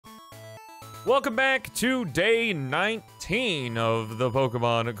Welcome back to day 19 of the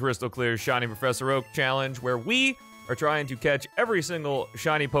Pokémon Crystal Clear Shiny Professor Oak Challenge, where we are trying to catch every single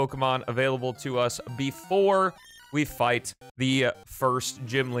shiny Pokemon available to us before we fight the first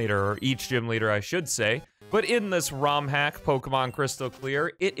gym leader, or each gym leader, I should say. But in this ROM hack, Pokémon Crystal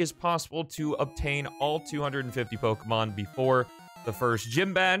Clear, it is possible to obtain all 250 Pokemon before the first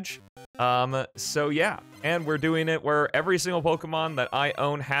gym badge. So yeah, and we're doing it where every single Pokemon that I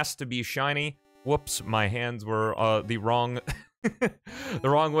own has to be shiny. Whoops, my hands were the wrong the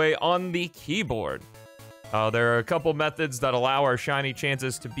wrong way on the keyboard. There are a couple methods that allow our shiny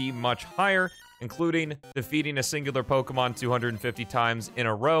chances to be much higher, including defeating a singular Pokemon 250 times in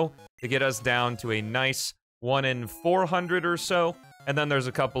a row to get us down to a nice 1 in 400 or so. And then there's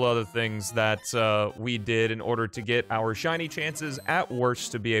a couple other things that we did in order to get our shiny chances at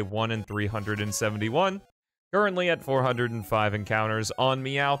worst to be a 1 in 371. Currently at 405 encounters on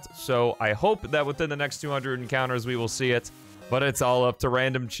Meowth, so I hope that within the next 200 encounters we will see it, but it's all up to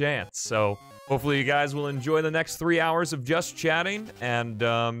random chance. So hopefully you guys will enjoy the next 3 hours of just chatting, and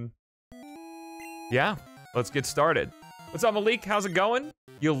yeah, let's get started. What's up, Malik? How's it going?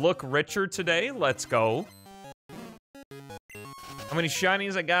 You look richer today. Let's go. How many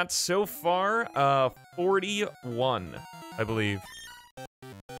shinies I got so far? 41, I believe. It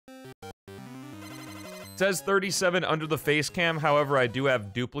says 37 under the face cam, however, I do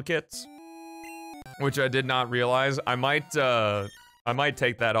have duplicates, which I did not realize. I might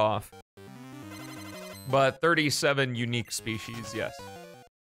take that off. But 37 unique species, yes.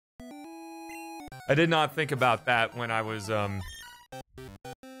 I did not think about that when I was,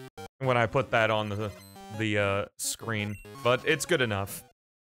 when I put that on the screen, but it's good enough.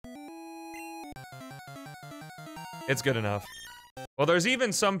 It's good enough. Well, there's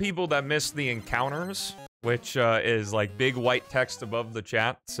even some people that miss the encounters, which is like big white text above the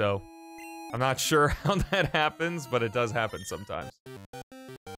chat, so I'm not sure how that happens, but it does happen sometimes.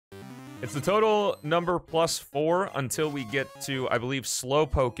 It's the total number +4 until we get to, I believe,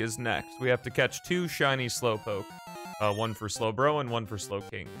 Slowpoke is next. We have to catch 2 shiny Slowpoke. One for Slowbro and one for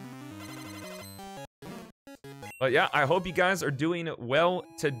Slowking. But yeah, I hope you guys are doing well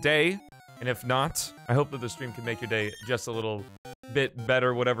today. And if not, I hope that the stream can make your day just a little bit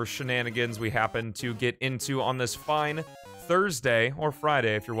better, whatever shenanigans we happen to get into on this fine Thursday, or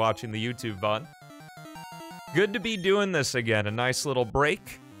Friday if you're watching the YouTube VOD. Good to be doing this again. A nice little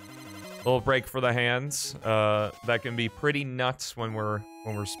break. A little break for the hands. That can be pretty nuts when we're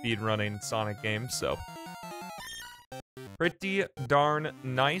speed running Sonic games, so pretty darn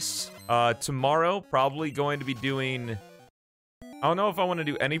nice. Tomorrow, probably going to be doing, I don't know if I want to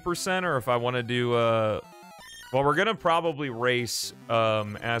do any percent or if I want to do, well, we're gonna probably race,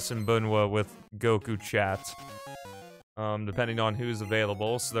 Asinbunwa with Goku chat. Depending on who's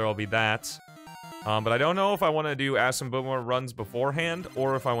available, so there'll be that. But I don't know if I want to do Asinbunwa runs beforehand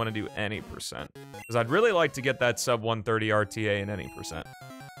or if I want to do any percent. Because I'd really like to get that sub 130 RTA in any percent.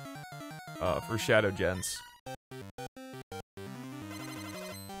 For Shadow Gens.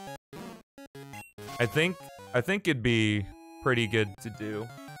 I think it'd be pretty good to do.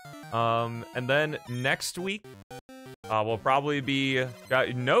 And then next week, we'll probably be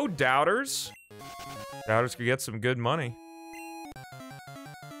no doubters. Doubters could get some good money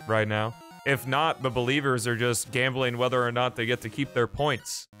right now. If not, the believers are just gambling whether or not they get to keep their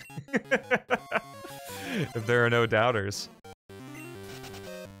points. If there are no doubters.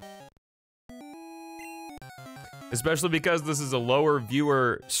 Especially because this is a lower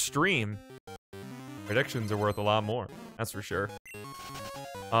viewer stream. Predictions are worth a lot more, that's for sure.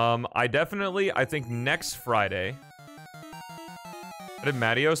 I think next Friday. Did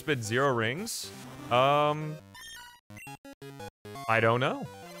Matteo spit 0 rings? I don't know.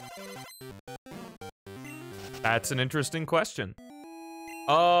 That's an interesting question.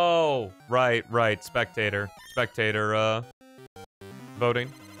 Oh, right. Spectator voting.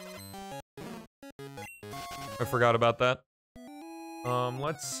 I forgot about that.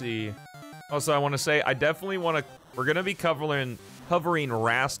 Let's see. Also, I want to say, I definitely want to, we're going to be covering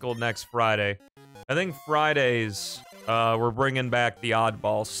Rascal next Friday. I think Fridays, we're bringing back the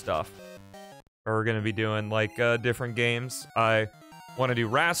oddball stuff. Or we're going to be doing, like, different games. I want to do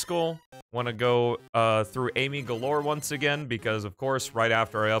Rascal, want to go through Amy Galore once again, because, of course, right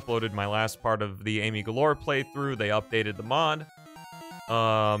after I uploaded my last part of the Amy Galore playthrough, they updated the mod.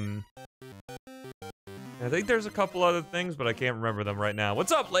 I think there's a couple other things, but I can't remember them right now.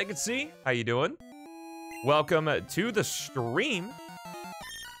 What's up, Legacy? How you doing? Welcome to the stream,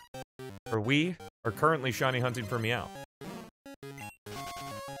 where we are currently shiny hunting for Meow.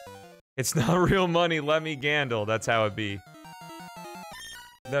 It's not real money, let me gandle. That's how it be.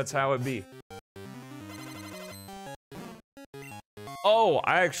 That's how it be. Oh,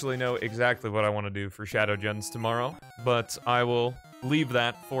 I actually know exactly what I want to do for Shadow Gens tomorrow, but I will leave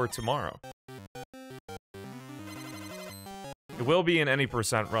that for tomorrow. It will be an any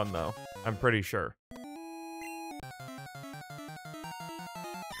percent run, though. I'm pretty sure.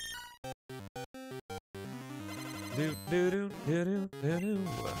 Do do do do do do do.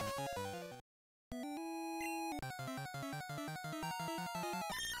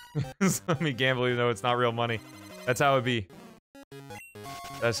 Let me gamble even though it's not real money. That's how it be.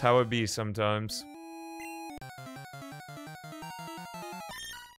 That's how it be sometimes.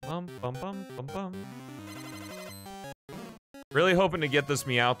 Bum bum bum bum bum. Really hoping to get this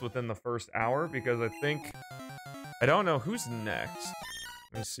Meowth within the first hour because I don't know who's next.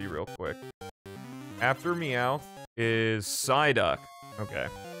 Let me see real quick. After Meowth is Psyduck. Okay.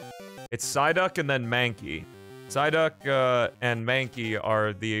 It's Psyduck and then Mankey. Psyduck and Mankey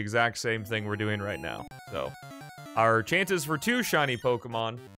are the exact same thing we're doing right now. So, our chances for 2 shiny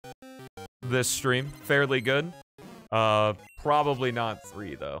Pokemon this stream, fairly good. Probably not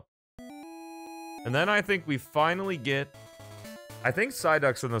 3, though. And then I think we finally get... I think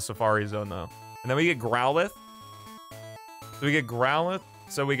Psyduck's in the Safari Zone, though. And then we get Growlithe. So we get Growlithe.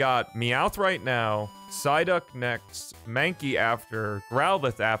 So we got Meowth right now, Psyduck next, Mankey after,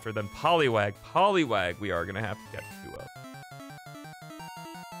 Growlithe after, then Poliwag. Poliwag we are gonna have to catch 2 of.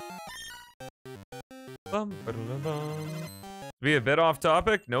 Bum, ba-da-da-bum. To be a bit off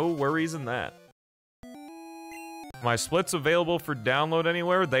topic, no worries in that. My splits available for download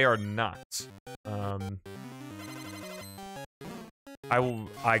anywhere? They are not.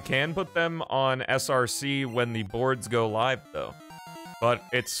 I can put them on SRC when the boards go live, though. But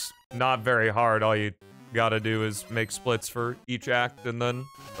it's not very hard. All you gotta do is make splits for each act and then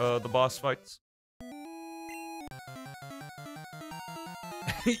the boss fights.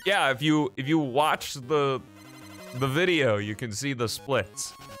 Yeah, if you watch the video, you can see the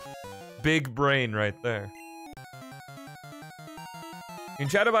splits. Big brain right there. You can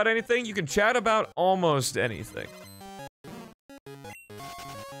chat about anything. You can chat about almost anything.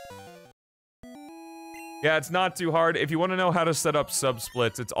 Yeah, it's not too hard. If you want to know how to set up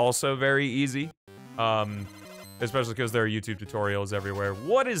sub-splits, it's also very easy. Especially because there are YouTube tutorials everywhere.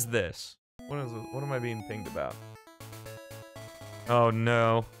 What is this? What am I being pinged about? Oh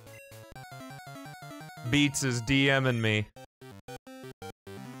no. Beats is DMing me.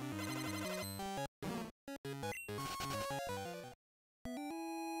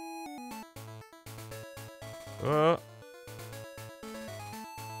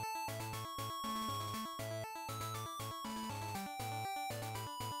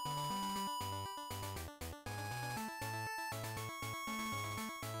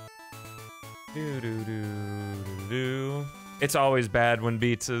 It's always bad when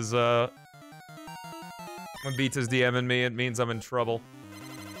Beats is DMing me. It means I'm in trouble.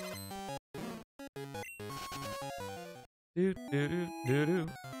 Alright,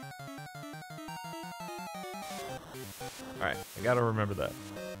 I gotta remember that.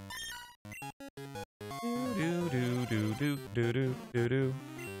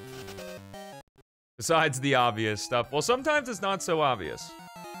 Besides the obvious stuff. Well, sometimes it's not so obvious.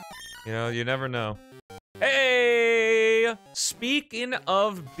 You know, you never know. Hey! Speaking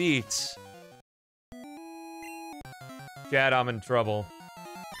of Beats. Chad, I'm in trouble.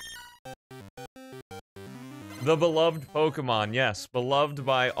 The beloved Pokemon, yes. Beloved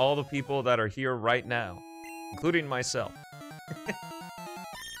by all the people that are here right now. Including myself.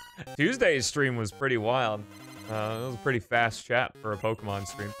 Tuesday's stream was pretty wild. It was a pretty fast chat for a Pokemon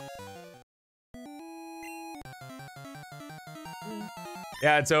stream.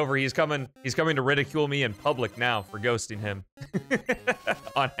 Yeah, it's over. He's coming to ridicule me in public now for ghosting him.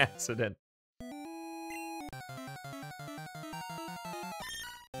 On accident.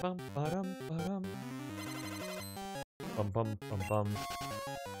 Bum ba-dum ba-dum. Bum bum bum bum.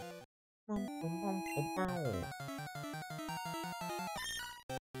 Bum bum bum bum bum.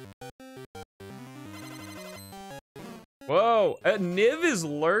 Whoa, Niv is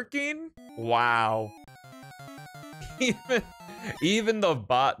lurking? Wow. Even the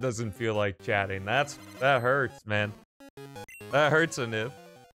bot doesn't feel like chatting. That hurts, man. That hurts a Niv.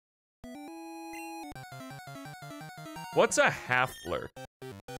 What's a half-lurk?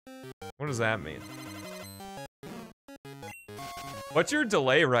 What does that mean? What's your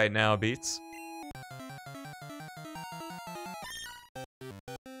delay right now, Beats?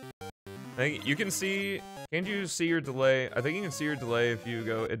 I think you can see... Can't you see your delay? I think you can see your delay if you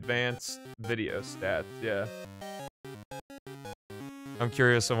go advanced video stats, yeah. I'm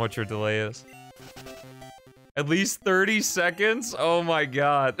curious on what your delay is. At least 30 seconds? Oh my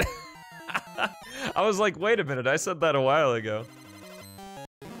god. I was like, wait a minute, I said that a while ago.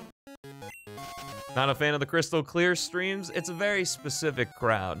 Not a fan of the Crystal Clear streams? It's a very specific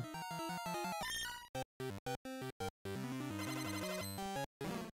crowd.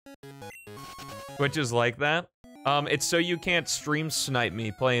 Twitch is like that. It's so you can't stream snipe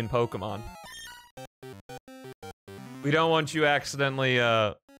me playing Pokemon. We don't want you accidentally,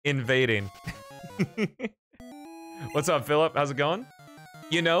 invading. What's up, Philip? How's it going?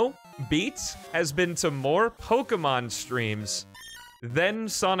 You know, Beats has been to more Pokemon streams than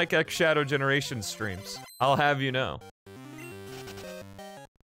Sonic X Shadow Generation streams. I'll have you know.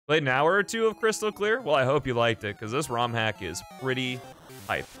 Played an hour or two of Crystal Clear? Well, I hope you liked it, because this ROM hack is pretty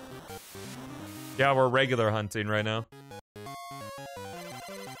hype. Yeah, we're regular hunting right now.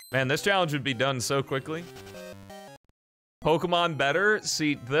 Man, this challenge would be done so quickly. Pokemon better?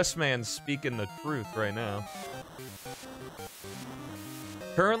 See, this man's speaking the truth right now.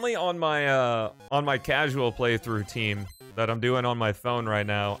 Currently on my casual playthrough team that I'm doing on my phone right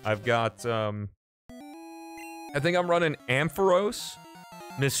now, I've got, I think I'm running Ampharos,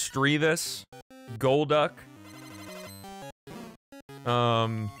 Misdreavus, Golduck,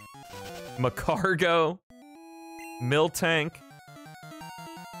 Macargo, Miltank,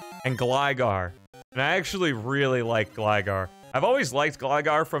 and Gligar. And I actually really like Gligar. I've always liked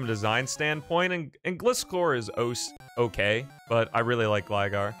Gligar from a design standpoint, and Gliscor is okay, but I really like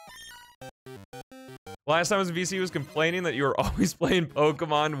Gligar. Last time his VC was complaining that you were always playing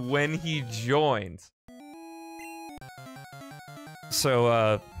Pokemon when he joined.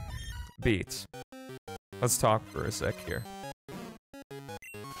 So, Beats. Let's talk for a sec here.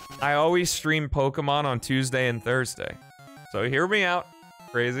 I always stream Pokemon on Tuesday and Thursday. So hear me out.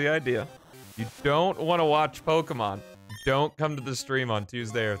 Crazy idea. You don't want to watch Pokemon. Don't come to the stream on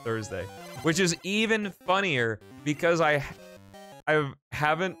Tuesday or Thursday. Which is even funnier because I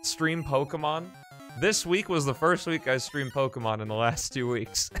haven't streamed Pokemon. This week was the first week I streamed Pokemon in the last 2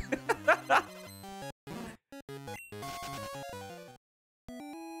 weeks. I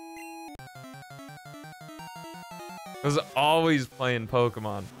was always playing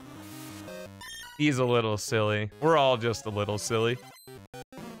Pokemon. He's a little silly. We're all just a little silly.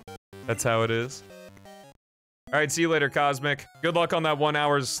 That's how it is. All right, see you later, Cosmic. Good luck on that 1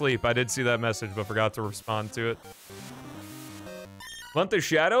 hour's sleep. I did see that message, but forgot to respond to it. Month of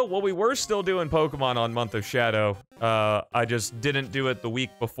Shadow? Well, we were still doing Pokemon on Month of Shadow. I just didn't do it the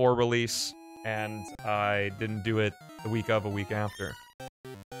week before release, and I didn't do it the week of a week after.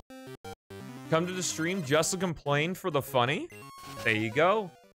 Come to the stream just to complain for the funny? There you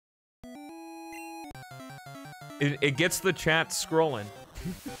go. It gets the chat scrolling.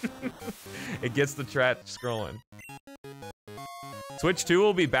 It gets the chat scrolling. Switch 2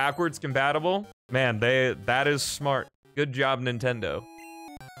 will be backwards compatible? Man, that is smart. Good job, Nintendo.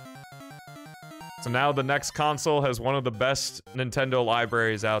 So now the next console has one of the best Nintendo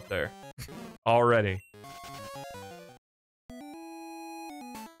libraries out there. Already.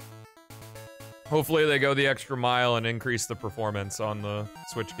 Hopefully they go the extra mile and increase the performance on the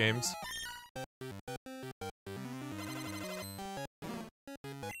Switch games.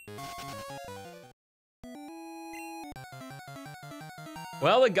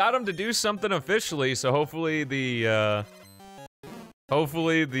 Well, it got him to do something officially, so hopefully the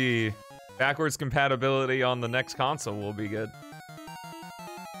backwards compatibility on the next console will be good.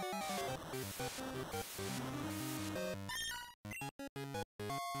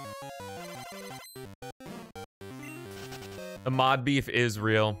 The mod beef is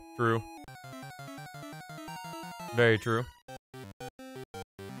real. True. Very true.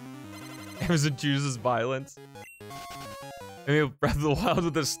 Amazon chooses violence. I mean, Breath of the Wild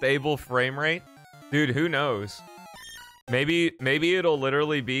with a stable frame rate? Dude, who knows? Maybe it'll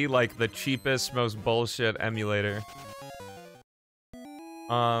literally be like the cheapest, most bullshit emulator.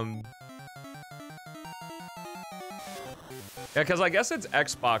 Yeah, because I guess it's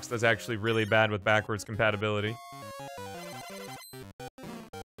Xbox that's actually really bad with backwards compatibility.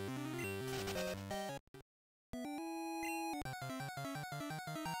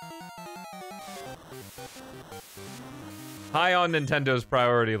 High on Nintendo's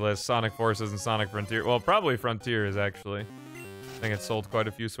priority list, Sonic Forces and Sonic Frontier. Well, probably Frontiers, actually. I think it sold quite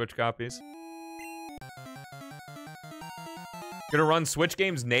a few Switch copies. Gonna run Switch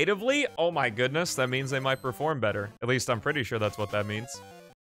games natively? Oh my goodness, that means they might perform better. At least I'm pretty sure that's what that means.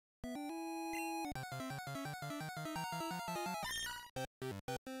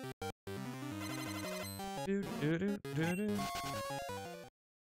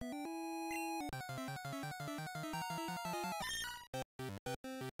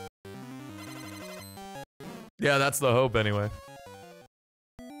 Yeah, that's the hope anyway.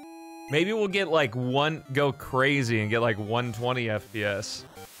 Maybe we'll get like go crazy and get like 120 FPS.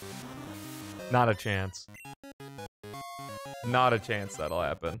 Not a chance. Not a chance that'll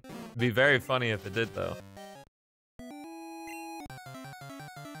happen. It'd be very funny if it did, though.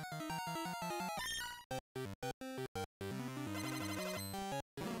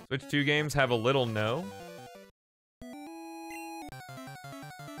 Which 2 games have a little no?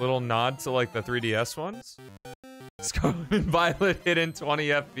 Little nod to like the 3DS ones? Scarlet and Violet hit in 20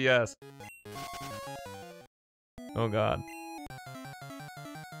 FPS. Oh god.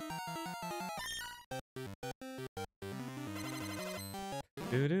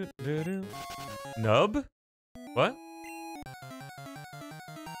 Doo-doo-doo-doo. Nub? What?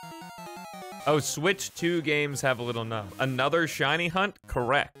 Oh, Switch 2 games have a little nub. Another shiny hunt?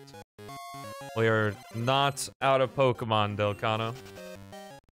 Correct. We are not out of Pokemon, Delcano.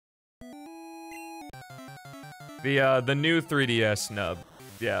 The new 3DS nub.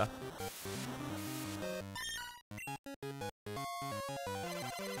 Yeah.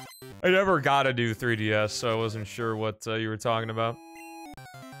 I never got a new 3DS, so I wasn't sure what you were talking about.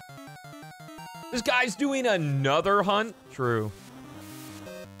 This guy's doing another hunt? True.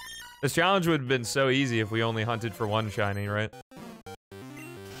 This challenge would have been so easy if we only hunted for 1 shiny, right?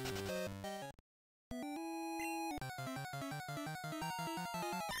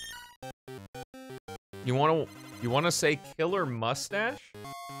 You wanna say killer mustache?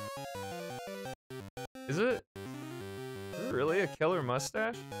 Is it really a killer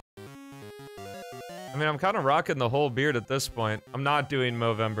mustache? I mean, I'm kind of rocking the whole beard at this point. I'm not doing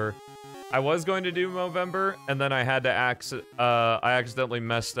Movember. I was going to do Movember, and then I had to I accidentally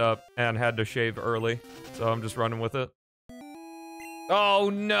messed up and had to shave early, so I'm just running with it. Oh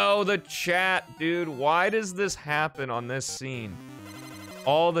no, the chat, dude. Why does this happen on this scene?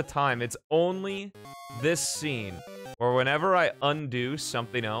 All the time. It's only this scene, or whenever I undo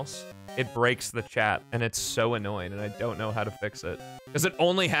something else, it breaks the chat, and it's so annoying, and I don't know how to fix it. Because it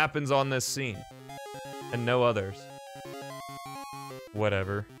only happens on this scene, and no others.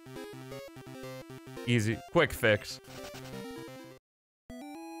 Whatever. Easy. Quick fix.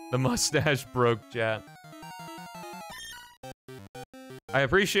 The mustache broke, chat. I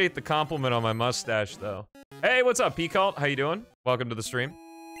appreciate the compliment on my mustache, though. Hey, what's up, P-Cult? How you doing? Welcome to the stream.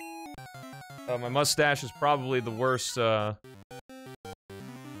 My mustache is probably the worst, Your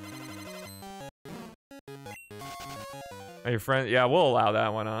friend? Yeah, we'll allow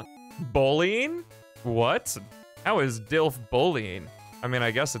that one, huh? Bullying? What? How is DILF bullying? I mean,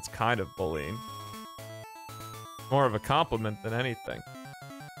 I guess it's kind of bullying. More of a compliment than anything.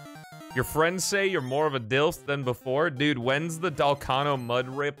 Your friends say you're more of a DILF than before? Dude, when's the Dalcano Mud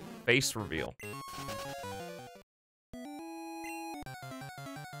Rip face reveal?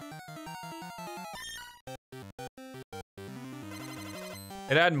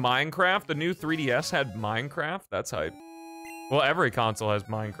 It had Minecraft? The new 3DS had Minecraft? That's hype. Well, every console has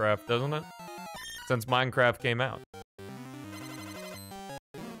Minecraft, doesn't it? Since Minecraft came out.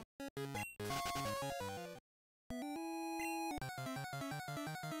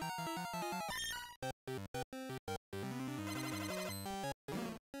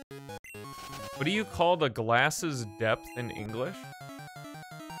 What do you call the glass's depth in English?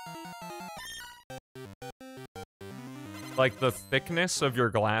 Like the thickness of your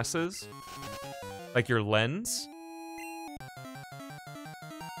glasses? Like your lens?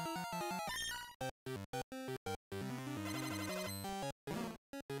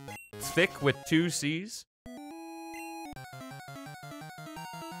 Thick with 2 C's?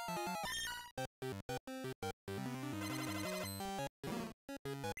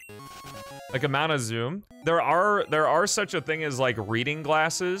 Like amount of zoom? There are such a thing as like reading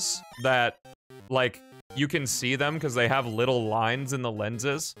glasses that like you can see them because they have little lines in the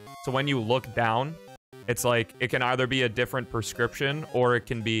lenses. So when you look down, it's like it can either be a different prescription or it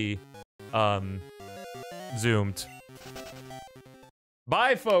can be zoomed.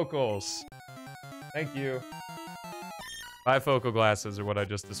 Bifocals! Thank you. Bifocal glasses are what I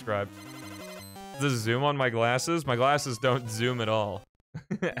just described. Does it zoom on my glasses? My glasses don't zoom at all.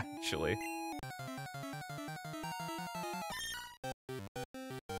 Actually.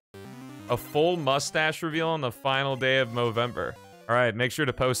 A full mustache reveal on the final day of Movember. Alright, make sure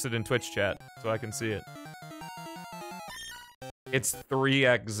to post it in Twitch chat so I can see it. It's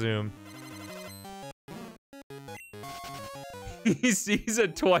 3x zoom. He sees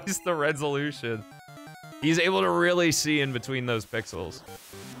it twice the resolution. He's able to really see in between those pixels.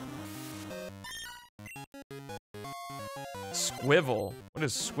 Squivel. What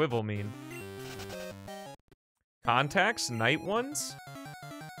does squivel mean? Contacts? Night ones?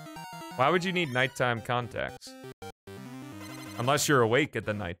 Why would you need nighttime contacts? Unless you're awake at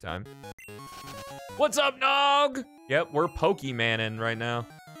the nighttime. What's up, Nog? Yep, we're Pokemanin' right now.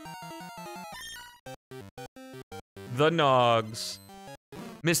 The Nogs.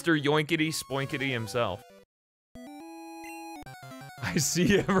 Mr. Yoinkity Spoinkity himself. I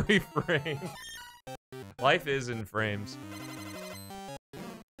see every frame. Life is in frames.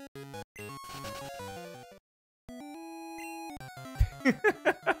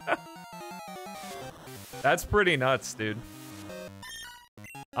 That's pretty nuts, dude.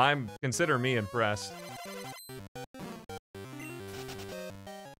 Consider me impressed.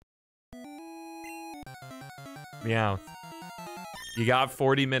 Meowth. You got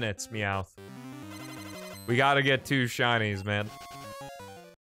 40 minutes, Meowth. We gotta get 2 shinies, man.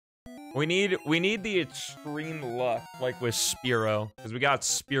 We need the extreme luck, like with Spearow, because we got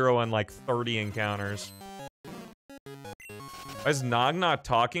Spearow in like 30 encounters. Why is Nog not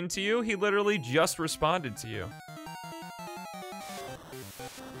talking to you? He literally just responded to you.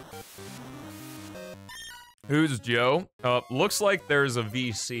 Who's Joe? Looks like there's a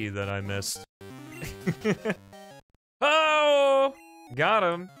VC that I missed. Oh! Got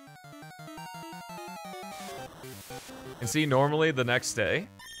him. And see, normally the next day.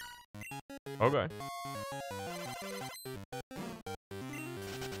 Okay.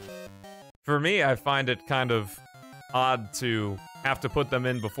 For me, I find it kind of odd to have to put them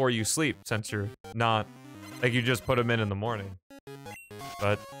in before you sleep, since you're not, like, you just put them in the morning.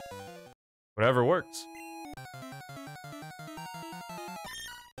 But whatever works.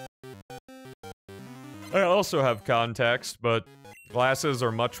 I also have contacts, but glasses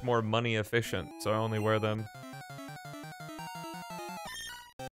are much more money efficient, so I only wear them.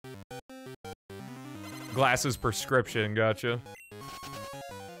 Glasses prescription, gotcha.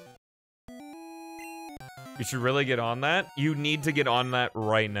 You should really get on that? You need to get on that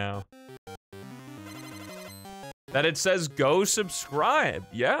right now. That it says go subscribe,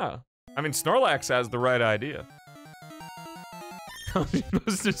 yeah. I mean, Snorlax has the right idea. You're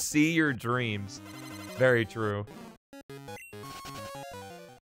supposed to see your dreams. Very true.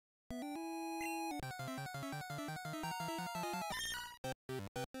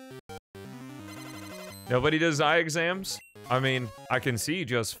 Nobody does eye exams? I mean, I can see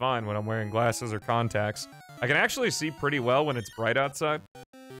just fine when I'm wearing glasses or contacts. I can actually see pretty well when it's bright outside.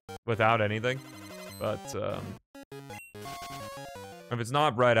 Without anything. But, if it's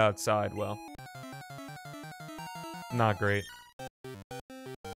not bright outside, well. Not great.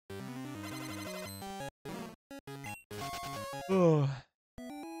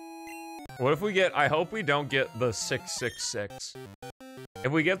 What if we get, I hope we don't get the 666.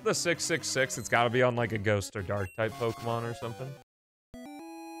 If we get the 666, it's gotta be on like a ghost or dark type Pokemon or something.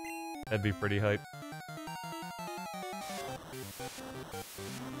 That'd be pretty hype.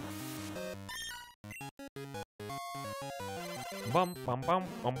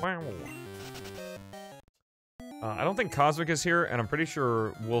 I don't think Cosmic is here, and I'm pretty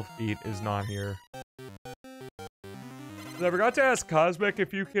sure Wolfbeat is not here. I forgot to ask Cosmic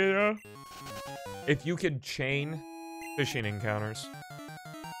if you could chain fishing encounters.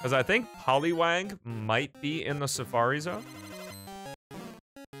 Because I think Poliwag might be in the Safari Zone.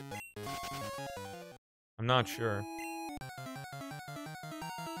 I'm not sure.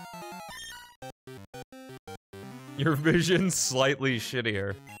 Your vision's slightly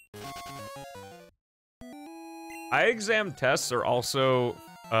shittier. Eye exam tests are also,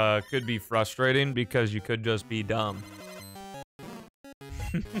 could be frustrating because you could just be dumb.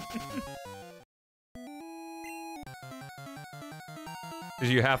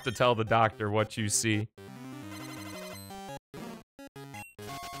 Because you have to tell the doctor what you see.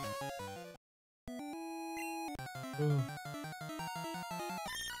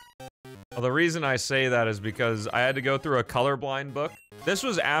 Well, the reason I say that is because I had to go through a colorblind book. This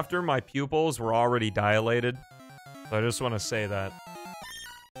was after my pupils were already dilated. So I just want to say that.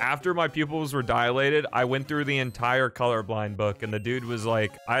 After my pupils were dilated, I went through the entire colorblind book, and the dude was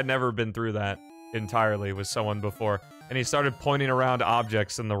like, I had never been through that entirely with someone before. And he started pointing around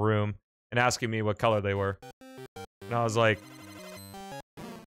objects in the room and asking me what color they were. And I was like,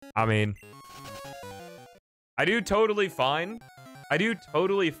 I mean, I do totally fine. I do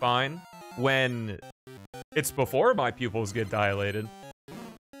totally fine when it's before my pupils get dilated.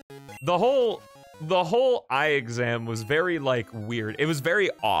 The whole eye exam was very, like, weird. It was very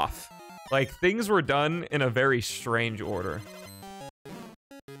off. Like, things were done in a very strange order.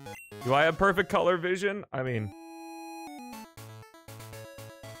 Do I have perfect color vision? I mean,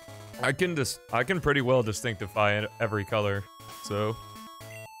 I can pretty well distinctify every color, so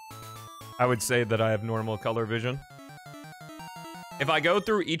I would say that I have normal color vision. If I go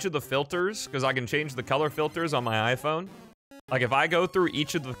through each of the filters, because I can change the color filters on my iPhone, like if I go through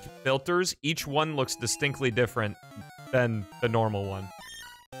each of the filters, each one looks distinctly different than the normal one.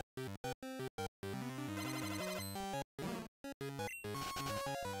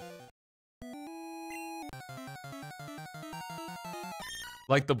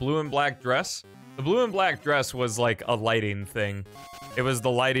 Like the blue and black dress? The blue and black dress was like a lighting thing. It was the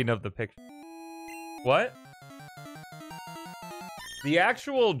lighting of the picture. What? The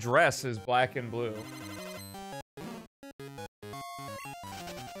actual dress is black and blue.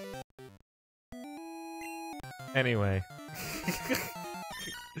 Anyway.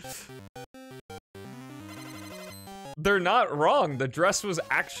 They're not wrong. The dress was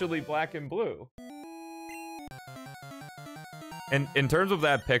actually black and blue. And in terms of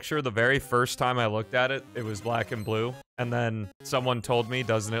that picture, the very first time I looked at it, it was black and blue. And then someone told me,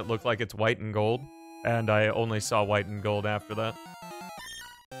 doesn't it look like it's white and gold? And I only saw white and gold after that.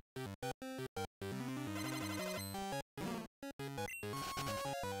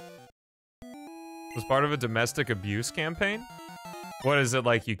 Was part of a domestic abuse campaign? What is it,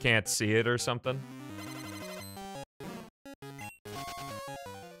 like you can't see it or something?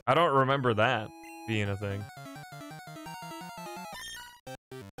 I don't remember that being a thing.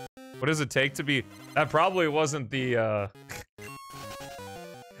 What does it take to be... That probably wasn't the,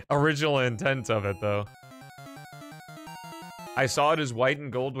 original intent of it, though. I saw it as white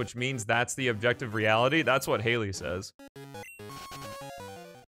and gold, which means that's the objective reality. That's what Haley says.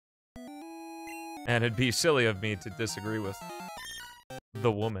 And it'd be silly of me to disagree with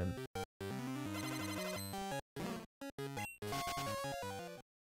the woman.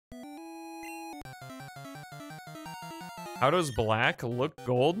 How does black look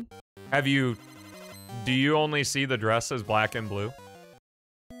gold? Have you... Do you only see the dress as black and blue?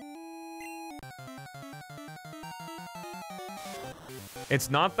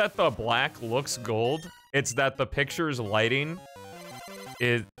 It's not that the black looks gold, it's that the picture's lighting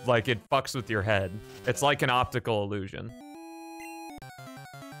is, like, it fucks with your head. It's like an optical illusion.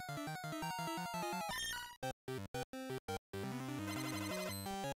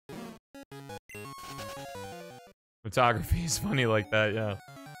 Photography is funny like that, yeah.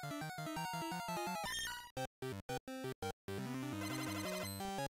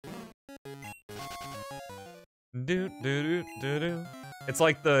 Do. It's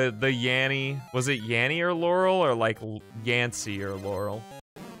like the Yanny. Was it Yanny or Laurel, or like Yancey or Laurel?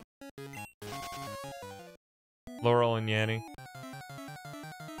 Laurel and Yanny.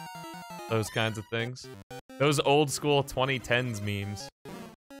 Those kinds of things. Those old school 2010s memes.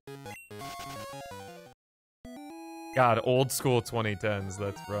 God, old school 2010s,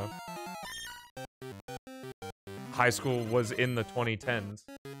 that's rough. High school was in the 2010s.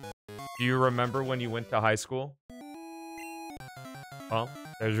 Do you remember when you went to high school? Well,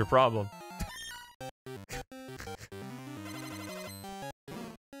 there's your problem.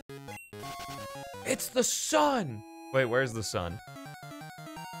 It's the sun! Wait, where's the sun?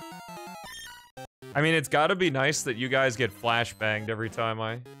 I mean, it's gotta be nice that you guys get flashbanged every time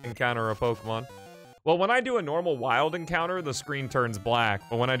I encounter a Pokemon. Well, when I do a normal wild encounter, the screen turns black,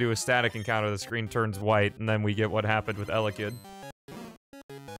 but when I do a static encounter, the screen turns white, and then we get what happened with Elekid.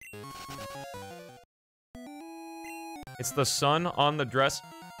 It's the sun on the dress.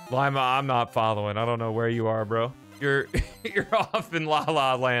 Well, I'm not following. I don't know where you are, bro. You're you're off in La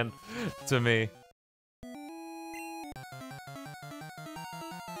La Land to me.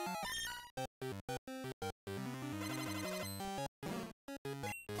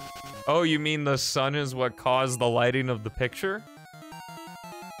 Oh, you mean the sun is what caused the lighting of the picture?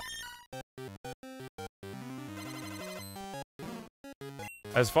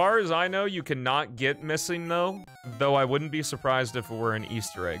 As far as I know, you cannot get missing, though I wouldn't be surprised if it were an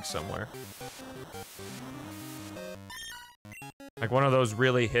Easter egg somewhere. Like one of those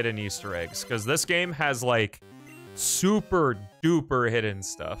really hidden Easter eggs, because this game has, like, super duper hidden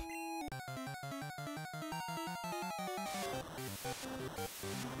stuff.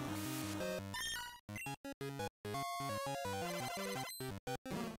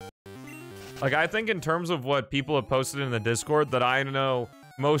 Like, I think in terms of what people have posted in the Discord, that I know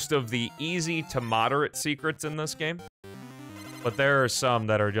most of the easy to moderate secrets in this game. But there are some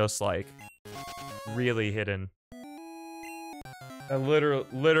that are just, like, really hidden. And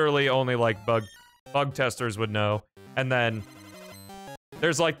literally only, like, bug testers would know. And then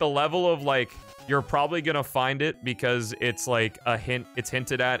there's, like, the level of, like, you're probably gonna find it because it's, like, a hint, it's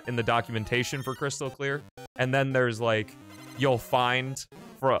hinted at in the documentation for Crystal Clear. And then there's, like, you'll find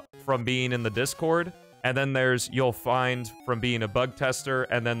from being in the Discord, and then there's you'll find from being a bug tester,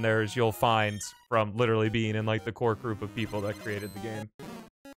 and then there's you'll find from literally being in, like, the core group of people that created the game.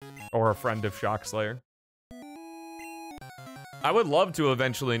 Or a friend of Shockslayer. I would love to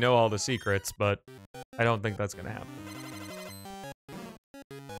eventually know all the secrets, but I don't think that's gonna happen.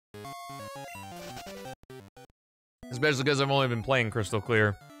 Especially because I've only been playing Crystal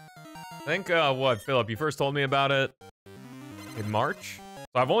Clear. I think, what, Philip, you first told me about it in March?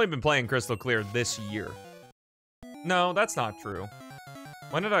 So I've only been playing Crystal Clear this year. No, that's not true.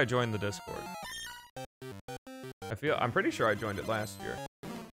 When did I join the Discord? I'm pretty sure I joined it last year.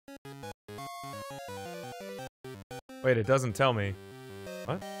 Wait, it doesn't tell me.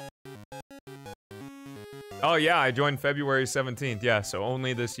 What? Oh yeah, I joined February 17th. Yeah, so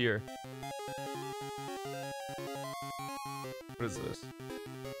only this year. What is this?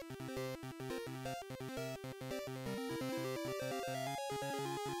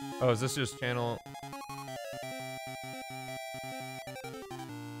 Oh, is this just channel?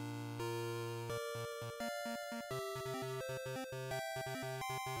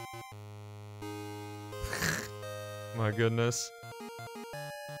 My goodness.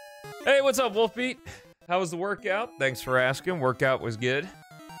 Hey, what's up, Wolfbeat? How was the workout? Thanks for asking. Workout was good.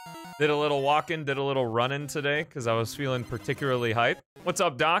 Did a little walking, did a little running today because I was feeling particularly hyped. What's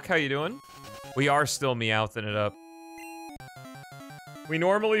up, Doc? How you doing? We are still meowthing it up. We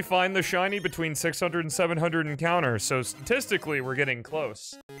normally find the shiny between 600 and 700 encounters, so statistically we're getting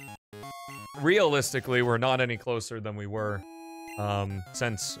close. Realistically, we're not any closer than we were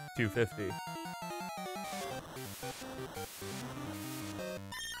since 250.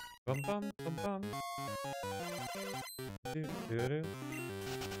 Bum, bum, bum, bum.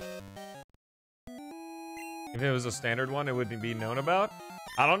 If it was a standard one, it wouldn't be known about?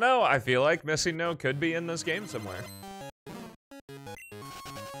 I don't know. I feel like Missing No could be in this game somewhere.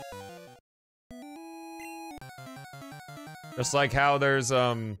 Just like how there's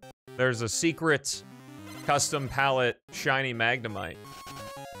a secret custom palette shiny Magnemite.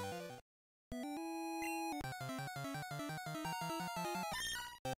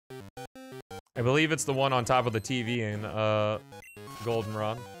 I believe it's the one on top of the TV in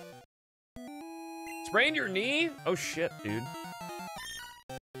Goldenrod. Sprained your knee? Oh shit, dude.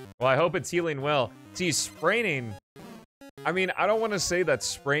 Well, I hope it's healing well. See, spraining... I mean, I don't want to say that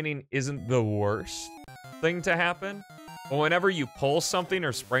spraining isn't the worst thing to happen. But whenever you pull something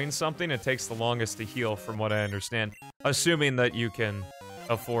or sprain something, it takes the longest to heal, from what I understand. Assuming that you can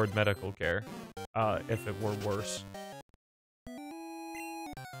afford medical care, if it were worse.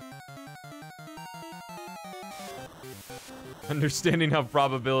 Understanding how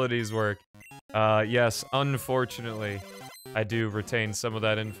probabilities work. Yes, unfortunately, I do retain some of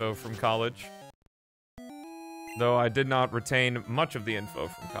that info from college. Though I did not retain much of the info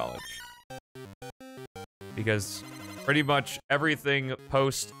from college. Because pretty much everything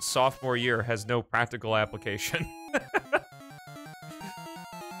post-sophomore year has no practical application.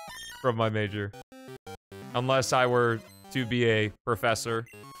 From my major. Unless I were to be a professor,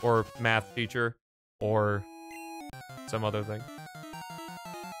 or math teacher, or some other thing.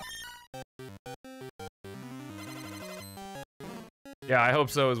 Yeah, I hope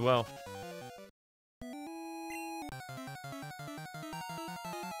so as well.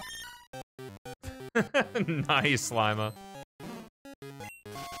 Nice, Lima.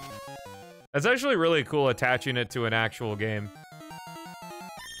 That's actually really cool attaching it to an actual game.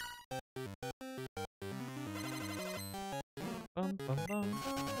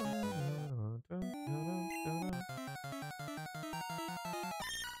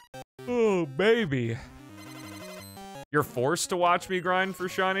 Oh, baby. You're forced to watch me grind for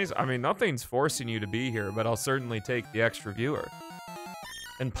shinies? I mean, nothing's forcing you to be here, but I'll certainly take the extra viewer.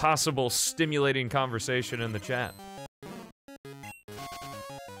 And possible stimulating conversation in the chat.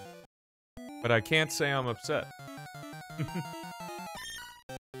 But I can't say I'm upset.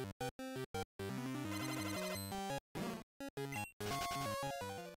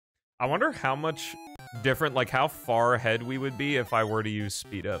 I wonder how much different, like how far ahead we would be if I were to use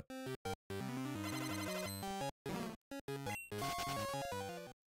speed up.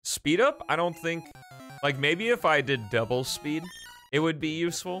 Speed up? I don't think... Like, maybe if I did double speed, it would be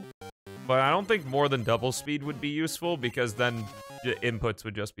useful. But I don't think more than double speed would be useful, because then the inputs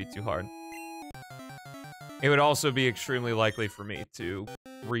would just be too hard. It would also be extremely likely for me to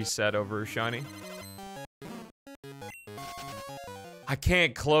reset over shiny. I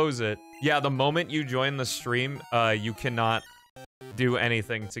can't close it. Yeah, the moment you join the stream, you cannot do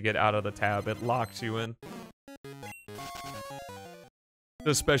anything to get out of the tab. It locks you in.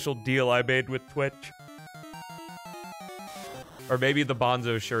 The special deal I made with Twitch. Or maybe the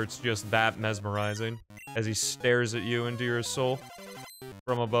Bonzo shirt's just that mesmerizing as he stares at you into your soul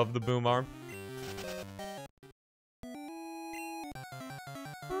from above the boom arm.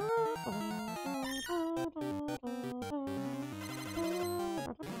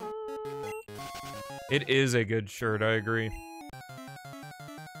 It is a good shirt, I agree.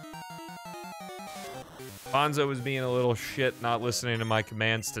 Bonzo was being a little shit not listening to my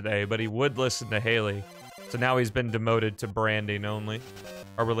commands today, but he would listen to Haley. So now he's been demoted to branding only.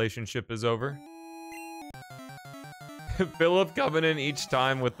 Our relationship is over. Philip coming in each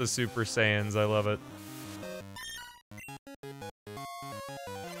time with the Super Saiyans. I love it.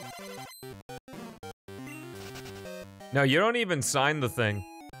 No, you don't even sign the thing.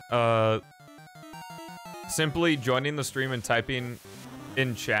 Simply joining the stream and typing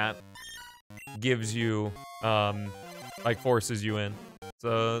in chat gives you, like, forces you in. It's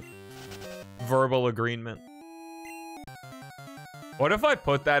a verbal agreement. What if I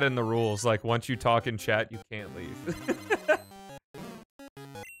put that in the rules? Like, once you talk in chat, you can't leave.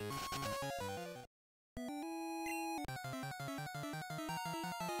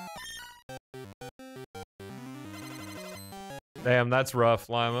 Damn, that's rough,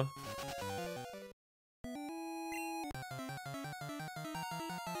 Lima.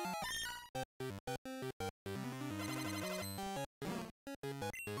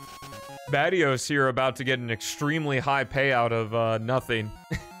 Badios here about to get an extremely high payout of nothing.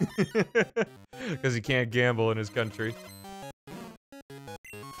 Because he can't gamble in his country.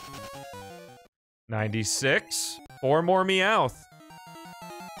 96. 4 more Meowth.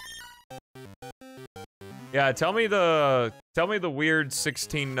 Yeah, tell me the weird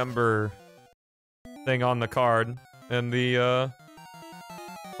 16 number thing on the card and the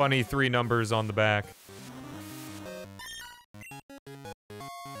funny 3 numbers on the back.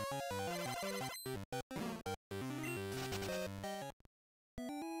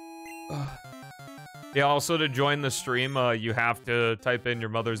 Yeah, also to join the stream, you have to type in your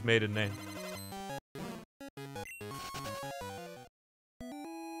mother's maiden name.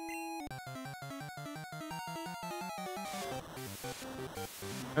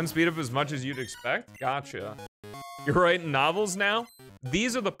 And speed up as much as you'd expect? Gotcha. You're writing novels now?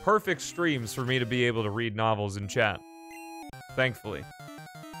 These are the perfect streams for me to be able to read novels in chat. Thankfully.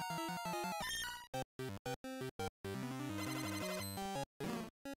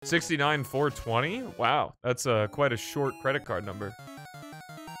 $69,420? Wow, that's quite a short credit card number.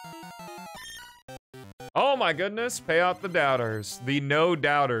 Oh my goodness, pay out the doubters. The no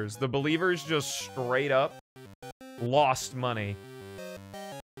doubters. The believers just straight up lost money.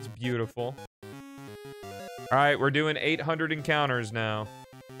 It's beautiful. Alright, we're doing 800 encounters now.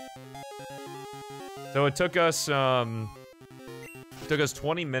 So it took us 20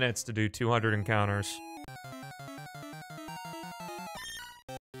 minutes to do 200 encounters.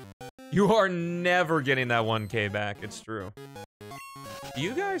 You are never getting that 1K back, it's true. Do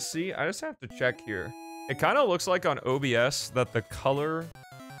you guys see? I just have to check here. It kind of looks like on OBS that the color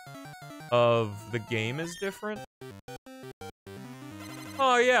of the game is different.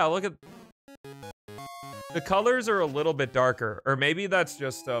 Oh yeah, look at... The colors are a little bit darker. Or maybe that's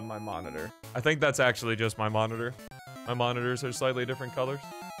just my monitor. I think that's actually just my monitor. My monitors are slightly different colors.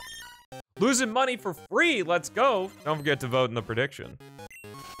 Losing money for free, let's go! Don't forget to vote in the prediction.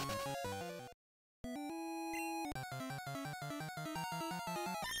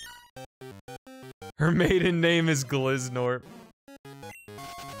 Her maiden name is Gliznorp.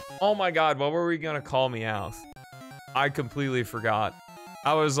 Oh my god, what were we gonna call Meowth? I completely forgot.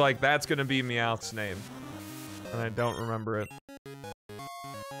 I was like, that's gonna be Meowth's name. And I don't remember it.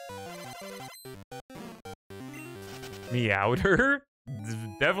 Meowder?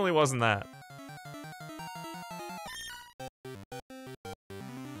 Definitely wasn't that.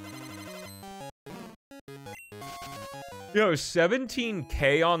 Yo,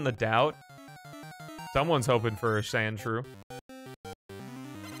 17K on the doubt? Someone's hoping for a Sandshrew.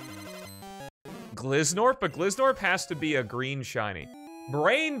 Gliznorp? But Gliznorp has to be a green shiny.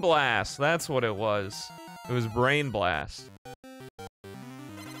 Brain Blast! That's what it was. It was Brain Blast.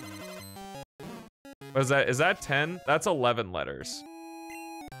 What is that? Is that 10? That's 11 letters.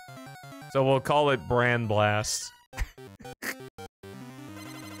 So we'll call it Brand Blast.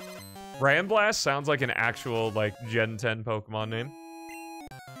 Brand Blast sounds like an actual, like, Gen 10 Pokemon name.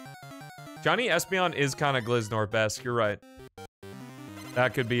 Johnny Espeon is kind of Gliznorp-esque, you're right.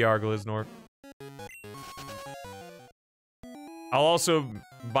 That could be our Gliznorp. I'll also,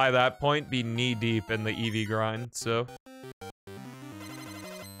 by that point, be knee-deep in the EV grind, so...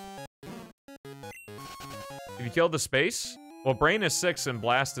 Have you killed the space? Well, Brain is 6 and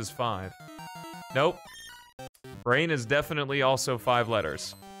Blast is 5. Nope. Brain is definitely also 5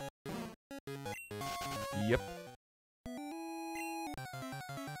 letters. Yep.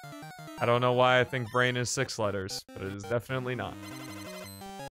 I don't know why I think Brain is 6 letters, but it is definitely not.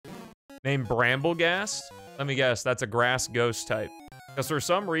 Name Bramblegast? Let me guess, that's a grass ghost type. Because for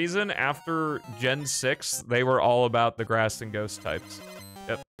some reason, after Gen 6, they were all about the grass and ghost types.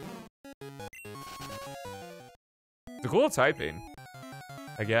 Yep. It's a cool typing,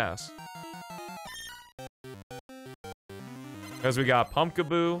 I guess. Because we got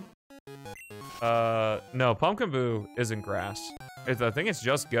Pumpkaboo. No, Pumpkaboo isn't grass. I think it's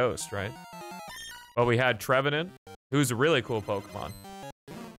just Ghost, right? But we had Trevenant, who's a really cool Pokemon.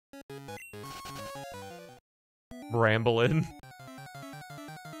 Bramblin.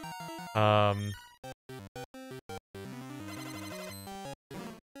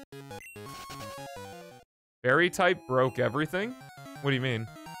 Fairy type broke everything? What do you mean?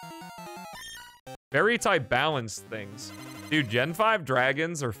 Fairy type balanced things. Dude, Gen 5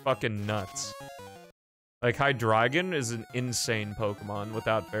 dragons are fucking nuts. Like, Hydreigon is an insane Pokemon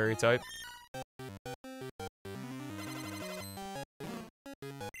without fairy type.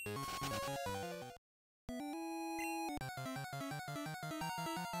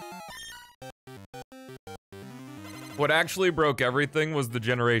 What actually broke everything was the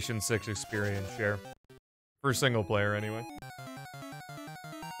Generation 6 experience share. For single player, anyway.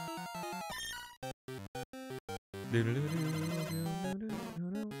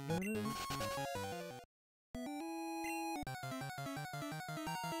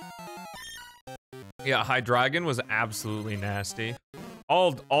 Yeah, Hydreigon was absolutely nasty.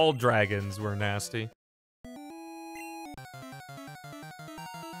 All dragons were nasty.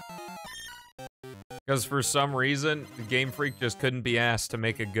 Because for some reason, Game Freak just couldn't be asked to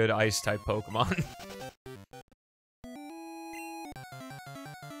make a good Ice-type Pokemon.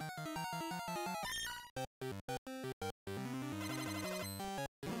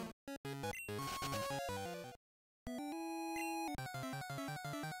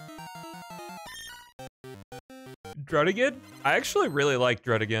 Druddigon? I actually really like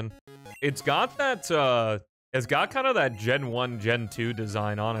Druddigon. It's got that, it's got kind of that Gen 1, Gen 2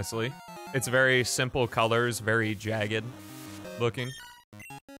 design, honestly. It's very simple colors, very jagged looking.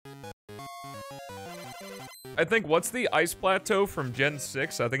 I think, what's the Ice Plateau from Gen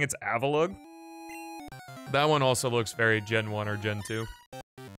 6? I think it's Avalugg. That one also looks very Gen 1 or Gen 2.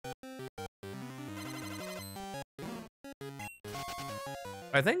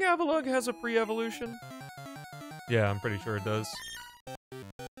 I think Avalugg has a pre-evolution. Yeah, I'm pretty sure it does.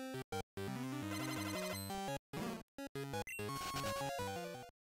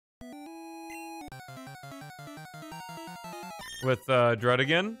 With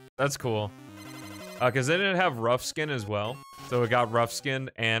Druddigon, that's cool. Because then it have Rough Skin as well. So it got Rough Skin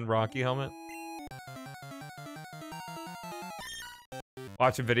and Rocky Helmet.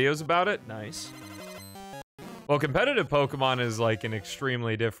 Watching videos about it? Nice. Well, competitive Pokemon is like an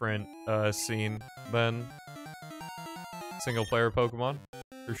extremely different scene than single player Pokemon,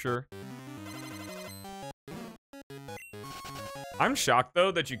 for sure. I'm shocked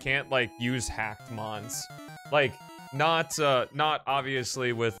though that you can't like use hacked mons. Like, not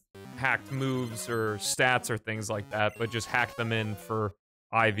obviously with hacked moves or stats or things like that, but just hack them in for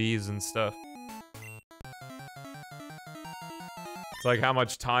IVs and stuff. It's like how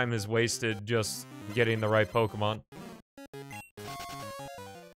much time is wasted just getting the right Pokemon.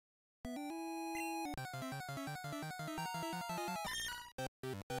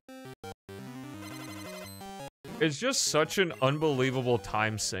 It's just such an unbelievable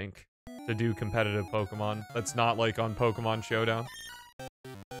time sink to do competitive Pokemon. That's not like on Pokemon Showdown.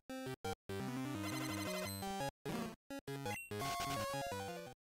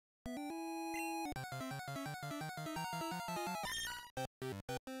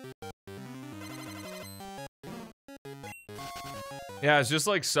 Yeah, it's just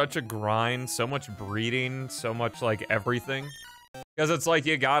like such a grind, so much breeding, so much like everything. Because it's like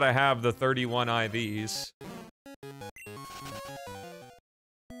you gotta have the 31 IVs.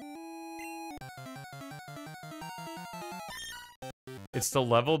 It's to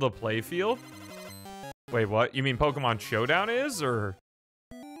level the playfield? Wait, what? You mean Pokemon Showdown is, or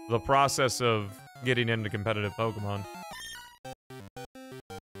the process of getting into competitive Pokemon?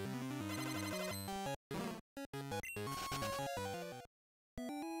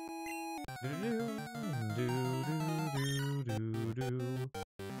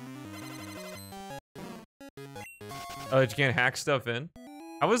 Oh, that you can't hack stuff in?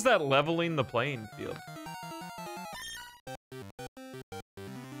 How is that leveling the playing field?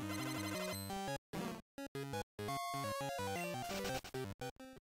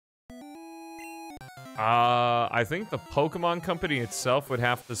 I think the Pokemon Company itself would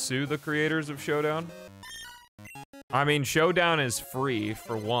have to sue the creators of Showdown. I mean, Showdown is free,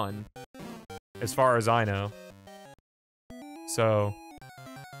 for one, as far as I know. So,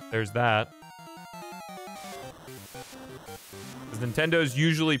 there's that. Nintendo's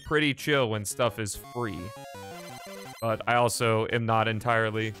usually pretty chill when stuff is free. But I also am not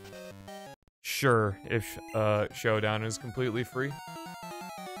entirely sure if Showdown is completely free.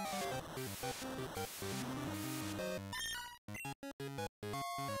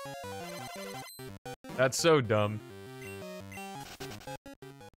 That's so dumb.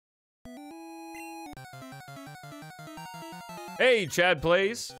 Hey, Chad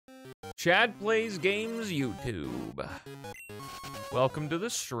Plays. Chad Plays Games YouTube. Welcome to the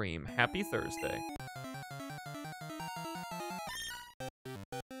stream. Happy Thursday.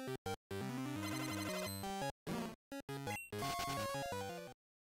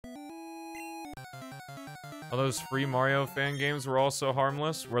 All those free Mario fan games were also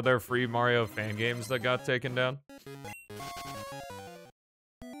harmless? Were there free Mario fan games that got taken down?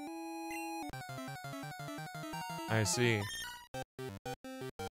 I see.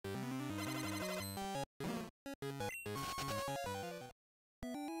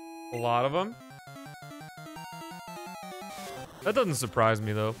 A lot of them? That doesn't surprise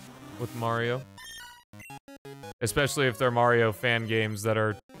me, though, with Mario. Especially if they're Mario fan games that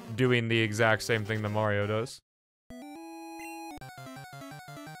are doing the exact same thing that Mario does.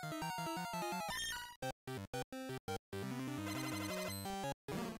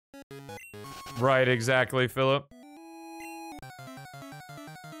 Right, exactly, Philip.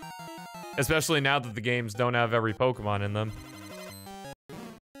 Especially now that the games don't have every Pokemon in them.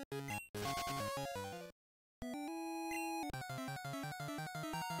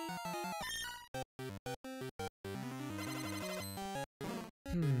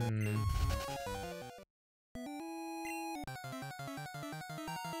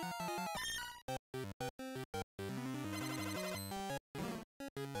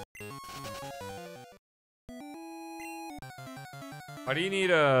 Why do you need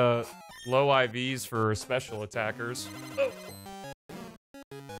low IVs for special attackers? Oh.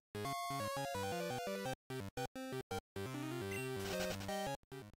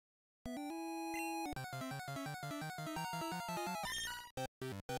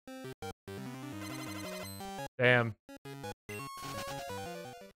 Damn.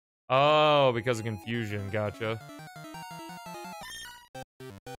 Oh, because of confusion. Gotcha.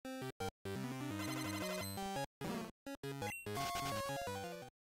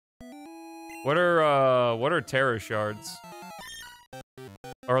 What are Terra Shards?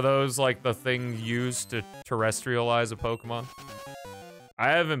 Are those like the thing used to terrestrialize a Pokemon? I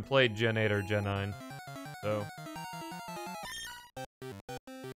haven't played Gen 8 or Gen 9, so.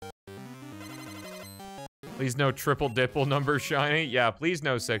 Please no triple dipple number shiny. Yeah, please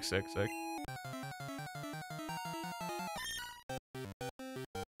no 666.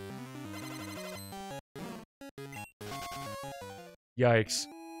 Yikes.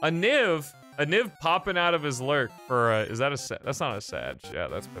 A Niv popping out of his lurk for is that a that's not a Sag. Yeah,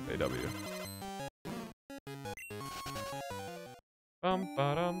 that's PFAW.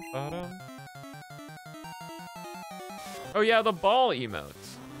 Ba-dum. Oh yeah, the ball emotes.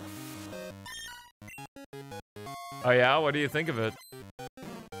 Oh yeah, what do you think of it?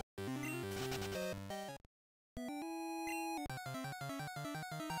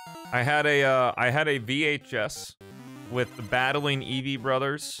 I had a VHS with the battling Eevee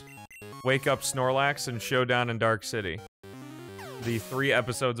brothers, Wake Up Snorlax, and Showdown in Dark City. The 3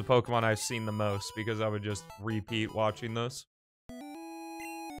 episodes of Pokemon I've seen the most because I would just repeat watching those.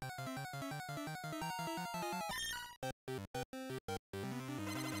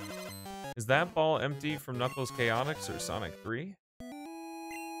 Is that ball empty from Knuckles Chaotix or Sonic 3?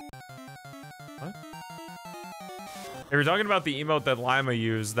 What? If you're talking about the emote that Lima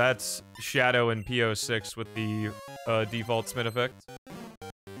used, that's Shadow in PO6 with the default spin effect.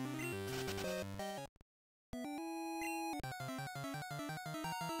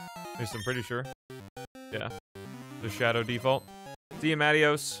 At least I'm pretty sure. Yeah. The Shadow default. See you,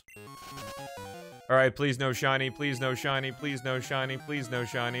 Matios. Alright, please no shiny, please no shiny, please no shiny, please no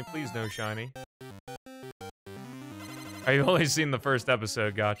shiny, please no shiny. I've only seen the first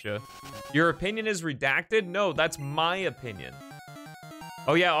episode, gotcha. Your opinion is redacted? No, that's my opinion.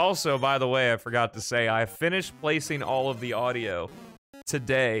 Oh yeah, also, by the way, I forgot to say, I finished placing all of the audio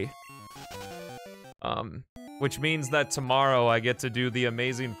today. Which means that tomorrow I get to do the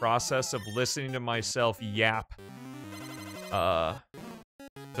amazing process of listening to myself yap.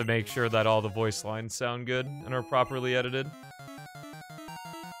 To make sure that all the voice lines sound good and are properly edited.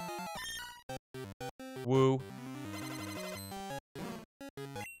 Woo.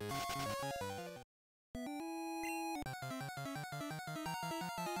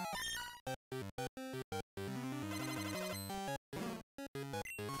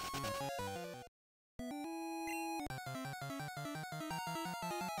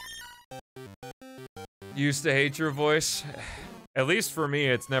 Used to hate your voice. At least for me,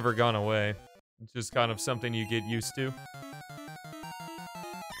 it's never gone away. It's just kind of something you get used to.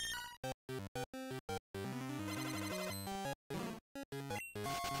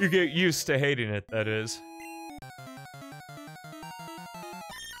 You get used to hating it, that is.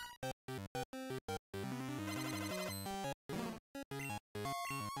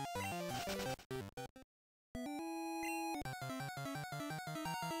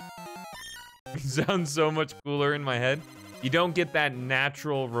 It sounds so much cooler in my head. You don't get that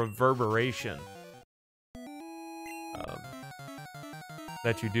natural reverberation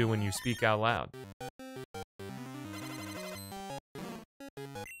that you do when you speak out loud.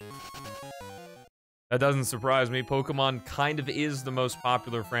 That doesn't surprise me. Pokemon kind of is the most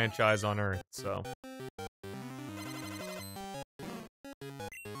popular franchise on Earth, so.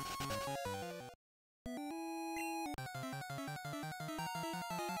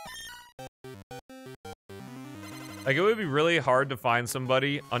 Like, it would be really hard to find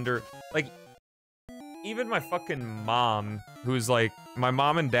somebody under, like, even my fucking mom, who's like, my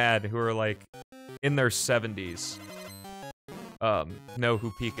mom and dad, who are like in their 70s, know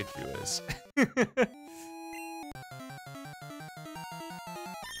who Pikachu is.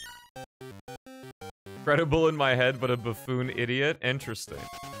 Credible in my head, but a buffoon idiot. Interesting.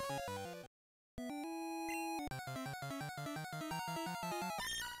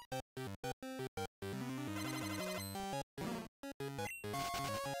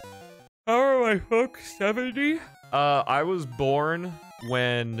 How are my folks 70? I was born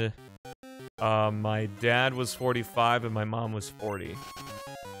when my dad was 45 and my mom was 40.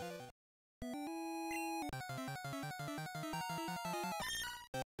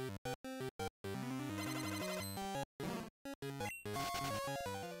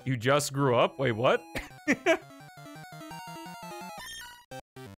 You just grew up? Wait, what?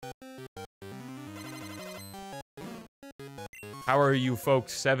 How are you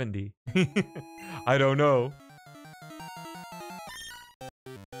folks 70? I don't know.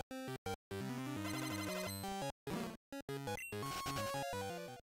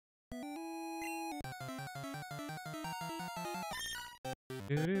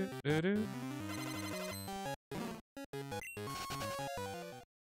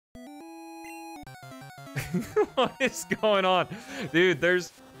 What is going on? Dude,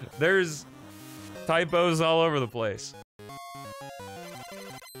 there's typos all over the place.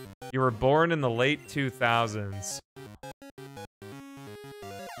 You were born in the late 2000s.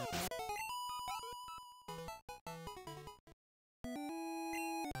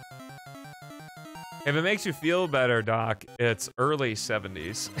 If it makes you feel better, Doc, it's early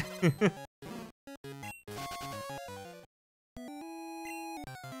 70s.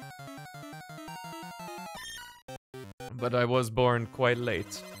 But I was born quite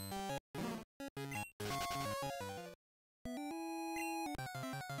late.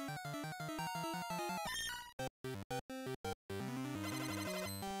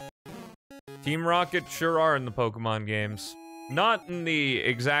 Team Rocket sure are in the Pokemon games. Not in the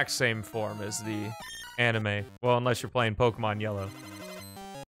exact same form as the anime. Well, unless you're playing Pokemon Yellow.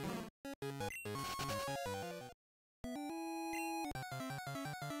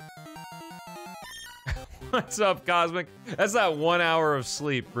 What's up, Cosmic? That's that 1 hour of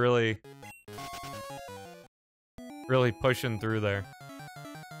sleep, really pushing through there.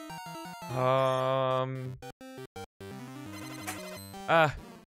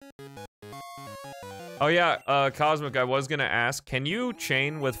 Oh yeah, Cosmic, I was gonna ask, can you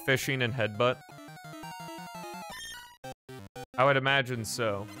chain with fishing and headbutt? I would imagine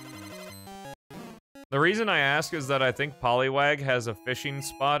so. The reason I ask is that I think Poliwag has a fishing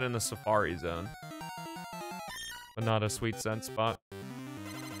spot in the Safari Zone. But not a Sweet Scent spot.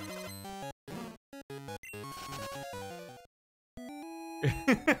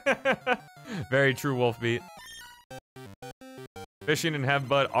 Very true, Wolfbeat. Fishing and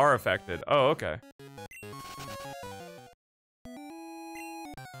headbutt are affected. Oh, okay.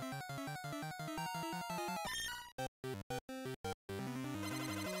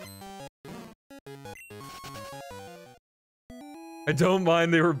 I don't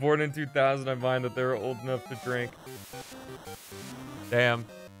mind they were born in 2000, I mind that they were old enough to drink. Damn.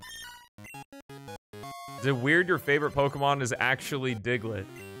 Is it weird your favorite Pokemon is actually Diglett?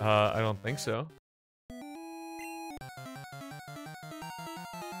 I don't think so.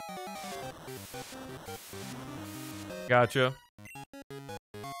 Gotcha.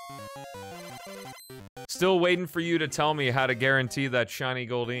 Still waiting for you to tell me how to guarantee that shiny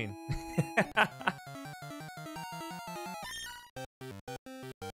Goldeen.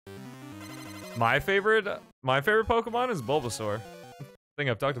 My favorite Pokemon is Bulbasaur. I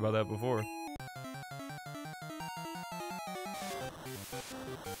think I've talked about that before.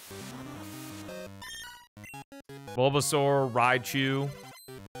 Bulbasaur, Raichu.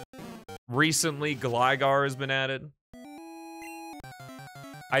 Recently, Gligar has been added.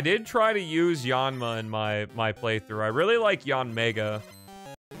 I did try to use Yanma in my playthrough. I really like Yanmega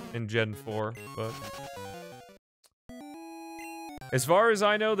in Gen 4, but... As far as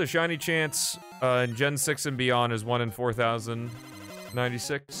I know, the shiny chance in Gen 6 and beyond is 1 in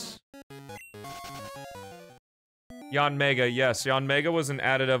 4,096. Yanmega, yes. Yanmega was an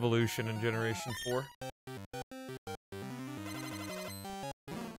added evolution in Generation 4.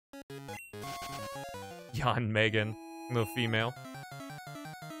 Yanmegan, the female.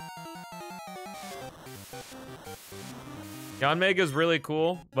 Yanmega's really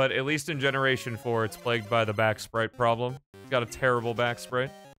cool, but at least in Generation 4, it's plagued by the back sprite problem. It's got a terrible back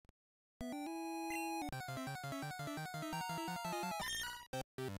sprite.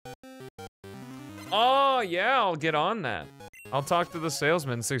 Oh, yeah, I'll get on that. I'll talk to the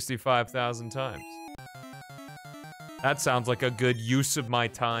salesman 65,000 times. That sounds like a good use of my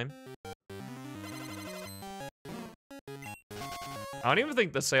time. I don't even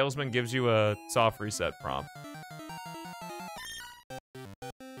think the salesman gives you a soft reset prompt.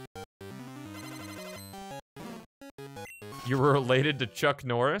 You were related to Chuck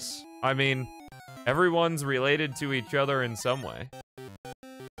Norris? I mean, everyone's related to each other in some way.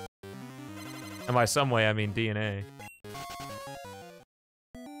 And by some way, I mean DNA.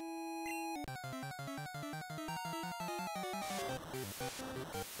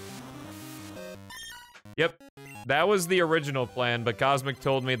 Yep, that was the original plan, but Cosmic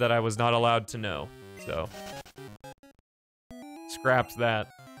told me that I was not allowed to know, so... Scrapped that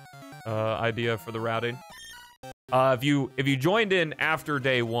idea for the routing. If you joined in after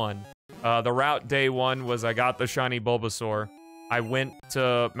day 1, the route day 1 was I got the shiny Bulbasaur. I went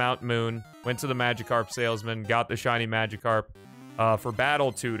to Mount Moon, went to the Magikarp salesman, got the shiny Magikarp for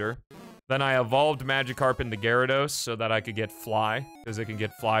Battle Tutor. Then I evolved Magikarp into Gyarados so that I could get Fly, because it can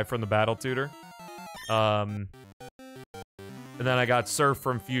get Fly from the Battle Tutor. And then I got Surf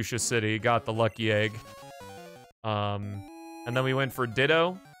from Fuchsia City, got the Lucky Egg. And then we went for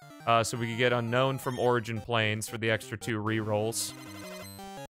Ditto, so we could get Unknown from Origin Plains for the extra 2 rerolls.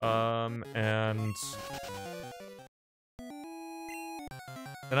 And...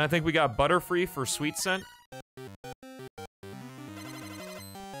 then I think we got Butterfree for Sweet Scent.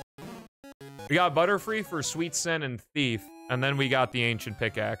 We got Butterfree for Sweet Scent and Thief, and then we got the Ancient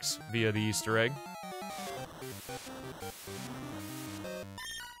Pickaxe via the Easter egg.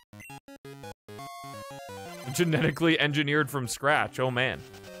 Genetically engineered from scratch, oh man.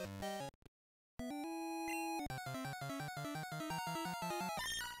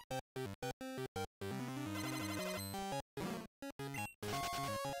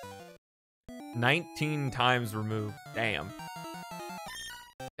 $19 times removed. Damn.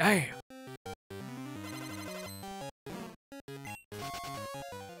 Damn.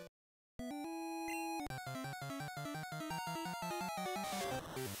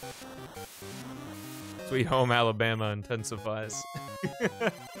 Sweet Home Alabama intensifies.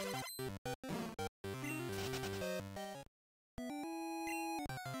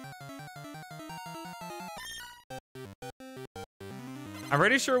 I'm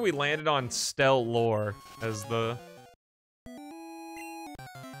pretty sure we landed on Stell Lore as the...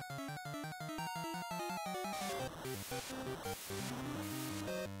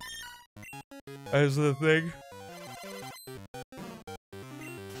 as the thing.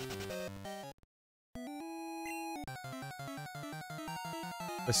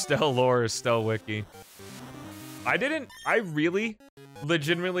 The Stell Lore is Stell Wiki. I really,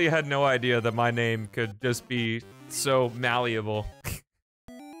 legitimately had no idea that my name could just be so malleable.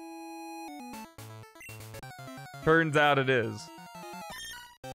 Turns out it is.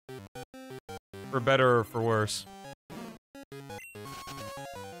 For better or for worse.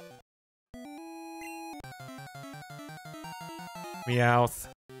 Meowth.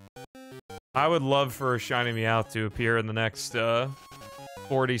 I would love for a shiny Meowth to appear in the next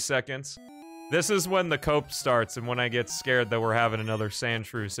 40 seconds. This is when the cope starts and when I get scared that we're having another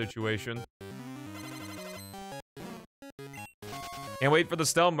Sandshrew situation. Can't wait for the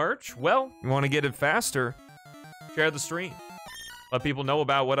Stell merch? Well, you want to get it faster? Share the stream. Let people know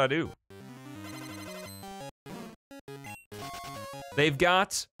about what I do. They've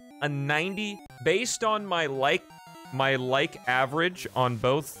got a 90 based on my like average on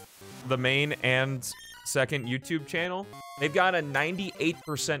both the main and second YouTube channel. They've got a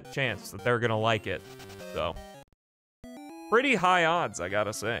 98% chance that they're gonna like it. So, pretty high odds, I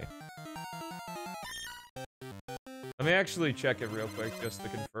gotta say. Let me actually check it real quick just to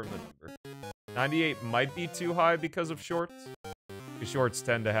confirm the number. 98 might be too high because of shorts. The shorts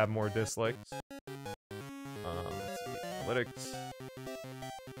tend to have more dislikes. Let's see, analytics.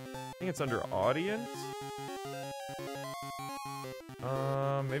 I think it's under audience.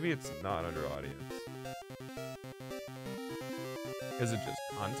 Maybe it's not under audience. Is it just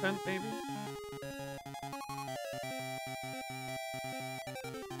content, maybe?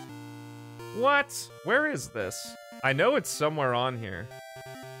 What? Where is this? I know it's somewhere on here.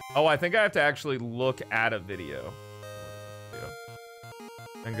 Oh, I think I have to actually look at a video.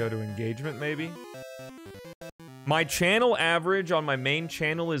 And go to engagement, maybe? My channel average on my main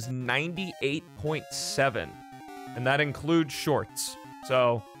channel is 98.7. And that includes shorts.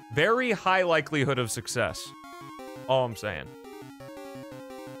 So, very high likelihood of success. All I'm saying.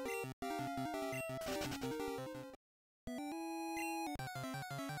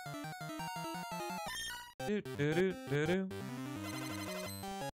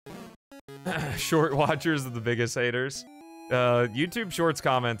 Short watchers are the biggest haters. YouTube Shorts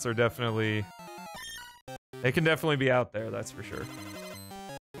comments are definitely... They can definitely be out there, that's for sure.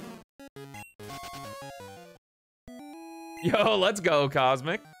 Yo, let's go,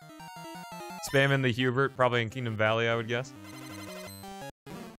 Cosmic. Spamming the Hubert, probably in Kingdom Valley, I would guess.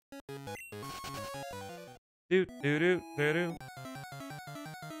 Doot, doot, doot, doot, doot.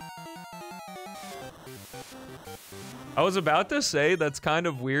 I was about to say that's kind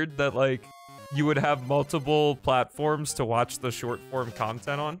of weird that, like, you would have multiple platforms to watch the short form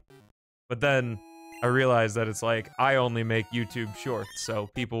content on. But then I realized that it's like, I only make YouTube shorts, so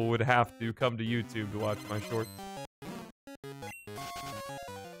people would have to come to YouTube to watch my shorts.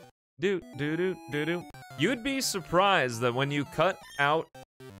 Doot, doot, doot, doot, doot. You'd be surprised that when you cut out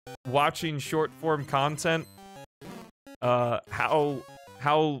watching short form content, how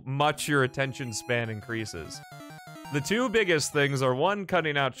much your attention span increases. The two biggest things are, one,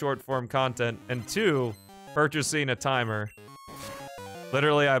 cutting out short form content, and two, purchasing a timer.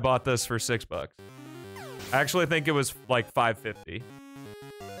 Literally, I bought this for $6. I actually think it was like $5.50.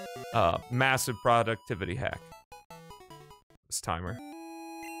 Massive productivity hack. This timer.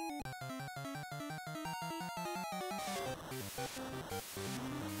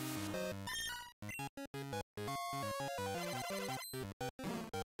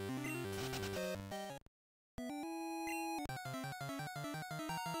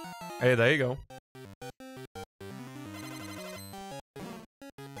 Hey, there you go.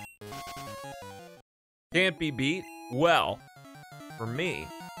 Can't be beat? Well, for me.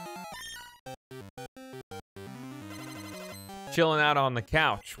 Chilling out on the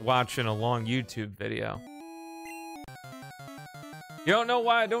couch, watching a long YouTube video. You don't know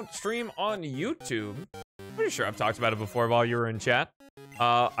why I don't stream on YouTube? Pretty sure I've talked about it before while you were in chat.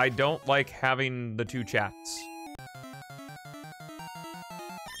 I don't like having the two chats.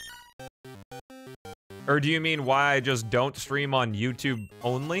 Or do you mean why I just don't stream on YouTube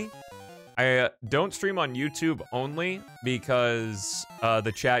only? I don't stream on YouTube only because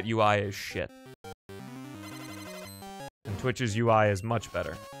the chat UI is shit. And Twitch's UI is much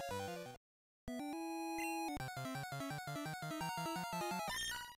better.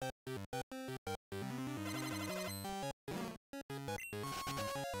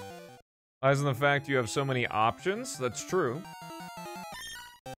 Lies in the fact you have so many options. That's true.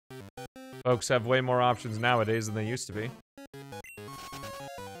 Folks have way more options nowadays than they used to be.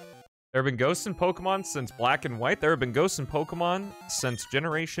 There have been ghosts in Pokemon since Black and White. There have been ghosts in Pokemon since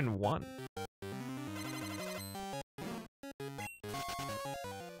Generation 1.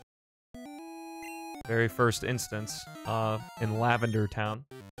 Very first instance, in Lavender Town.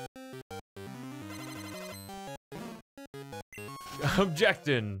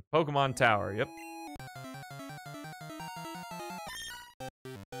 Objectin! Pokemon Tower, yep.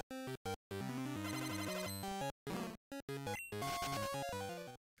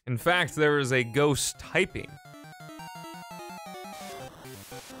 In fact, there is a ghost typing.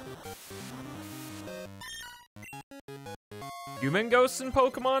 Human ghosts in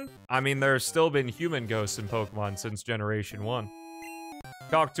Pokemon? I mean, there's still been human ghosts in Pokemon since Generation 1.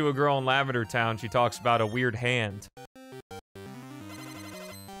 Talked to a girl in Lavender Town, she talks about a weird hand.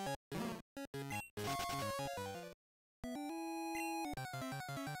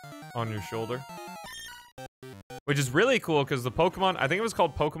 On your shoulder. Which is really cool, because the Pokemon, I think it was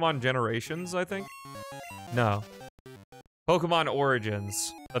called Pokemon Generations, I think? No. Pokemon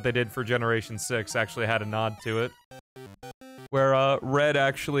Origins, that they did for Generation 6, actually had a nod to it. Where, Red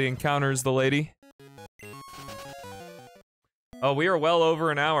actually encounters the lady. Oh, we are well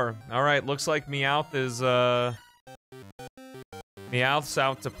over an hour. Alright, looks like Meowth is, Meowth's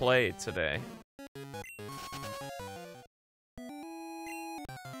out to play today.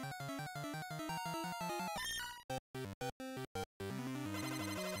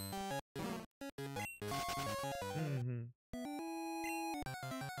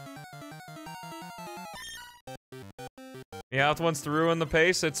 Meowth wants to ruin the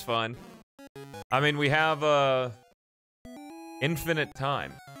pace, it's fun. I mean, we have, infinite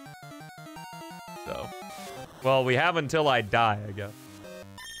time. So. Well, we have until I die, I guess.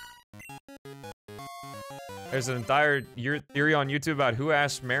 There's an entire theory on YouTube about who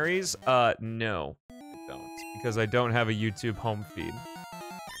asked Marys? No. I don't. Because I don't have a YouTube home feed.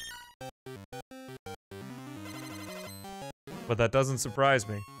 But that doesn't surprise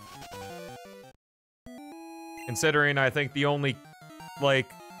me. Considering I think the only, like,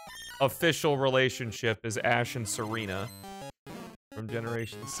 official relationship is Ash and Serena from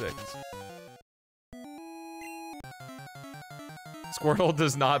Generation 6. Squirtle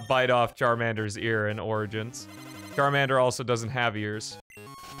does not bite off Charmander's ear in Origins. Charmander also doesn't have ears.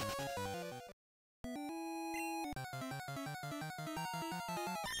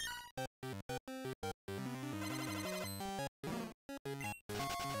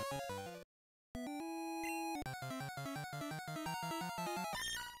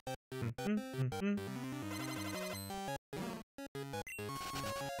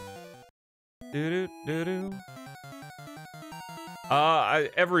 Doo-doo-doo-doo.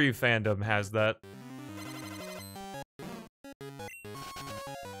 Every fandom has that.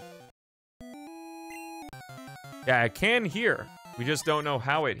 Yeah, it can hear. We just don't know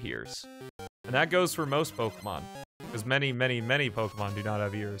how it hears. And that goes for most Pokemon. Because many, many, many Pokemon do not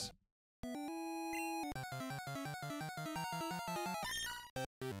have ears.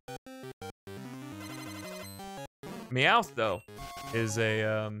 Meowth, though, is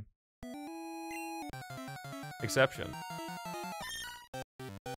a, exception.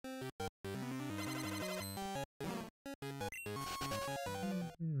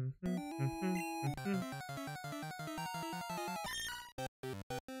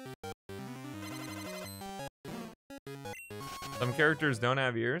 Some characters don't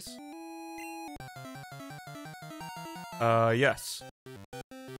have ears? Yes.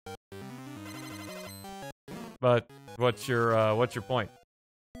 But what's your point?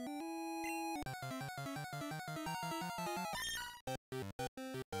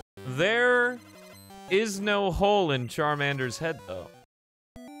 There is no hole in Charmander's head, though.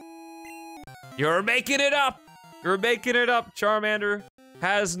 You're making it up! You're making it up! Charmander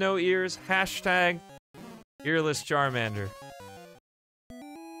has no ears. Hashtag earless Charmander.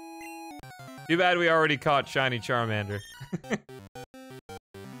 Too bad we already caught shiny Charmander.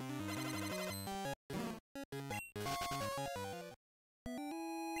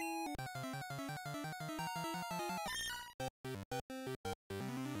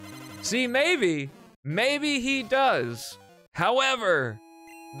 See, maybe he does. However,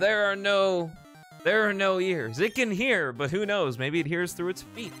 there are no ears. It can hear, but who knows? Maybe it hears through its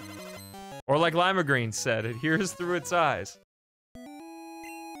feet. Or like Lima Green said, it hears through its eyes.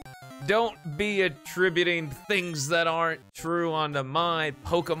 Don't be attributing things that aren't true onto my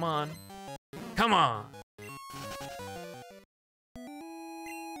Pokemon. Come on.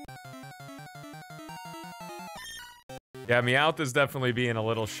 Yeah, Meowth is definitely being a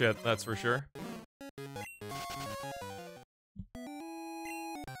little shit, that's for sure.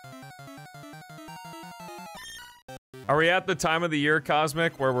 Are we at the time of the year,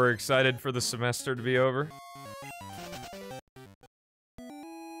 Cosmic, where we're excited for the semester to be over?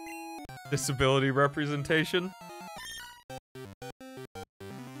 Disability representation?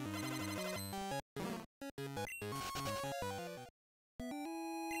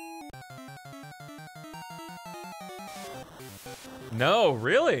 No,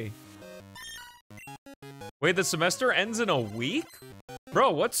 really? Wait, the semester ends in a week?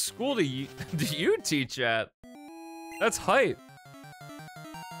 Bro, what school do you teach at? That's hype.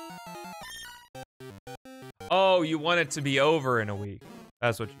 Oh, you want it to be over in a week.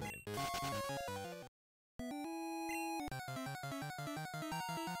 That's what you mean.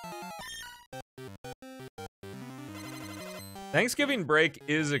 Thanksgiving break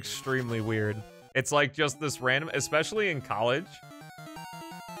is extremely weird. It's like just this random, especially in college.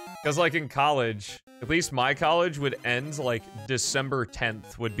 Because like in college, at least my college would end like December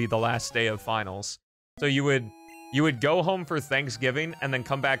 10th would be the last day of finals. So you would go home for Thanksgiving and then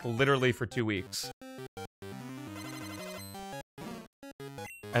come back literally for 2 weeks.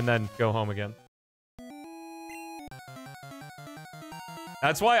 And then go home again.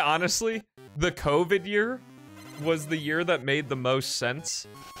 That's why, honestly, the COVID year was the year that made the most sense.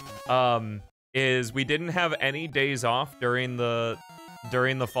 Is we didn't have any days off during the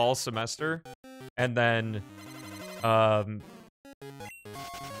fall semester. And then,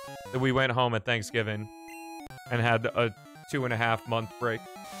 we went home at Thanksgiving. And had a 2.5 month break.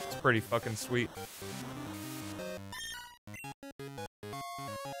 It's pretty fucking sweet.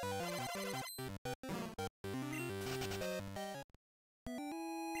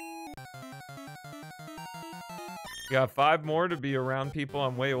 You got 5 more to be around people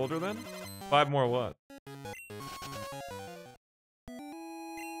I'm way older than? 5 more what?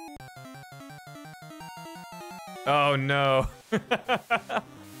 Oh no.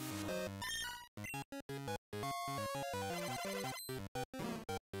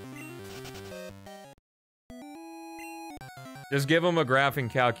 Just give him a graphing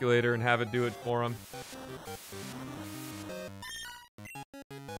calculator and have it do it for him.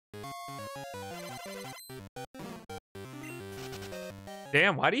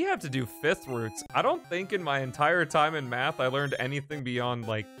 Damn, why do you have to do 5th roots? I don't think in my entire time in math I learned anything beyond,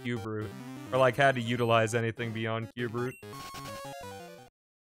 like, cube root. Or, like, had to utilize anything beyond cube root.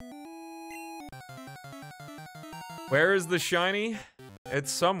 Where is the shiny?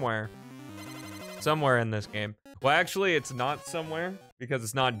 It's somewhere. Somewhere in this game. Well, actually, it's not somewhere, because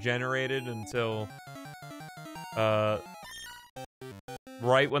it's not generated until,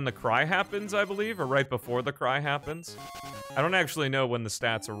 right when the cry happens, I believe, or right before the cry happens. I don't actually know when the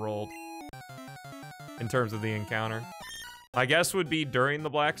stats are rolled in terms of the encounter. My guess would be during the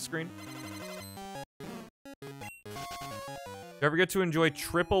black screen. Do you ever get to enjoy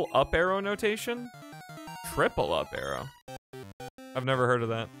triple up arrow notation? Triple up arrow? I've never heard of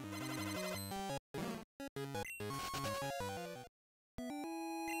that.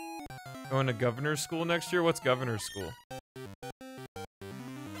 Going to governor's school next year? What's governor's school?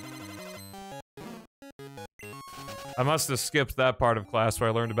 I must have skipped that part of class where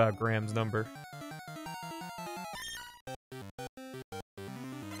I learned about Graham's number.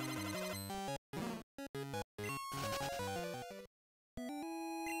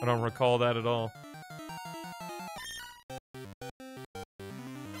 I don't recall that at all.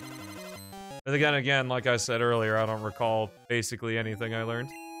 And again, like I said earlier, I don't recall basically anything I learned.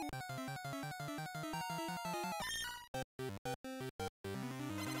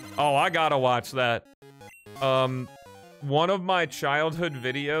 Oh, I gotta watch that. One of my childhood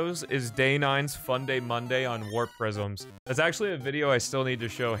videos is Day 9's Fun Day Monday on warp prisms. That's actually a video I still need to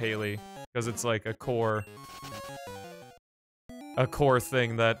show Haley, because it's like a core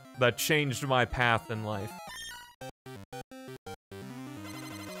thing that changed my path in life.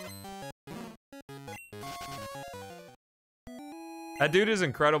 That dude is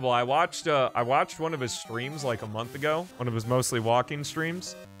incredible. I watched one of his streams like a month ago, one of his mostly walking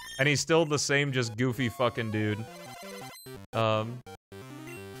streams, and he's still the same just goofy fucking dude.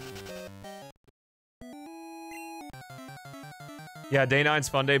 Yeah, Day 9's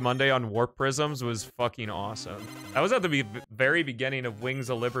Fun Day Monday on Warp Prisms was fucking awesome. That was at the very beginning of Wings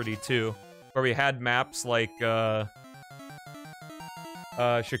of Liberty 2, where we had maps like,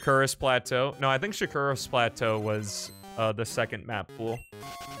 Shakuras Plateau. No, I think Shakuras Plateau was, the second map pool.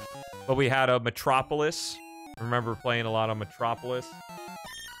 But we had a Metropolis. I remember playing a lot on Metropolis.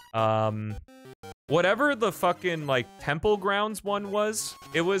 Whatever the fucking, like, Temple Grounds one was,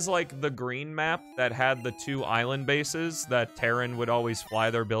 it was, like, the green map that had the 2 island bases that Terran would always fly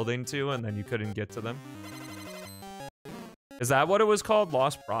their building to, and then you couldn't get to them. Is that what it was called?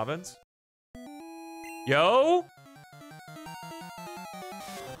 Lost Province? Yo?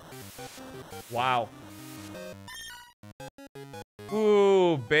 Wow.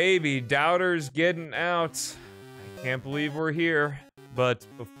 Ooh, baby, Doubter's getting out. I can't believe we're here. But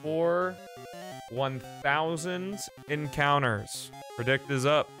before 1,000 encounters, Predict is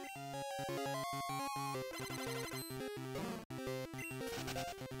up.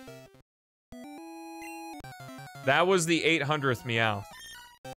 That was the 800th Meowth.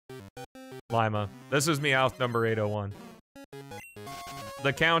 Lima. This is Meowth number 801.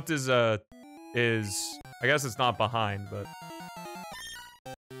 The count is, I guess it's not behind, but...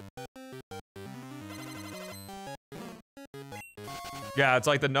 Yeah, it's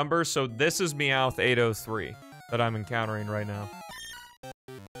like the number, so this is Meowth 803 that I'm encountering right now.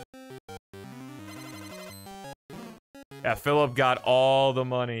 Yeah, Philip got all the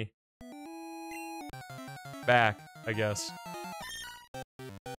money back, I guess.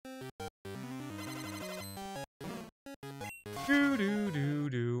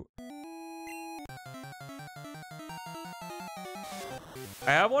 Do.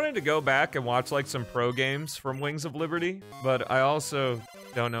 I have wanted to go back and watch like some pro games from Wings of Liberty, but I also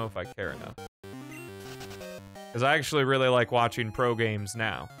don't know if I care enough. Because I actually really like watching pro games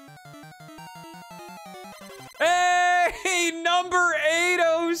now. Hey, number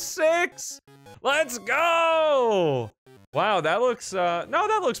 806! Let's go! Wow, that looks, no,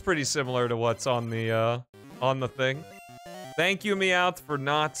 that looks pretty similar to what's on the thing. Thank you, Meowth, for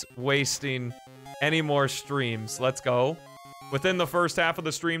not wasting any more streams. Let's go. Within the first half of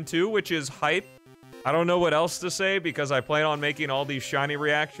the stream, too, which is hype. I don't know what else to say, because I plan on making all these shiny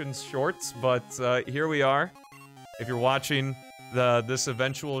reactions shorts, but here we are. if you're watching this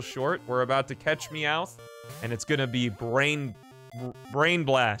eventual short, we're about to catch Meowth, and it's gonna be brain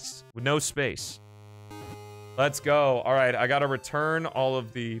blast with no space. Let's go. All right, I gotta return all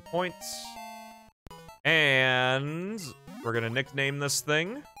of the points, and we're gonna nickname this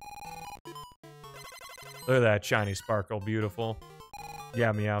thing. Look at that shiny sparkle, beautiful.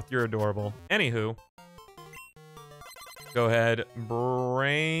 Yeah, Meowth, you're adorable. Anywho, go ahead,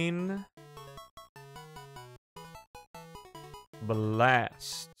 brain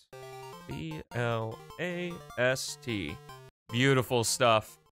blast. B-L-A-S-T. Beautiful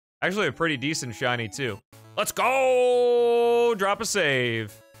stuff. Actually, a pretty decent shiny, too. Let's go! Drop a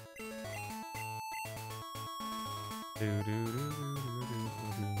save.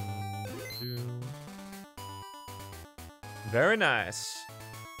 Very nice.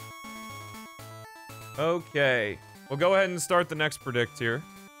 Okay. We'll go ahead and start the next predict here.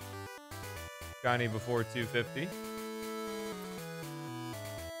 Shiny before 250.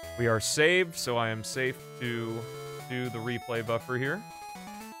 We are saved, so I am safe to do the replay buffer here.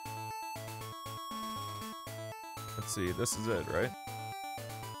 Let's see, this is it, right?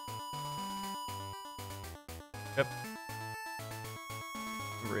 Yep.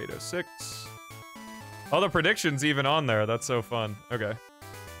 Number 806. Oh, the prediction's even on there. That's so fun. Okay.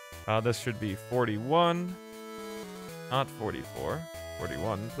 This should be 41. Not 44.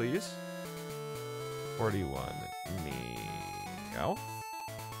 41, please. 41. Meowth.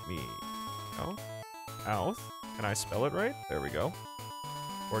 Meowth. Can I spell it right? There we go.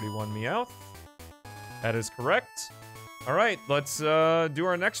 41 Meowth. That is correct. All right, let's do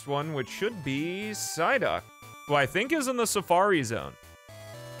our next one, which should be Psyduck, who I think is in the Safari Zone.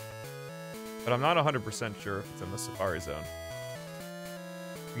 But I'm not 100% sure if it's in the Safari Zone.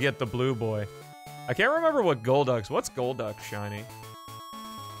 We get the blue boy. I can't remember what Golduck's. What's Golduck shiny?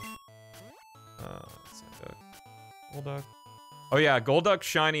 Psyduck. Golduck. Oh yeah, Golduck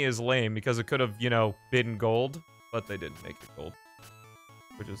shiny is lame because it could have, you know, been gold, but they didn't make it gold,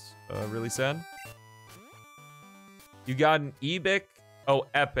 which is really sad. You got an Epic. Oh,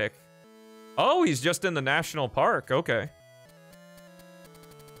 Epic. Oh, he's just in the national park. Okay.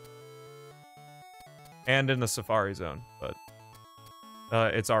 And in the Safari Zone, but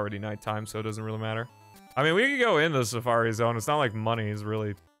it's already nighttime, so it doesn't really matter. I mean, we could go in the Safari Zone. It's not like money is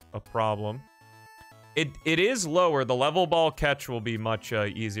really a problem. It is lower. The level ball catch will be much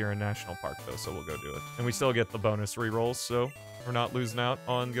easier in National Park, though, so we'll go do it. And we still get the bonus rerolls, so we're not losing out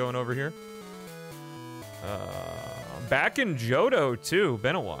on going over here. Back in Johto, too.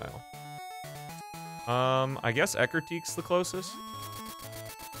 Been a while. I guess Eckerteek's the closest.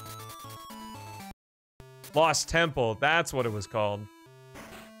 Lost Temple. That's what it was called.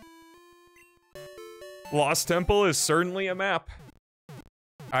 Lost Temple is certainly a map.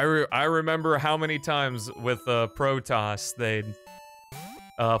 I remember how many times with Protoss they'd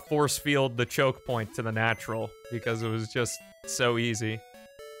force field the choke point to the natural because it was just so easy.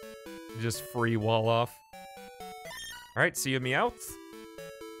 Just free wall off. Alright, see you, Meowth.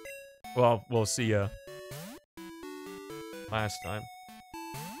 Well, we'll see ya last time.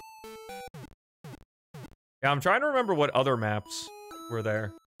 Yeah, I'm trying to remember what other maps were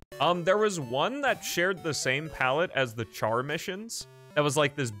there. There was one that shared the same palette as the Char missions. That was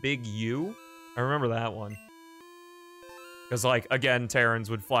like this big U. I remember that one. Because, like, again, Terrans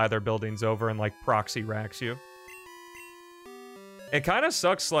would fly their buildings over and, like, proxy racks you. It kind of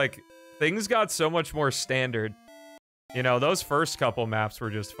sucks, like, things got so much more standard. You know, those first couple maps were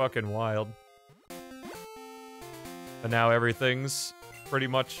just fucking wild. And now everything's pretty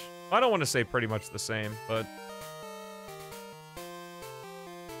much... I don't want to say pretty much the same, but...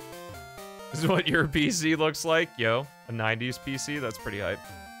 This is what your PC looks like, yo. A 90s PC? That's pretty hype.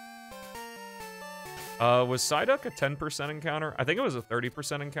 Was Psyduck a 10% encounter? I think it was a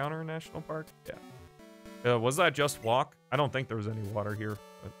 30% encounter in National Park. Yeah. Was that just walk? I don't think there was any water here,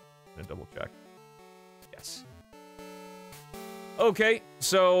 but I'm gonna double check. Yes. Okay,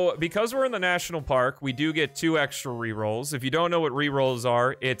 so because we're in the National Park, we do get 2 extra rerolls. If you don't know what rerolls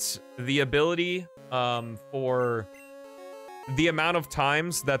are, it's the ability for the amount of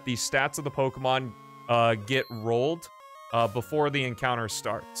times that the stats of the Pokemon get rolled before the encounter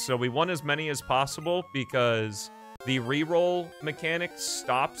starts. So we want as many as possible because the reroll mechanic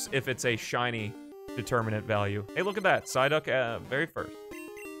stops if it's a shiny determinant value. Hey, look at that. Psyduck very first.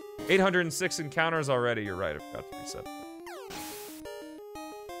 806 encounters already. You're right. I forgot to reset that.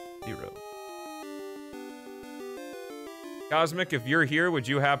 0. Cosmic, if you're here, would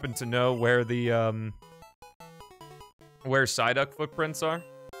you happen to know where the where Psyduck footprints are?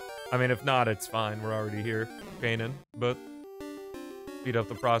 I mean, if not, it's fine. We're already here, painting, but speed up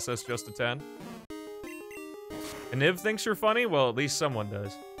the process just a 10. And Niv thinks you're funny? Well, at least someone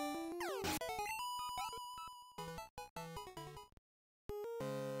does.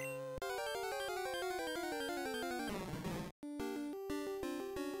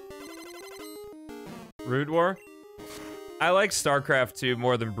 Brood War? I like StarCraft 2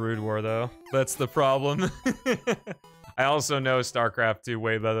 more than Brood War, though. That's the problem. I also know StarCraft 2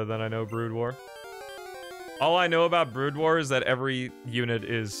 way better than I know Brood War. All I know about Brood War is that every unit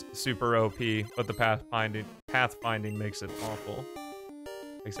is super OP, but the pathfinding makes it awful.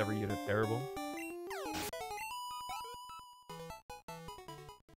 Makes every unit terrible.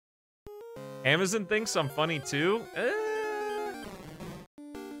 Amazon thinks I'm funny too?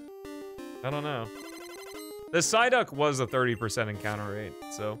 I don't know. The Psyduck was a 30% encounter rate,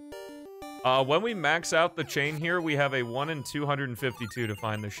 so... when we max out the chain here, we have a 1 in 252 to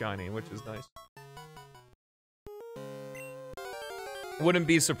find the shiny, which is nice. Wouldn't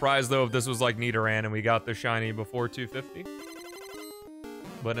be surprised, though, if this was like Nidoran and we got the shiny before 250.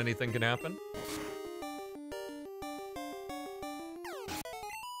 But anything can happen.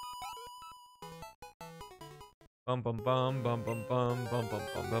 Bum bum bum bum bum bum bum bum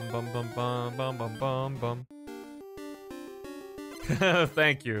bum bum bum bum bum bum bum bum.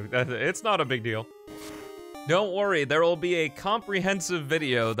 Thank you. It's not a big deal. Don't worry, there will be a comprehensive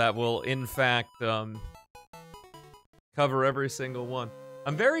video that will, in fact, cover every single one.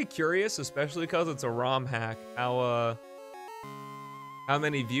 I'm very curious, especially because it's a ROM hack, how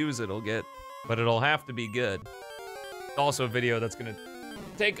many views it'll get, but it'll have to be good. It's also a video that's gonna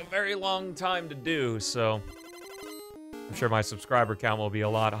take a very long time to do, so I'm sure my subscriber count will be a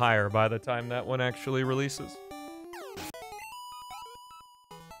lot higher by the time that one actually releases.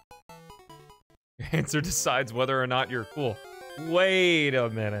 Your answer decides whether or not you're cool. Wait a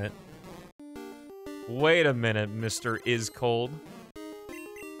minute. Wait a minute, Mr. Is Cold.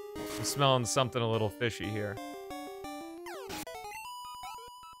 I'm smelling something a little fishy here.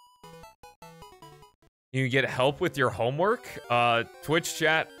 You get help with your homework? Twitch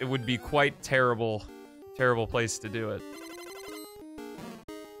chat, it would be quite terrible place to do it.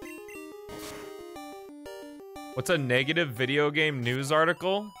 What's a negative video game news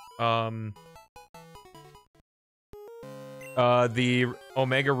article? The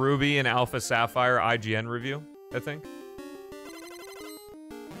Omega Ruby and Alpha Sapphire IGN review, I think.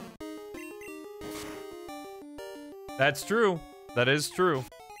 That's true. That is true.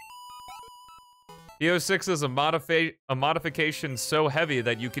 EO6 is a modification so heavy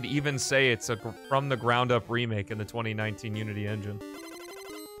that you could even say it's a from the ground up remake in the 2019 Unity engine.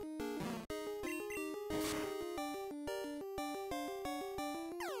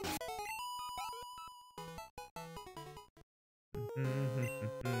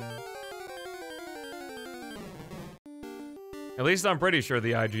 At least I'm pretty sure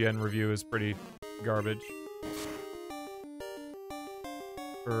the IGN review is pretty garbage.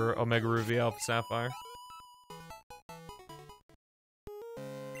 For Omega Ruby Alpha Sapphire.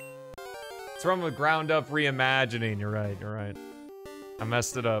 It's from a ground up reimagining. You're right, you're right. I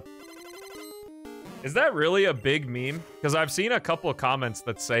messed it up. Is that really a big meme? Because I've seen a couple of comments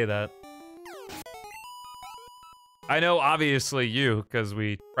that say that. I know, obviously, you, because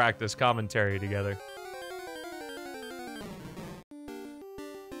we practice commentary together.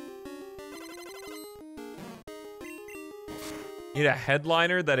 Need a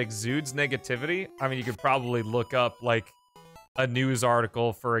headliner that exudes negativity? I mean, you could probably look up, like, a news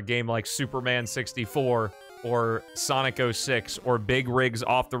article for a game like Superman 64 or Sonic 06 or Big Rigs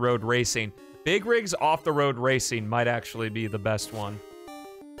Off the Road Racing. Big Rigs Off the Road Racing might actually be the best one.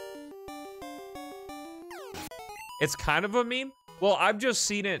 It's kind of a meme? Well, I've just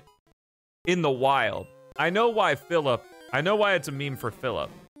seen it in the wild. I know why it's a meme for Philip.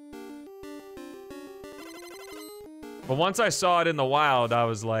 But once I saw it in the wild, I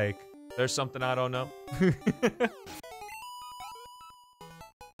was like, there's something I don't know.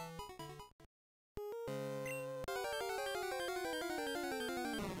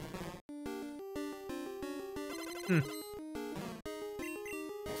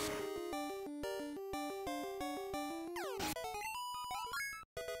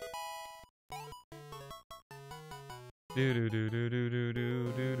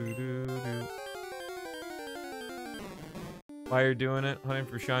 Why you're doing it? Hunting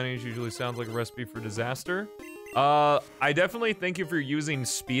for shinies usually sounds like a recipe for disaster. I definitely think if you're using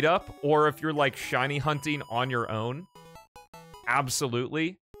speed up or if you're like shiny hunting on your own,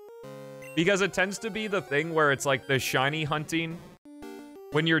 absolutely. Because it tends to be the thing where it's like the shiny hunting.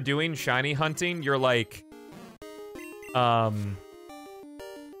 When you're doing shiny hunting, you're like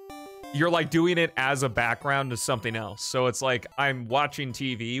doing it as a background to something else. So it's like I'm watching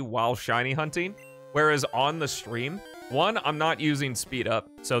TV while shiny hunting. Whereas on the stream, one, I'm not using speed up,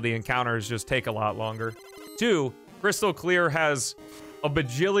 so the encounters just take a lot longer. Two, Crystal Clear has a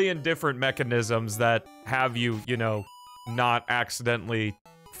bajillion different mechanisms that have you, you know, not accidentally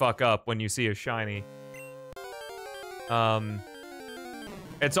fuck up when you see a shiny.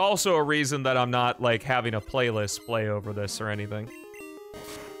 It's also a reason that I'm not, like, having a playlist play over this or anything.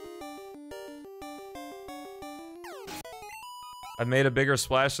 I made a bigger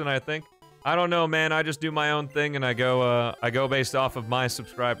splash than I think. I don't know, man. I just do my own thing and I go based off of my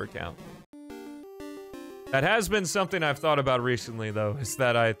subscriber count. That has been something I've thought about recently, though, is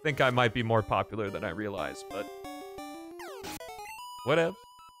that I think I might be more popular than I realize, but whatever.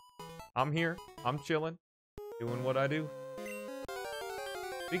 I'm here. I'm chilling. Doing what I do.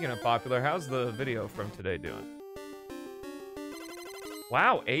 Speaking of popular, how's the video from today doing?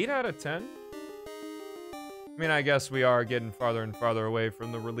 Wow, 8 out of 10? I mean, I guess we are getting farther and farther away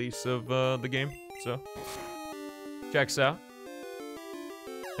from the release of the game, so checks out.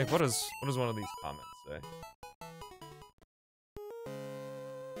 Like, what does one of these comments say?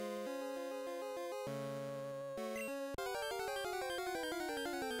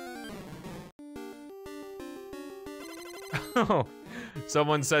 Oh,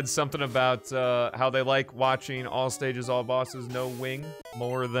 someone said something about how they like watching all stages, all bosses, no wing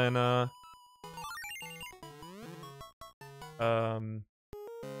more than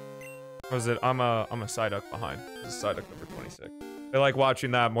what was it? I'm a Psyduck behind. This is Psyduck number 26. They like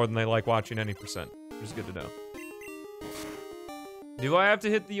watching that more than they like watching any percent, which is good to know. Do I have to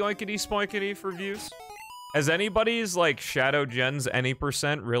hit the yoinkity spoinkity for views? Has anybody's like Shadow Gen's any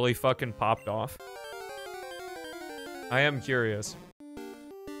percent really fucking popped off? I am curious.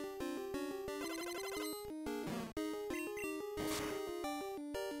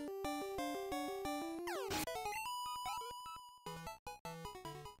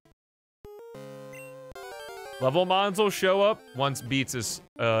 Level mods will show up once Beats is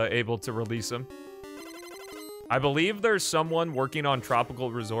able to release them. I believe there's someone working on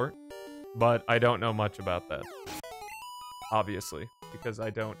Tropical Resort, but I don't know much about that. Obviously, because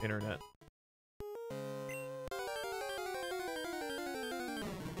I don't internet.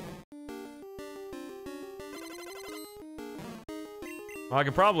 Well, I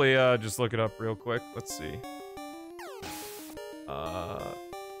could probably just look it up real quick. Let's see.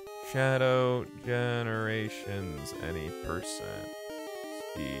 Shadow Generations, any percent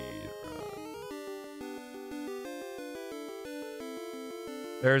speed run.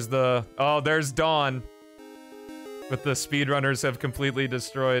 There's the... Oh, there's Dawn. With the speedrunners have completely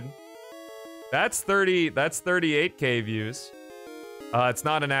destroyed. That's 38k views. It's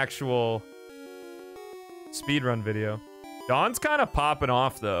not an actual speedrun video. Dawn's kind of popping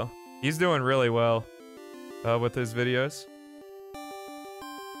off, though. He's doing really well with his videos.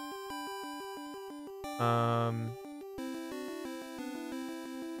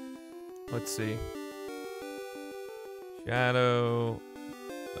 Let's see. Shadow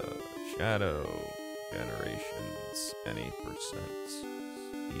Generations, any percent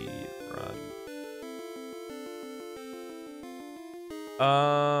speed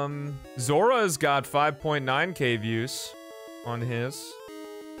run. Zora's got 5.9k views on his.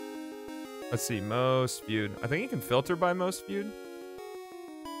 Let's see, most viewed. I think you can filter by most viewed.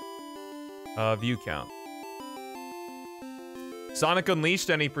 View count. Sonic Unleashed,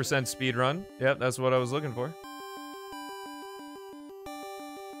 any percent speed run. Yep, that's what I was looking for.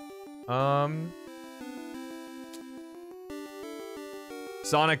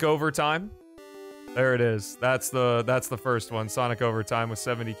 Sonic Overtime. There it is. That's the first one. Sonic Overtime with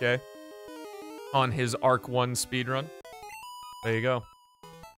 70k on his Arc 1 speedrun. There you go.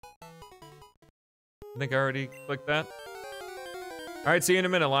 I think I already clicked that. All right, see you in a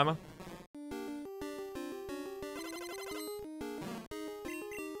minute, Lima.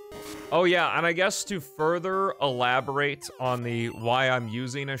 Oh yeah, and I guess to further elaborate on the why I'm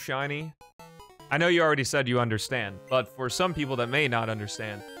using a shiny, I know you already said you understand, but for some people that may not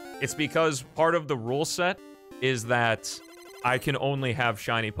understand, it's because part of the rule set is that I can only have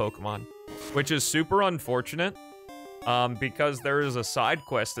shiny Pokemon, which is super unfortunate, because there is a side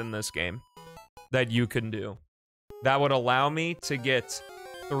quest in this game that you can do that would allow me to get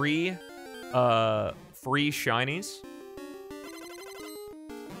 3 free shinies.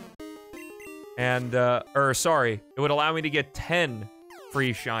 And, sorry, it would allow me to get 10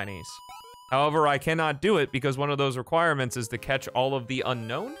 free shinies. However, I cannot do it because one of those requirements is to catch all of the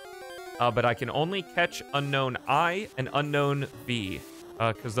unknown. But I can only catch unknown I and unknown V,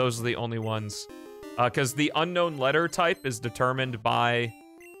 because those are the only ones. Because the unknown letter type is determined by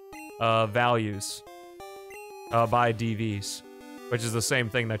values, by DVs. which is the same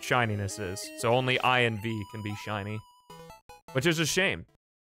thing that shininess is. So only I and V can be shiny, which is a shame.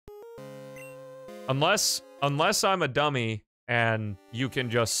 Unless I'm a dummy and you can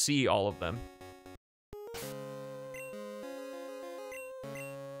just see all of them.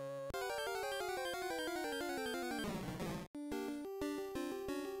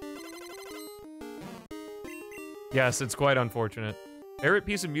 Yes, it's quite unfortunate. Favorite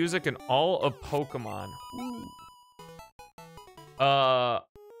piece of music in all of Pokemon. Ooh.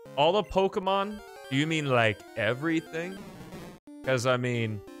 All the Pokemon? Do you mean like everything? Because I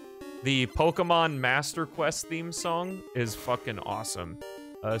mean, the Pokemon Master Quest theme song is fucking awesome.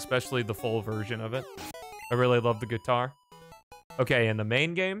 Especially the full version of it. I really love the guitar. Okay, in the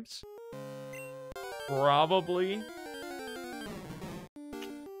main games? Probably.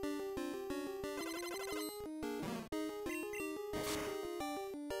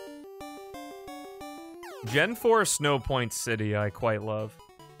 Gen 4 Snow Point City I quite love.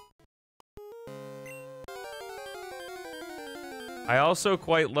 I also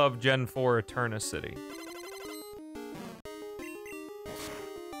quite love Gen 4 Eterna City.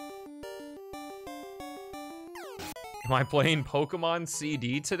 Am I playing Pokemon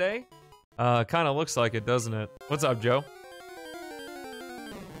CD today? Kind of looks like it, doesn't it? What's up, Joe?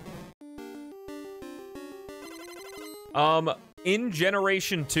 In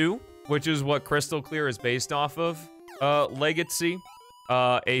Generation 2, which is what Crystal Clear is based off of, Legacy,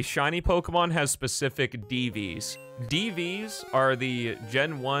 a shiny Pokemon has specific DVs. DVs are the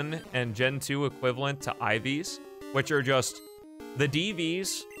Gen 1 and Gen 2 equivalent to IVs, which are just... The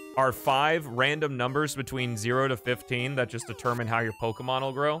DVs are 5 random numbers between 0 to 15 that just determine how your Pokemon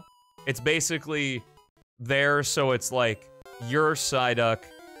will grow. It's basically there so it's like your Psyduck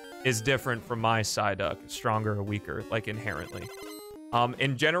is different from my Psyduck, stronger or weaker, like inherently.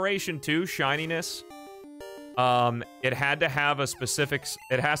 In Generation 2, shininess, it has to have a specific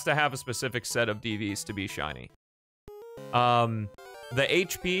set of DVs to be shiny. The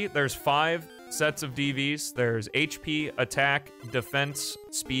HP, there's 5 sets of DVs. There's HP, attack, defense,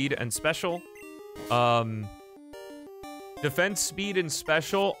 speed, and special. Defense, speed, and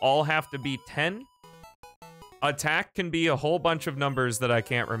special all have to be 10. Attack can be a whole bunch of numbers that I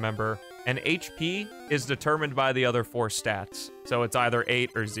can't remember. And HP is determined by the other 4 stats. So it's either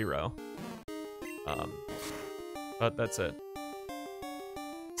 8 or 0. But that's it.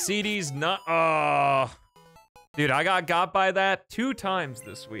 CD's not... Dude, I got by that 2 times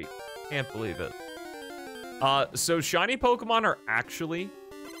this week. Can't believe it. So shiny Pokemon are actually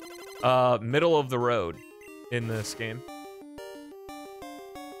middle of the road in this game.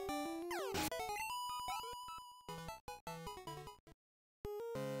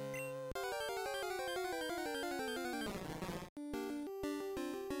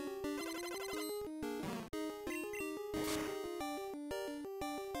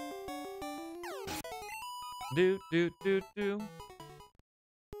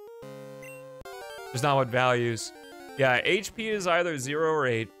 There's not what values. Yeah, HP is either 0 or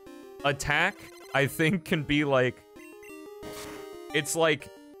 8. Attack, I think, can be like... It's like...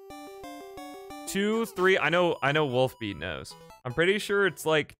 2, 3... I know Wolfbeat knows. I'm pretty sure it's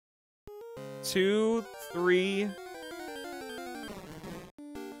like... 2, 3...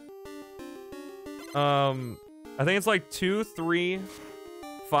 I think it's like 2, 3,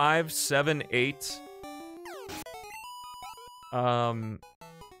 5, 7, 8...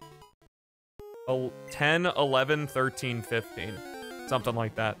 10, 11, 13, 15. Something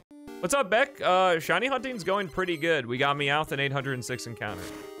like that. What's up, Beck? Shiny hunting's going pretty good. We got Meowth and 806 encounter.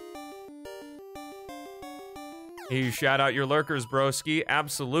 You shout out your lurkers, broski.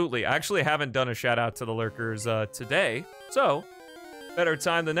 Absolutely. I actually haven't done a shout out to the lurkers today. So, better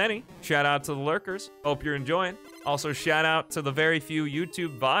time than any. Shout out to the lurkers. Hope you're enjoying. Also, shout out to the very few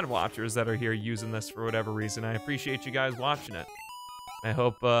YouTube VOD watchers that are here using this for whatever reason. I appreciate you guys watching it. I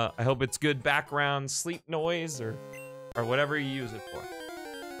hope it's good background sleep noise or whatever you use it for.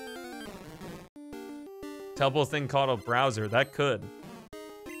 Terrible thing called a browser. That could.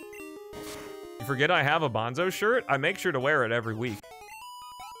 You forget I have a Bonzo shirt? I make sure to wear it every week.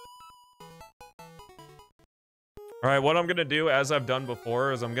 Alright, what I'm gonna do, as I've done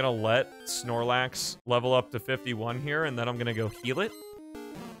before, is I'm gonna let Snorlax level up to 51 here, and then I'm gonna go heal it.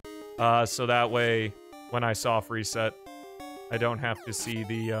 So that way, when I soft reset, I don't have to see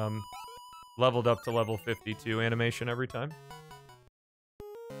the leveled up to level 52 animation every time.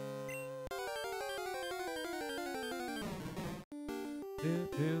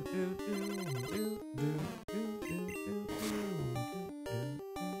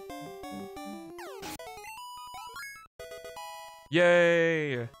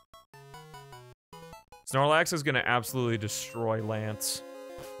 Yay! Snorlax is gonna absolutely destroy Lance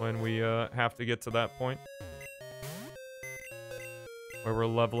when we have to get to that point. Where we're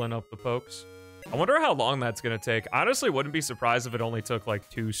leveling up the pokes. I wonder how long that's gonna take. Honestly, wouldn't be surprised if it only took like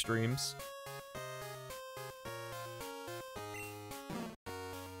 2 streams.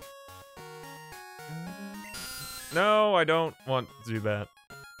 No, I don't want to do that.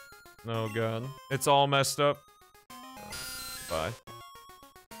 No, God. It's all messed up. Bye.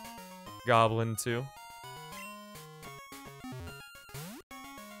 Goblin 2.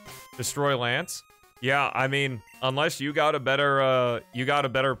 Destroy Lance? Yeah, I mean, unless you got a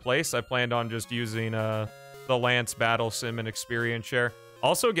better place, I planned on just using the Lance Battle Sim and Experience Share.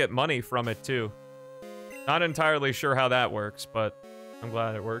 Also get money from it too. Not entirely sure how that works, but I'm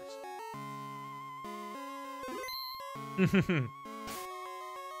glad it works.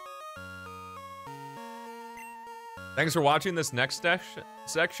 Thanks for watching this next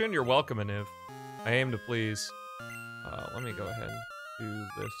section. You're welcome, Aniv. I aim to please. Let me go ahead and do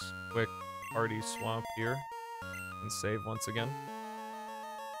this quick party swap here and save once again.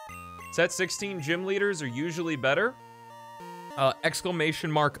 Set 16 gym leaders are usually better.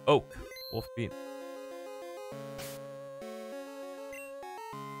 Exclamation mark Oak. Wolfbeat.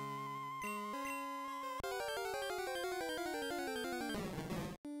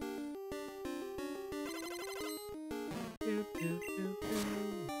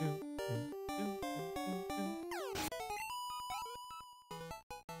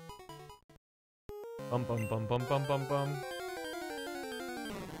 Bum bum bum bum bum bum bum.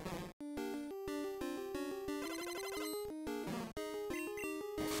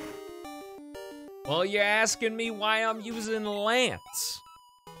 Well, you're asking me why I'm using Lance.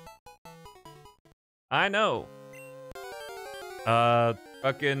 I know.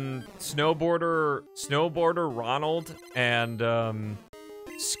 Fucking snowboarder Ronald and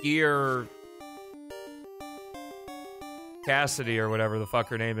skier Cassidy or whatever the fuck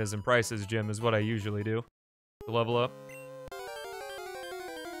her name is in Price's gym is what I usually do to level up.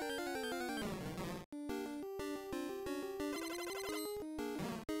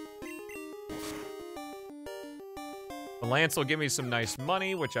 The Lance will give me some nice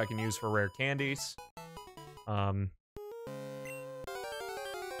money, which I can use for rare candies.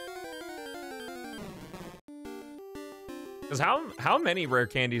 Because how many rare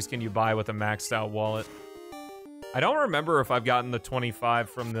candies can you buy with a maxed out wallet? I don't remember if I've gotten the 25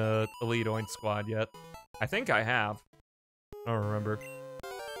 from the Elite Oink Squad yet. I think I have. I don't remember.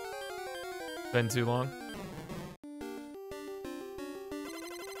 Been too long.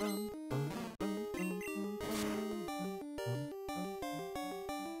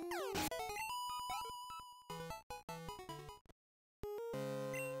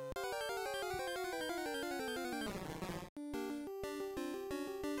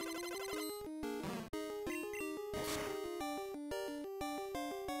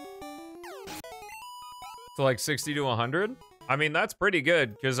 So like 60 to 100? I mean, that's pretty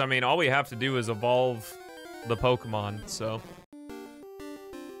good, because, I mean, all we have to do is evolve the Pokemon, so.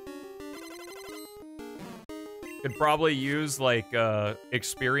 Could probably use, like,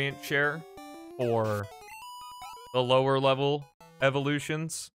 experience share for the lower level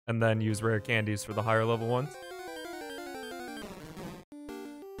evolutions, and then use rare candies for the higher level ones.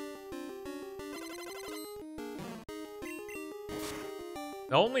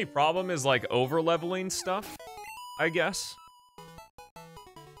 The only problem is, like, over-leveling stuff, I guess.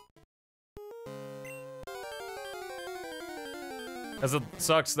 Because it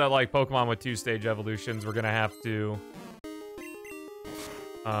sucks that, like, Pokemon with 2-stage evolutions, we're gonna have to...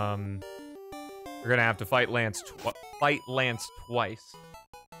 fight Lance twice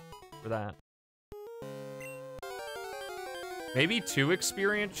for that. Maybe 2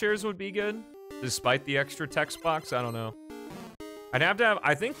 experience shares would be good, despite the extra text box, I don't know. I'd have to have,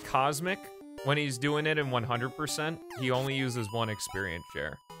 I think Cosmic, when he's doing it in 100%, he only uses 1 experience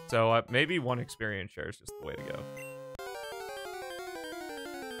share. So maybe 1 experience share is just the way to go.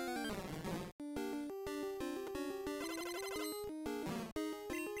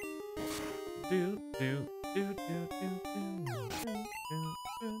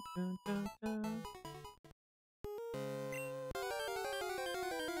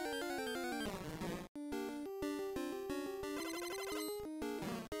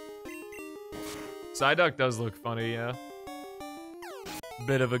 Psyduck does look funny, yeah.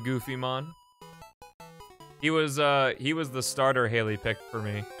 Bit of a goofy mon. He was the starter Haley picked for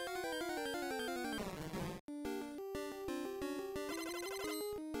me.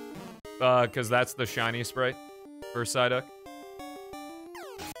 Cause that's the shiny sprite for Psyduck.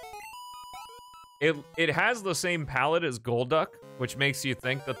 It has the same palette as Golduck, which makes you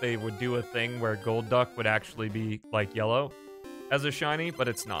think that they would do a thing where Golduck would actually be, like, yellow as a shiny, but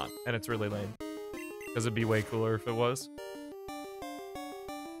it's not, and it's really lame. Because it'd be way cooler if it was.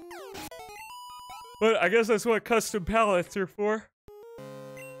 But I guess that's what custom palettes are for.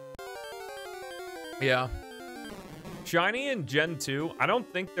 Yeah. Shiny in Gen 2, I don't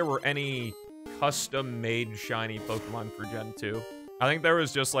think there were any custom-made shiny Pokemon for Gen 2. I think there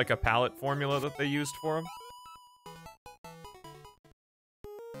was just like a palette formula that they used for them.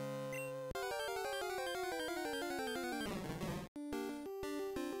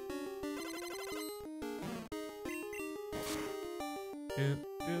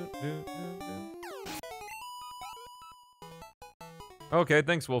 Okay,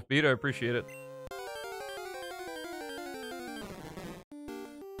 thanks, Wolfbeat. I appreciate it.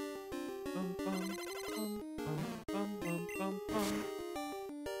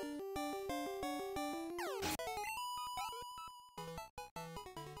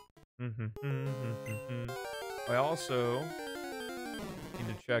 I also need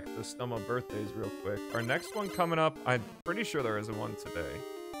to check the Stoma birthdays real quick. Our next one coming up, I'm pretty sure there isn't one today.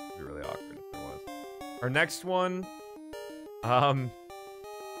 It'd be really awkward if there was. Our next one,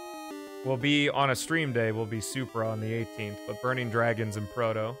 will be on a stream day. Will be Supra on the 18th, but Burning Dragons and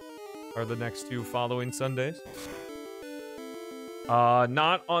Proto are the next two following Sundays.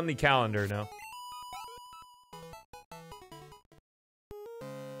 Not on the calendar, no.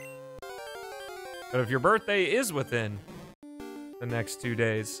 But if your birthday is within the next 2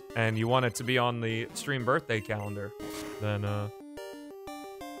 days, and you want it to be on the stream birthday calendar, then,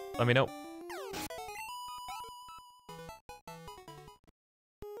 let me know.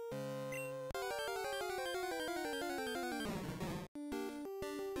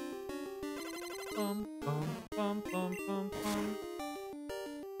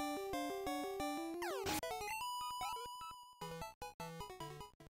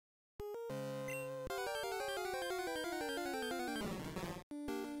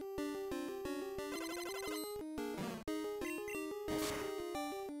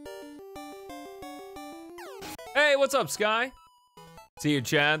 Hey, what's up, Sky? See you,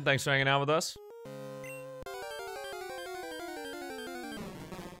 Chad. Thanks for hanging out with us.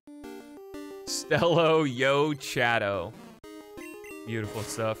 Stello Yo Chato. Beautiful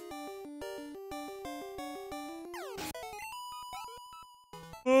stuff.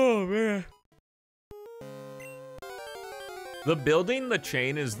 Oh, man. The building the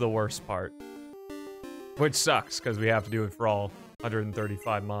chain is the worst part. Which sucks, because we have to do it for all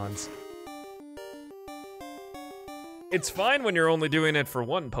 135 mons. It's fine when you're only doing it for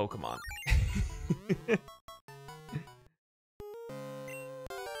one Pokemon.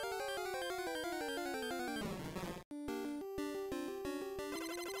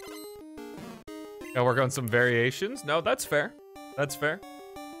 Gotta work on some variations? No, that's fair. That's fair.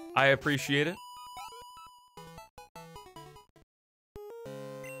 I appreciate it.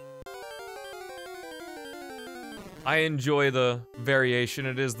 I enjoy the variation.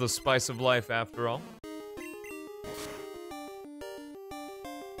 It is the spice of life, after all.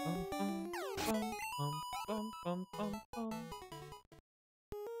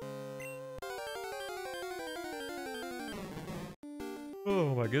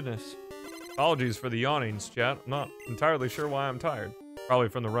 Oh my goodness. Apologies for the yawnings, chat. I'm not entirely sure why I'm tired. Probably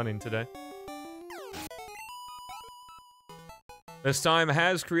from the running today. This time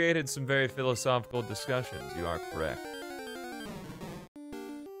has created some very philosophical discussions, you are correct.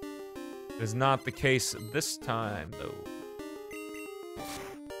 It is not the case this time, though.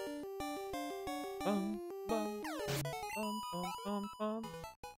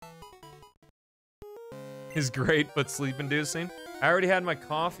 Is great, but sleep-inducing. I already had my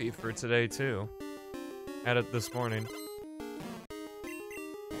coffee for today, too. Had it this morning.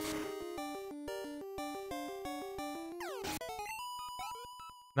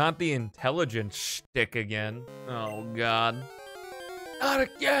 Not the intelligence shtick again. Oh, God. Not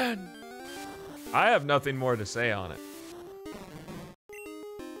again! I have nothing more to say on it.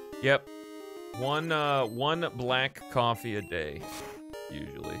 Yep. One black coffee a day,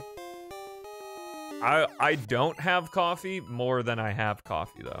 usually. I don't have coffee more than I have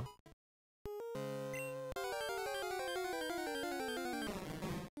coffee, though.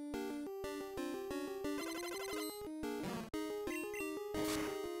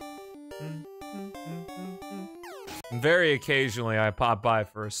 And very occasionally, I pop by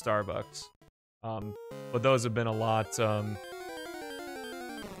for a Starbucks. But those have been a lot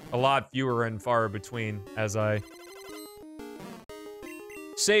fewer and far between as I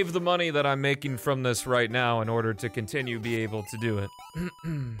save the money that I'm making from this right now in order to continue be able to do it.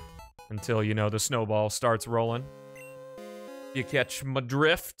 Until, you know, the snowball starts rolling. You catch my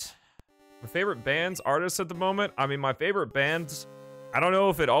drift. My favorite bands, artists at the moment? I mean, my favorite bands, I don't know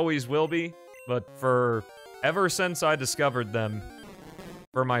if it always will be, but ever since I discovered them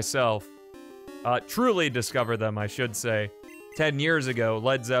for myself, truly discovered them, I should say, 10 years ago,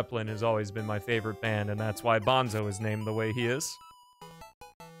 Led Zeppelin has always been my favorite band, and that's why Bonzo is named the way he is.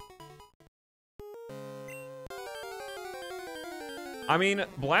 I mean,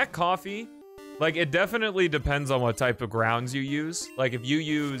 black coffee, like, it definitely depends on what type of grounds you use. Like, if you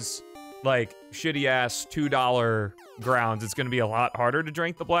use, like, shitty-ass $2 grounds, it's gonna be a lot harder to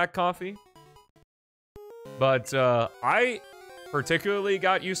drink the black coffee. But, I particularly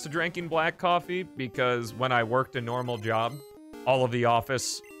got used to drinking black coffee because when I worked a normal job, all of the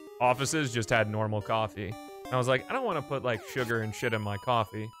offices just had normal coffee. And I was like, I don't want to put, like, sugar and shit in my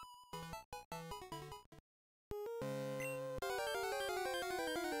coffee.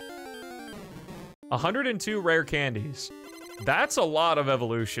 $102 rare candies. That's a lot of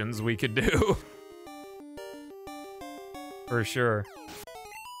evolutions we could do. For sure.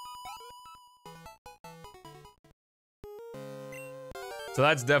 So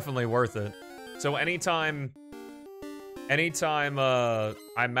that's definitely worth it. So anytime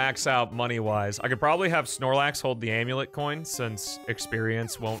I max out money-wise, I could probably have Snorlax hold the amulet coin, since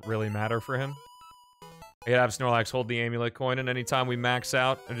experience won't really matter for him. I could have Snorlax hold the amulet coin, and anytime we max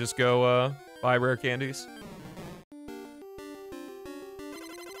out, I just go, buy rare candies.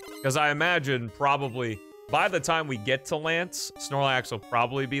 Because I imagine, probably, by the time we get to Lance, Snorlax will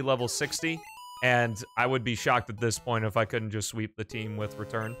probably be level 60, and I would be shocked at this point if I couldn't just sweep the team with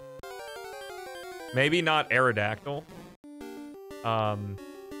Return. Maybe not Aerodactyl. I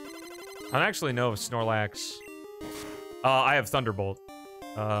don't actually know if Snorlax... I have Thunderbolt.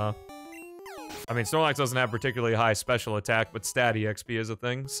 I mean, Snorlax doesn't have particularly high special attack, but stat EXP is a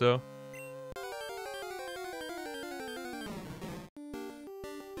thing, so...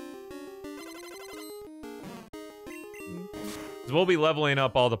 We'll be leveling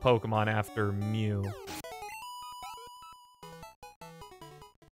up all the Pokemon after Mew.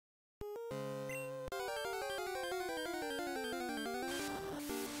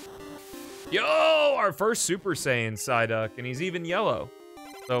 Yo! Our first Super Saiyan Psyduck, and he's even yellow.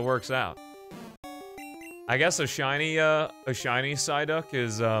 So it works out. I guess a shiny Psyduck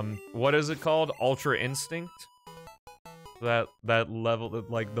is, what is it called? Ultra Instinct? That level,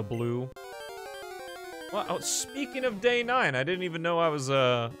 like the blue. Well, oh, speaking of Day 9, I didn't even know I was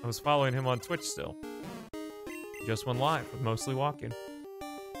following him on Twitch still. Just went live with Mostly Walking.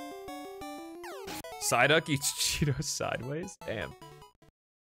 Psyduck eats Cheetos sideways? Damn.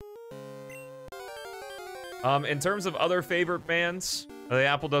 In terms of other favorite bands, the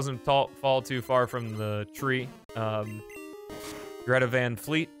apple doesn't fall too far from the tree. Greta Van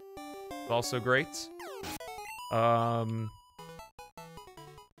Fleet, also great.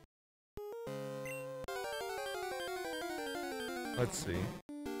 Let's see.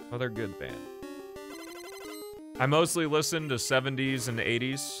 Other good band. I mostly listen to 70s and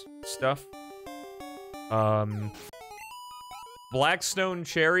 80s stuff. Blackstone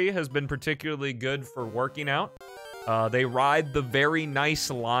Cherry has been particularly good for working out. They ride the very nice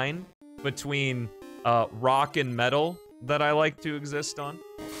line between rock and metal that I like to exist on.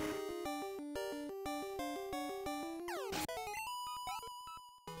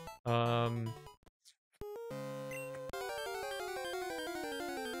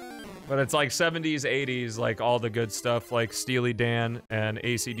 But it's like 70s, 80s, like all the good stuff, like Steely Dan and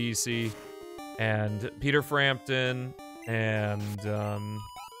AC/DC and Peter Frampton and the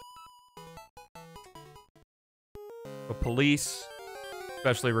Police,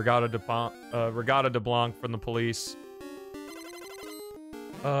 especially Regatta de Blanc from the Police.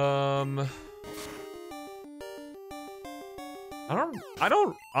 I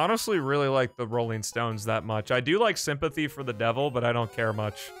don't honestly really like the Rolling Stones that much. I do like Sympathy for the Devil, but I don't care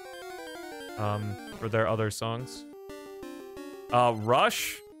much for their other songs.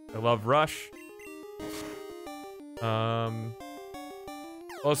 Rush. I love Rush.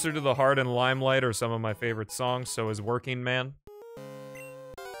 Closer to the Heart and Limelight are some of my favorite songs, so is Working Man.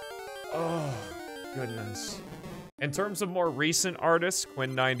 Oh, goodness. In terms of more recent artists,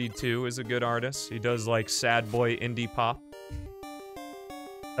 Quinn92 is a good artist. He does, like, sad boy indie pop.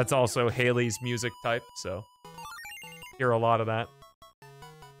 That's also Haley's music type, so hear a lot of that.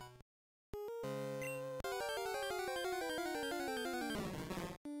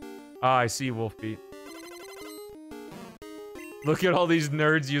 Ah, I see Wolfbeat. Look at all these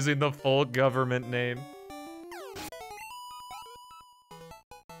nerds using the full government name.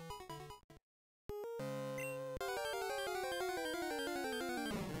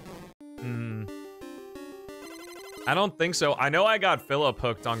 I don't think so. I know I got Philip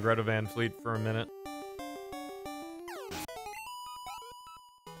hooked on Greta Van Fleet for a minute.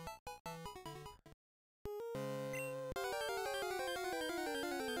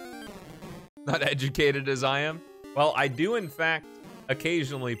 Not educated as I am. Well, I do, in fact,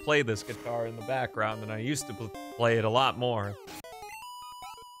 occasionally play this guitar in the background, and I used to play it a lot more.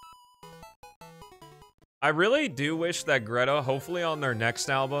 I really do wish that Greta, hopefully on their next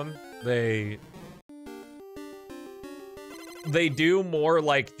album, they do more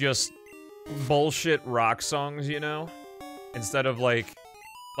like just bullshit rock songs, you know? Instead of like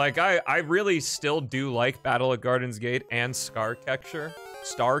I really still do like Battle at Garden's Gate and Starcatcher,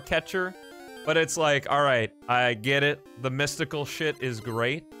 but it's like, all right, I get it. The mystical shit is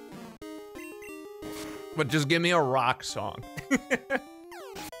great, but just give me a rock song.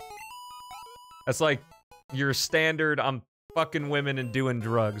 That's like your standard I'm fucking women and doing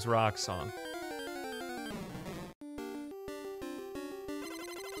drugs rock song.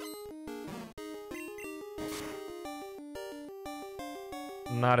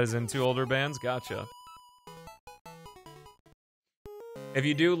 Not as into older bands, gotcha. If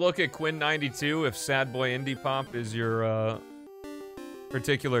you do look at Quinn92, if sad boy indie pop is your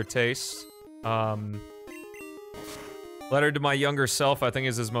particular taste, Letter to My Younger Self, I think,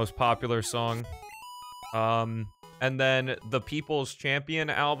 is his most popular song. And then the People's Champion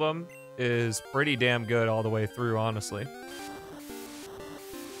album is pretty damn good all the way through, honestly.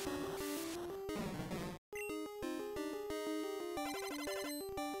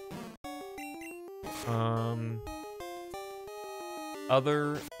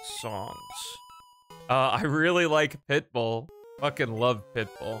 Other songs. I really like Pitbull. Fucking love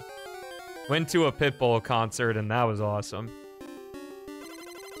Pitbull. Went to a Pitbull concert and that was awesome.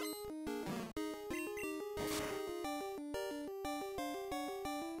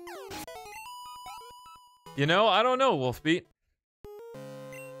 You know, I don't know, Wolfbeat.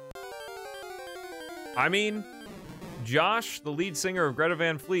 I mean, Josh, the lead singer of Greta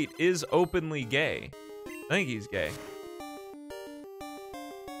Van Fleet, is openly gay. I think he's gay.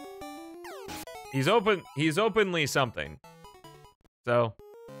 He's openly something. So,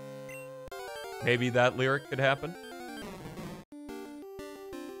 maybe that lyric could happen.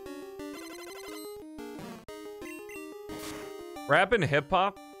 Rap and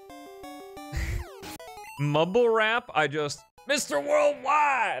hip-hop? Mumble rap? Mr.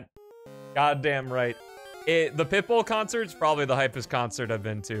 Worldwide! Goddamn right. The Pitbull concert's probably the hypest concert I've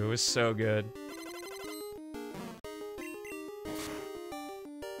been to. It was so good.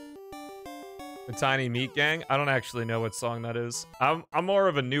 The Tiny Meat Gang? I don't actually know what song that is. I'm more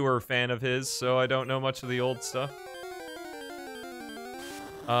of a newer fan of his, so I don't know much of the old stuff.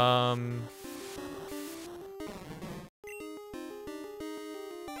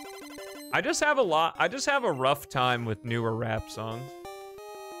 I just have a rough time with newer rap songs.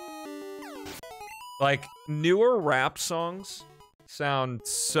 Like, newer rap songs sound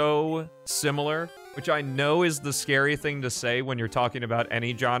so similar, which I know is the scary thing to say when you're talking about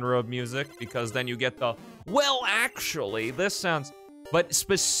any genre of music, because then you get the, well, actually, this sounds... But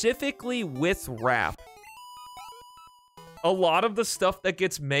specifically with rap, a lot of the stuff that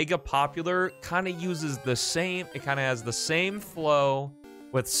gets mega popular kind of uses the same... It kind of has the same flow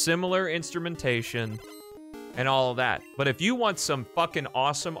with similar instrumentation and all of that. But if you want some fucking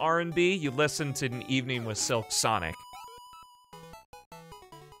awesome R&B, you listen to An Evening with Silk Sonic.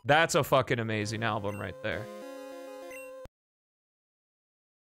 That's a fucking amazing album right there.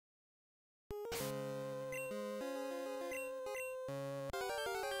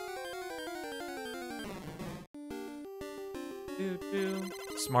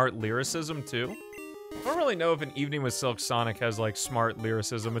 Smart lyricism, too? I don't really know if An Evening with Silk Sonic has, like, smart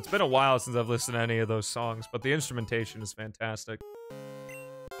lyricism. It's been a while since I've listened to any of those songs, but the instrumentation is fantastic.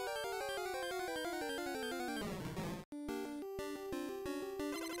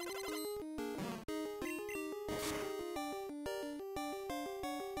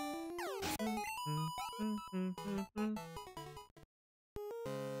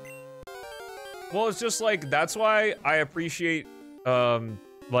 Well, it's just like, that's why I appreciate,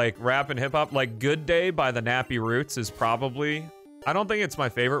 like, rap and hip-hop. Like, Good Day by the Nappy Roots is probably... I don't think it's my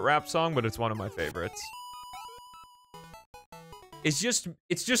favorite rap song, but it's one of my favorites. It's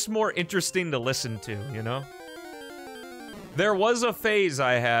just more interesting to listen to, you know? There was a phase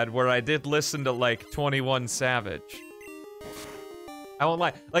I had where I did listen to, like, 21 Savage. I won't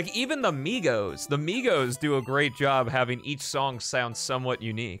lie. Like, even the Migos do a great job having each song sound somewhat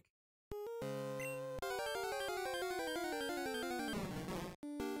unique.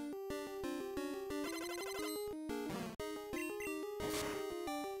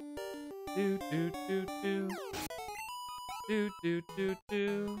 Do, do, do,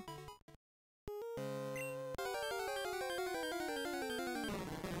 do.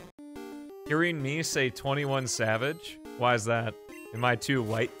 Hearing me say 21 Savage? Why is that? Am I too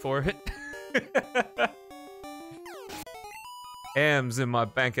white for it? M's in my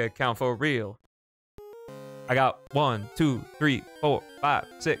bank account for real. I got 1, 2, 3, 4, 5,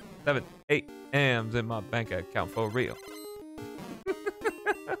 6, 7, 8 M's in my bank account for real.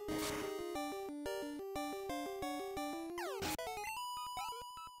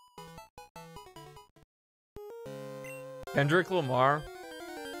 Kendrick Lamar.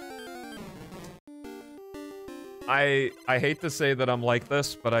 I hate to say that I'm like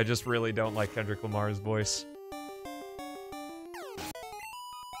this, but I just really don't like Kendrick Lamar's voice.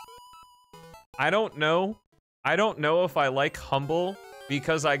 I don't know if I like Humble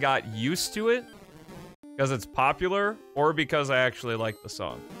because I got used to it, because it's popular, or because I actually like the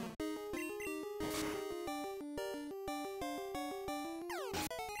song.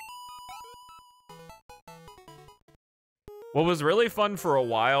 What was really fun for a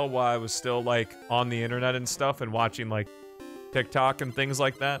while I was still, like, on the internet and stuff and watching, like, TikTok and things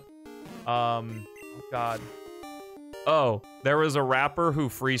like that. Oh, God. Oh, there was a rapper who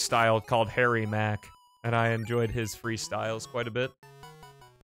freestyled called Harry Mack, and I enjoyed his freestyles quite a bit.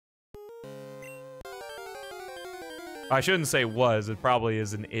 I shouldn't say was, it probably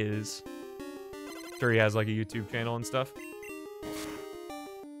is an is. Sure, he has, like, a YouTube channel and stuff.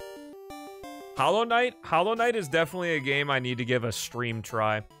 Hollow Knight is definitely a game I need to give a stream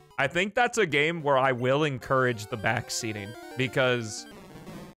try. I think that's a game where I will encourage the backseating, because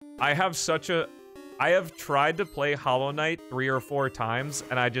I have tried to play Hollow Knight 3 or 4 times,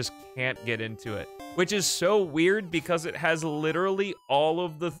 and I just can't get into it. Which is so weird, because it has literally all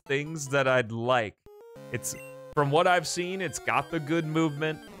of the things that I'd like. It's, from what I've seen, it's got the good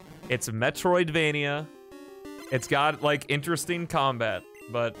movement, it's Metroidvania, it's got, like, interesting combat,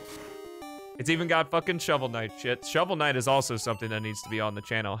 but it's even got fucking Shovel Knight shit. Shovel Knight is also something that needs to be on the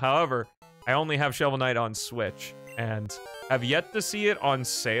channel. However, I only have Shovel Knight on Switch, and have yet to see it on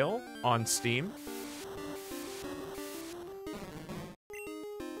sale on Steam.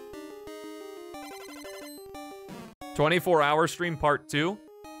 "24-hour stream part 2?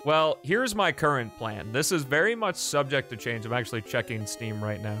 Well, here's my current plan. This is very much subject to change. I'm actually checking Steam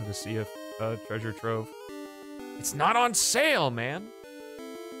right now to see if Treasure Trove. It's not on sale, man.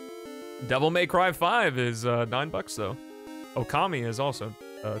 Devil May Cry 5 is $9 though. Okami is also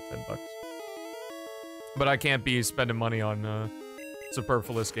 $10. But I can't be spending money on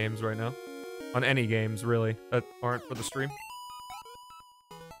superfluous games right now. On any games, really, that aren't for the stream.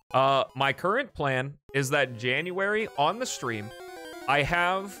 My current plan is that January on the stream, I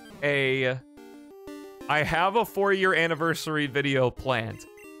have a 4-year anniversary video planned.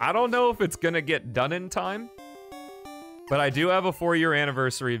 I don't know if it's gonna get done in time, but I do have a 4-year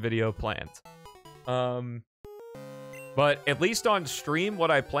anniversary video planned. But at least on stream,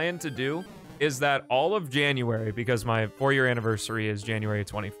 what I plan to do is that all of January, because my 4-year anniversary is January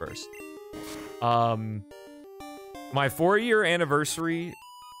 21st. My 4-year anniversary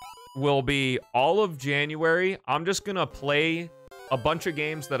will be all of January. I'm just gonna play a bunch of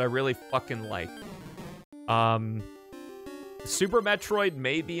games that I really fucking like. Super Metroid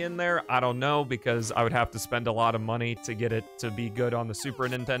may be in there. I don't know, because I would have to spend a lot of money to get it to be good on the Super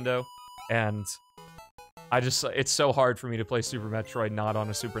Nintendo. And it's so hard for me to play Super Metroid not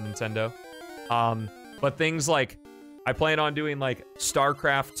on a Super Nintendo. But things like, I plan on doing like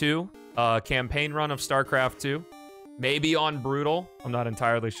StarCraft 2, campaign run of StarCraft 2. Maybe on Brutal. I'm not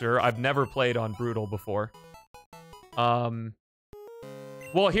entirely sure. I've never played on Brutal before.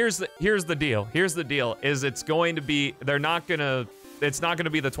 Well, here's the deal. Here's the deal, is it's going to be, it's not gonna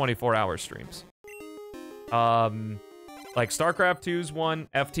be the 24-hour streams. Like StarCraft 2 is one,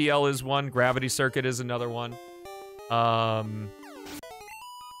 FTL is one, Gravity Circuit is another one.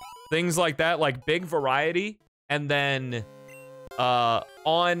 Things like that, like big variety, and then, not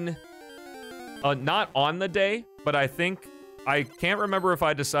on the day, but I can't remember if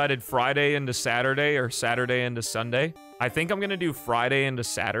I decided Friday into Saturday or Saturday into Sunday. I think I'm gonna do Friday into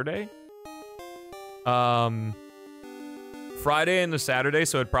Saturday. Friday into Saturday,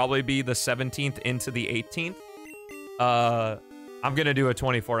 so it'd probably be the 17th into the 18th. I'm gonna do a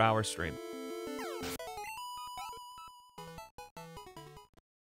 24-hour stream.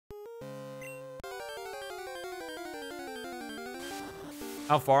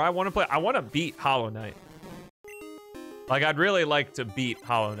 How far I want to play? I want to beat Hollow Knight. Like, I'd really like to beat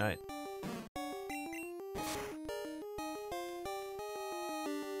Hollow Knight.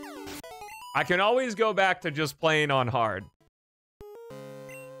 I can always go back to just playing on hard.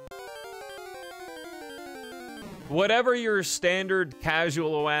 Whatever your standard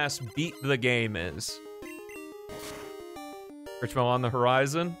casual ass beat the game is. Richmo on the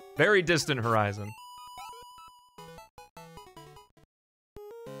horizon. Very distant horizon.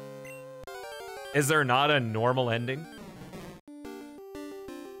 Is there not a normal ending?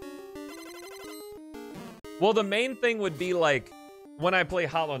 Well, the main thing would be like, when I play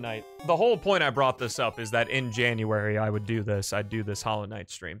Hollow Knight, the whole point I brought this up is that in January I would do this. I'd do this Hollow Knight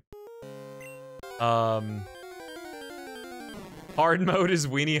stream. Hard mode is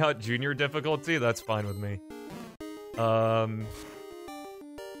Weenie Hut Junior difficulty. That's fine with me.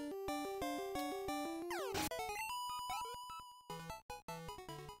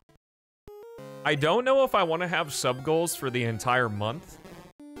 I don't know if I want to have sub goals for the entire month,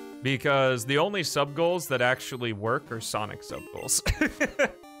 because the only sub goals that actually work are Sonic sub goals.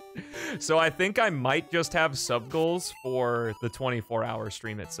 So I think I might just have sub goals for the 24-hour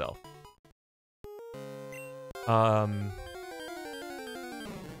stream itself.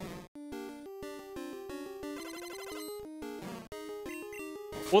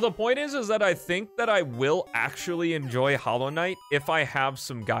 Well, the point is that I think that I will actually enjoy Hollow Knight if I have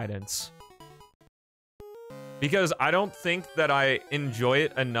some guidance. Because I don't think that I enjoy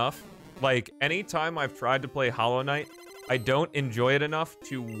it enough. Like, anytime I've tried to play Hollow Knight, I don't enjoy it enough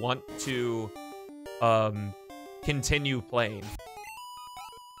to want to, continue playing.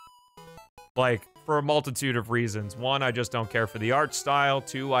 Like, for a multitude of reasons. One, I just don't care for the art style.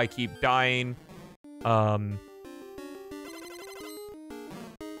 Two, I keep dying.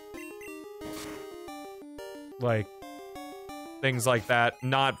 Like, things like that.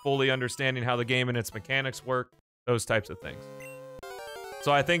 Not fully understanding how the game and its mechanics work. Those types of things.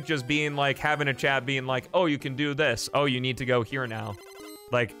 So I think just being like, having a chat being like, oh, you can do this. Oh, you need to go here now.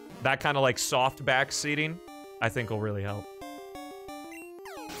 Like, that kind of like soft backseating, I think will really help.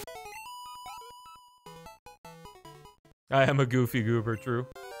 I am a goofy goober, true.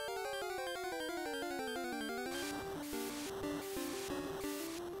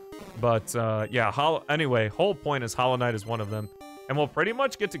 But, yeah, anyway, whole point is Hollow Knight is one of them. And we'll pretty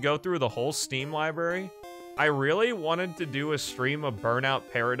much get to go through the whole Steam library. I really wanted to do a stream of Burnout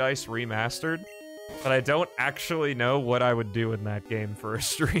Paradise Remastered, but I don't actually know what I would do in that game for a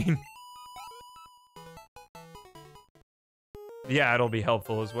stream. Yeah, it'll be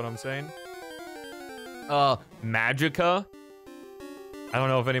helpful is what I'm saying. Magica. I don't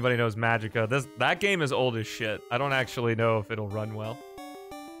know if anybody knows Magica. That game is old as shit. I don't actually know if it'll run well.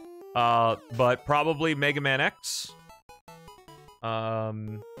 But probably Mega Man X.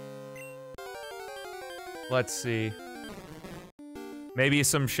 Let's see. Maybe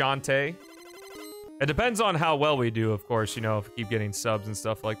some Shantae. It depends on how well we do, of course, you know, if we keep getting subs and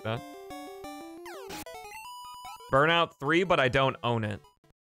stuff like that. Burnout 3, but I don't own it.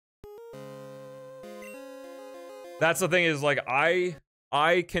 That's the thing is, like, I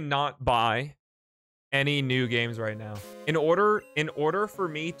cannot buy any new games right now. In order for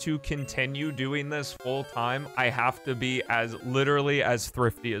me to continue doing this full time, I have to be literally as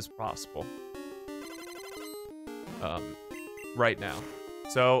thrifty as possible. Right now.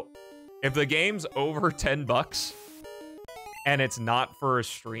 So, if the game's over 10 bucks and it's not for a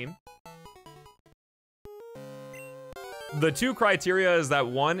stream, the two criteria is that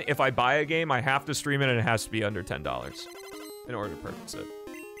one, if I buy a game, I have to stream it and it has to be under $10 in order to purchase it.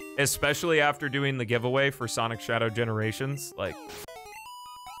 Especially after doing the giveaway for Sonic Shadow Generations, like,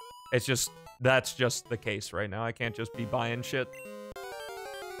 it's just, that's just the case right now. I can't just be buying shit.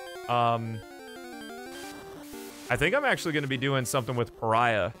 I think I'm actually going to be doing something with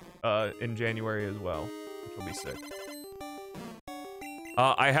Pariah in January as well, which will be sick.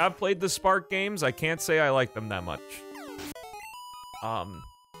 I have played the Spark games. I can't say I like them that much. I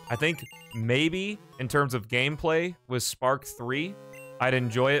think maybe in terms of gameplay with Spark 3, I'd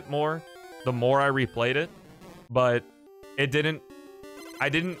enjoy it more the more I replayed it, but I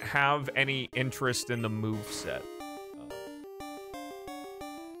didn't have any interest in the moveset.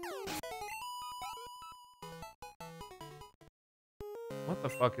 What the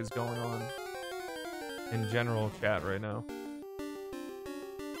fuck is going on in general chat right now?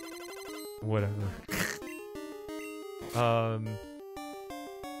 Whatever.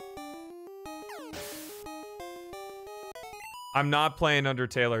 I'm not playing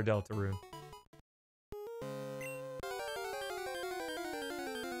Undertale or Deltarune.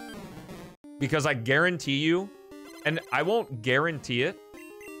 Because I guarantee you, and I won't guarantee it,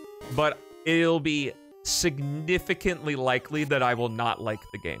 but it'll be significantly likely that I will not like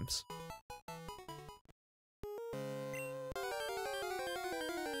the games.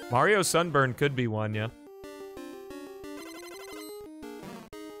 Mario Sunburn could be one, yeah.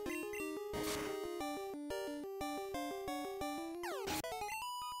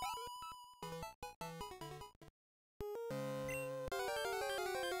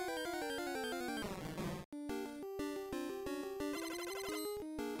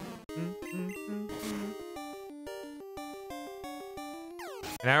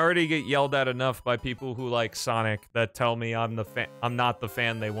 And I already get yelled at enough by people who like Sonic that tell me I'm not the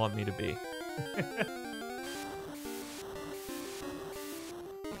fan they want me to be.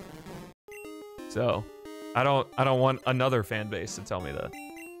 So, I don't want another fan base to tell me that.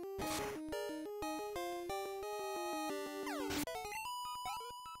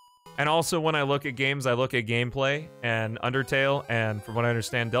 And also, when I look at games, I look at gameplay, and Undertale, and from what I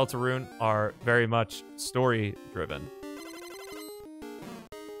understand, Deltarune are very much story-driven.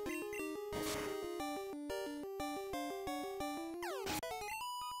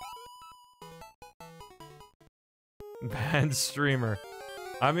 Bad streamer.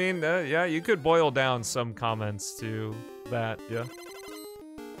 I mean, yeah, you could boil down some comments to that, yeah.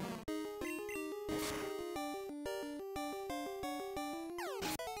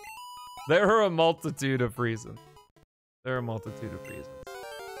 There are a multitude of reasons. There are a multitude of reasons.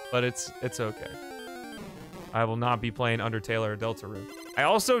 But it's okay. I will not be playing Undertale or Deltarune. I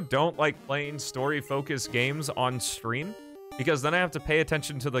also don't like playing story-focused games on stream, because then I have to pay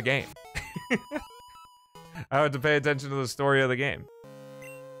attention to the game. I have to pay attention to the story of the game.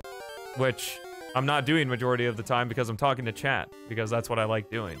 Which I'm not doing majority of the time because I'm talking to chat, because that's what I like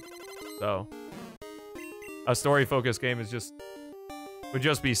doing. So, a story-focused game is would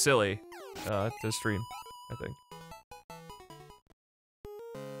just be silly to stream, I think.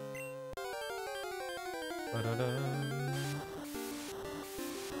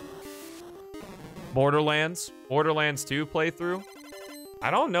 Borderlands 2 playthrough.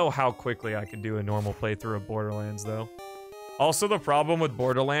 I don't know how quickly I could do a normal playthrough of Borderlands, though. Also, the problem with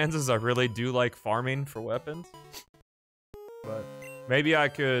Borderlands is I really do like farming for weapons. But maybe I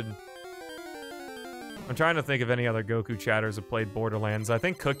could... I'm trying to think if any other Goku chatters have played Borderlands. I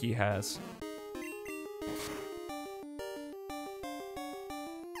think Cookie has.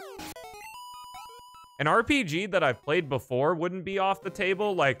 An RPG that I've played before wouldn't be off the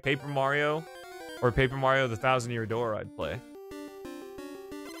table, like Paper Mario or Paper Mario the Thousand Year Door I'd play.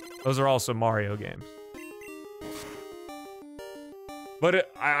 Those are also Mario games.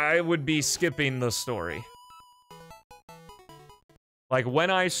 But I would be skipping the story. Like, when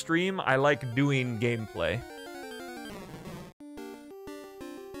I stream, I like doing gameplay.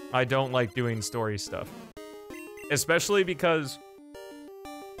 I don't like doing story stuff. Especially because,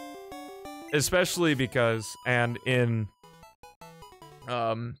 and in,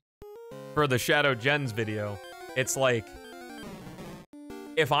 for the Shadow Gens video, it's like,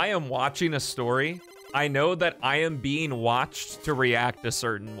 if I am watching a story, I know that I am being watched to react a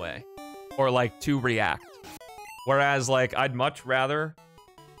certain way. Or, like, to react. Whereas, like, I'd much rather,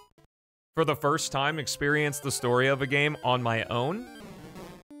 for the first time, experience the story of a game on my own.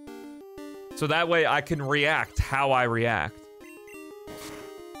 So that way I can react how I react.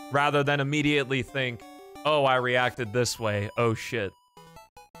 Rather than immediately think, oh, I reacted this way, oh shit.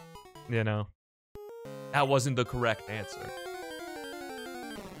 You know? That wasn't the correct answer.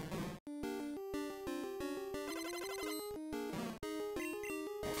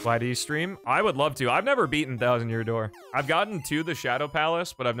 Why do you stream? I would love to. I've never beaten Thousand Year Door. I've gotten to the Shadow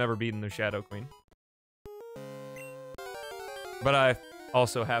Palace, but I've never beaten the Shadow Queen. But I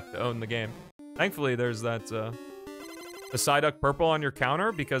also have to own the game. Thankfully, there's that, the Psyduck purple on your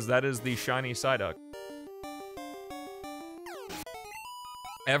counter, because that is the shiny Psyduck.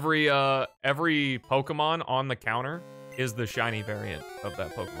 Every Pokemon on the counter is the shiny variant of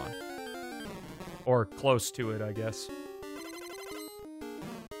that Pokemon. Or close to it, I guess.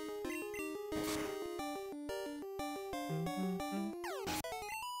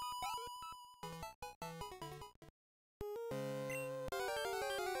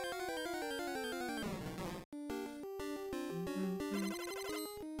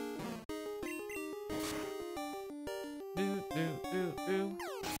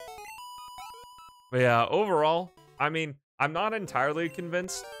 But yeah, overall, I mean, I'm not entirely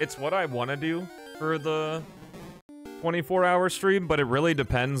convinced. It's what I want to do for the 24-hour stream, but it really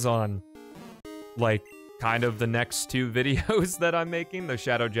depends on, like, kind of the next two videos that I'm making, the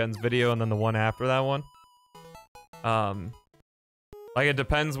Shadow Gens video and then the one after that one. Like, it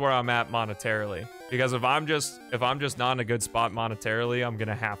depends where I'm at monetarily, because if I'm just not in a good spot monetarily, I'm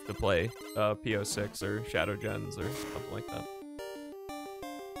gonna have to play PO6 or Shadow Gens or something like that.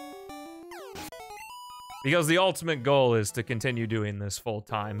 Because the ultimate goal is to continue doing this full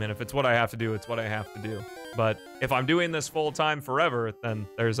time, and if it's what I have to do, it's what I have to do. But if I'm doing this full time forever, then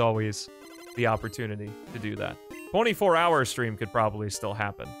there's always the opportunity to do that. 24-hour stream could probably still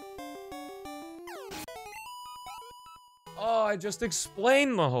happen. Oh, I just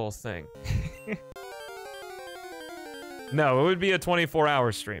explained the whole thing. No, it would be a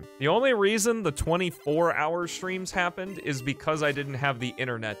 24-hour stream. The only reason the 24-hour streams happened is because I didn't have the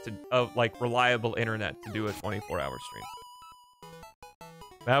internet to, like, reliable internet to do a 24-hour stream.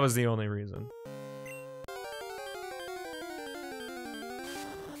 That was the only reason.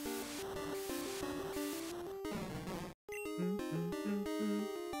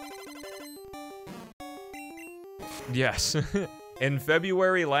 Yes. In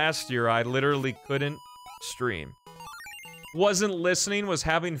February last year, I literally couldn't stream. Wasn't listening, was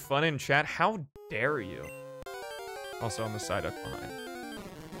having fun in chat. How dare you? Also, I'm a side up behind.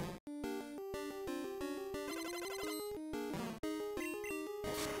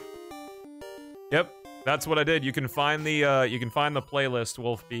 Yep, that's what I did. You can find the playlist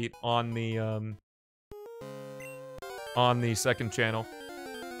Wolfbeat on the second channel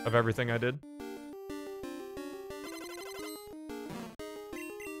of everything I did.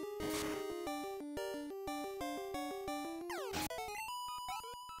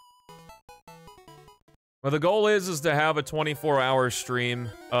 Well, the goal is to have a 24-hour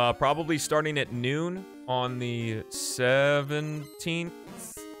stream, probably starting at noon on the 17th.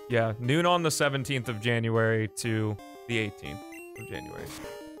 Yeah, noon on the 17th of January to the 18th of January.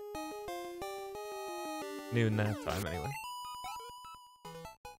 Noon that time, anyway.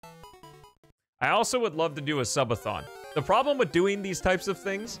 I also would love to do a subathon. The problem with doing these types of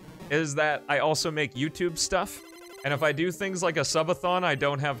things is that I also make YouTube stuff. And if I do things like a subathon, I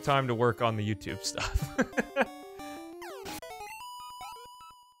don't have time to work on the YouTube stuff.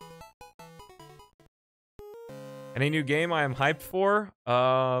 Any new game I am hyped for?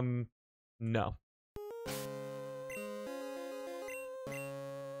 No.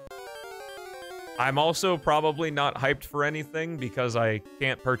 I'm also probably not hyped for anything because I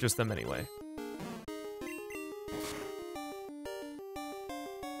can't purchase them anyway.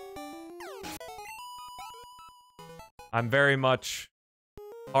 I'm very much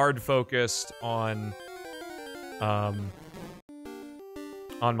hard focused on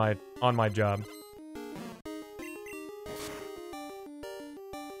my job.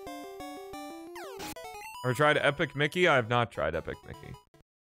 Ever tried Epic Mickey? I have not tried Epic Mickey.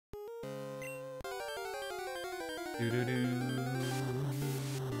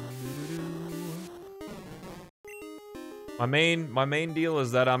 My main deal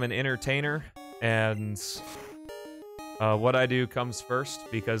is that I'm an entertainer, and what I do comes first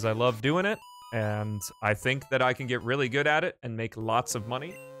because I love doing it, and I think that I can get really good at it and make lots of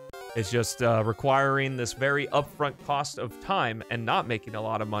money. It's just requiring this very upfront cost of time and not making a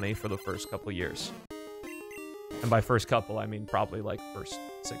lot of money for the first couple years. And by first couple, I mean probably like first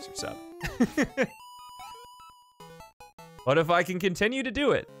 6 or 7. But if I can continue to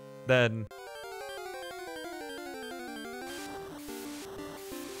do it, then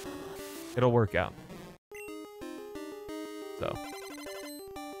it'll work out. So.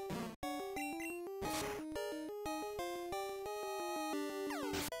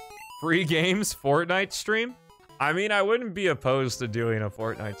 Free games, Fortnite stream? I mean, I wouldn't be opposed to doing a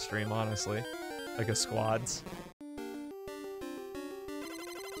Fortnite stream, honestly. Like a squads.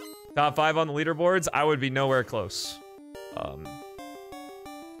 Top 5 on the leaderboards? I would be nowhere close.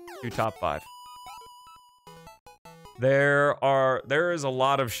 To top 5. There is a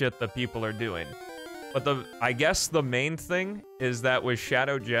lot of shit that people are doing. But I guess the main thing is that with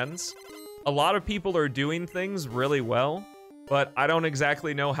Shadow Gens, a lot of people are doing things really well, but I don't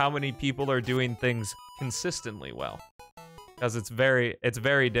exactly know how many people are doing things consistently well. Because it's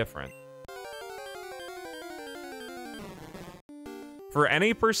very different. For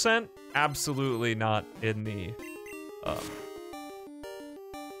any percent, absolutely not in the,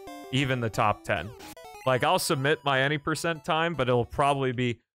 even the top 10. Like, I'll submit my any percent time, but it'll probably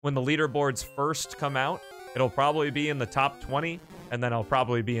be, when the leaderboards first come out, it'll probably be in the top 20, and then I'll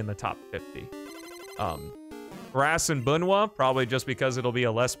probably be in the top 50. Grass and Bunwa, probably just because it'll be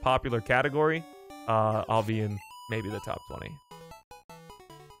a less popular category, I'll be in maybe the top 20.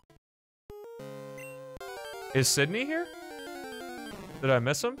 Is Sydney here? Did I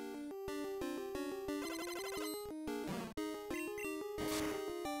miss him?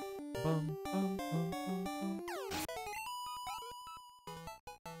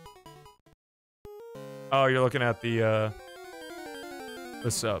 Oh, you're looking at the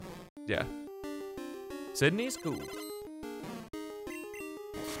sub. Yeah. Sydney's cool.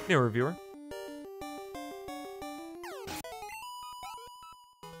 New reviewer.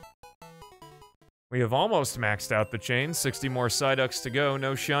 We have almost maxed out the chain. 60 more Psyducks to go.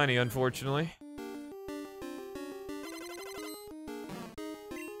 No shiny, unfortunately.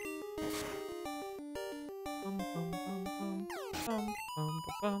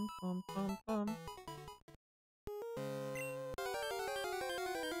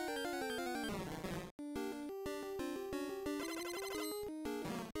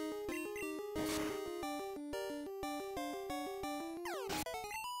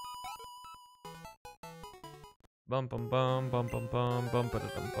 Bum bum bum bum bum bum bum bum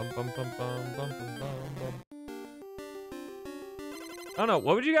bum bum bum bum bum. I don't know.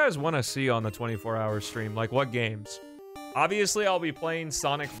 What would you guys want to see on the 24-hour stream? Like, what games? Obviously, I'll be playing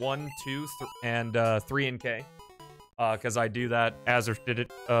Sonic 1, 2, and 3 and K. Because I do that as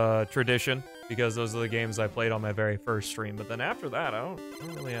a tradition. Because those are the games I played on my very first stream. But then after that, I don't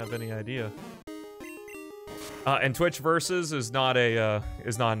really have any idea. And Twitch Versus is not an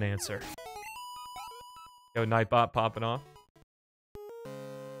answer. Yo, Nightbot popping off.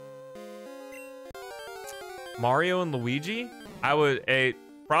 Mario and Luigi? It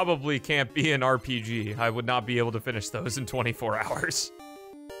probably can't be an RPG. I would not be able to finish those in 24 hours.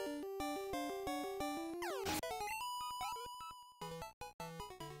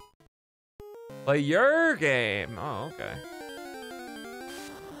 Play your game. Oh, okay.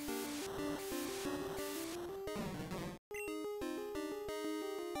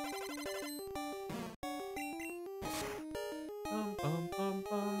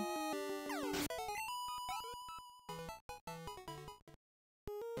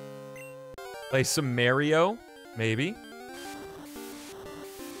 Play some Mario, maybe.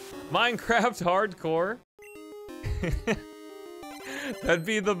 Minecraft Hardcore. That'd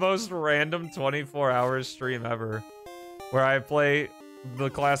be the most random 24-hour stream ever. Where I play the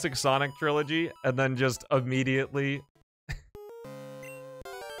classic Sonic trilogy and then just immediately...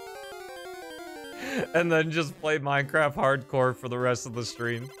 and then just play Minecraft Hardcore for the rest of the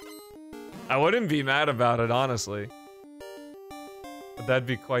stream. I wouldn't be mad about it, honestly. But that'd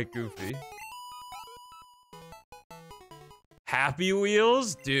be quite goofy. Happy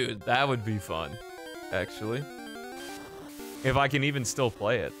Wheels? Dude, that would be fun, actually. If I can even still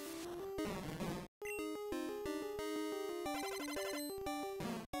play it.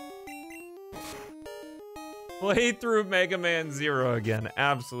 Play through Mega Man Zero again.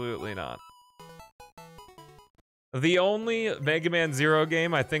 Absolutely not. The only Mega Man Zero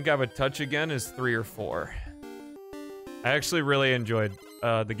game I think I would touch again is 3 or 4. I actually really enjoyed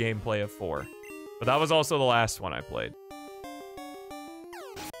the gameplay of 4. But that was also the last one I played.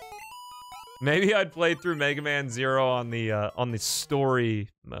 Maybe I'd play through Mega Man Zero on the story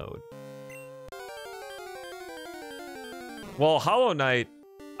mode. Well, Hollow Knight,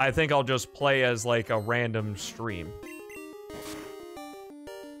 I think I'll just play as like a random stream.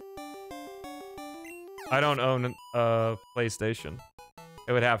 I don't own a PlayStation.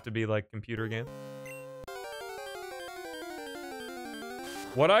 It would have to be like computer game.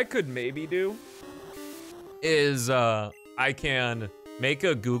 What I could maybe do is I can make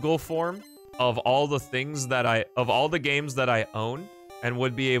a Google form of all the things that all the games that I own and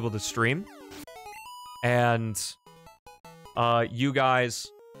would be able to stream. And you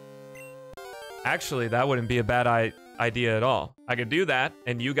guys, actually, that wouldn't be a bad idea at all. I could do that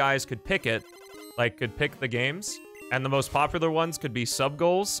and you guys could pick it, like could pick the games, and the most popular ones could be sub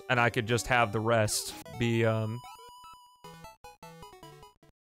goals, and I could just have the rest be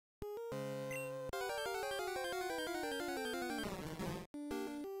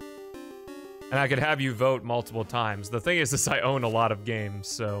and I could have you vote multiple times. The thing is I own a lot of games,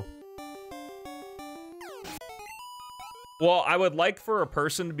 so... Well, I would like for a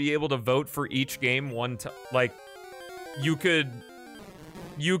person to be able to vote for each game one time. Like, you could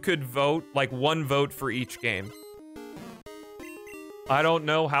vote, like, one vote for each game. I don't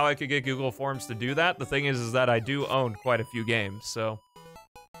know how I could get Google Forms to do that. The thing is that I do own quite a few games, so...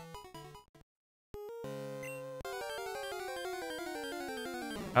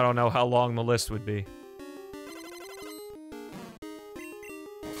 I don't know how long the list would be.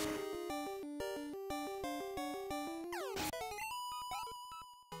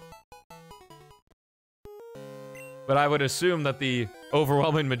 But I would assume that the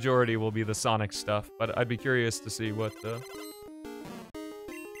overwhelming majority will be the Sonic stuff, but I'd be curious to see what the...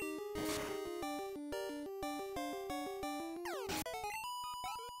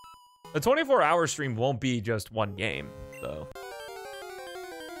 The 24-hour stream won't be just one game, though.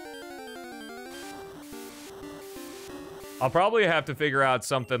 I'll probably have to figure out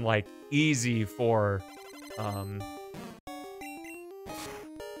something, like, easy for,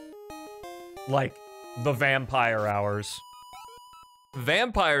 like, the Vampire Hours.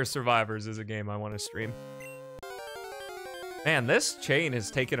 Vampire Survivors is a game I want to stream. Man, this chain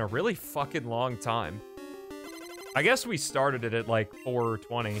has taken a really fucking long time. I guess we started it at, like,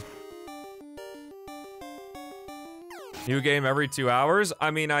 4:20. New game every 2 hours?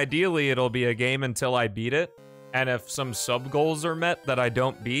 I mean, ideally, it'll be a game until I beat it. And if some sub-goals are met that I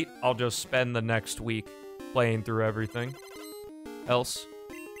don't beat, I'll just spend the next week playing through everything else.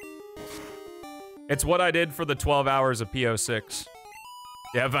 It's what I did for the 12 hours of PO6.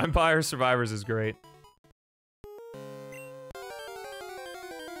 Yeah, Vampire Survivors is great.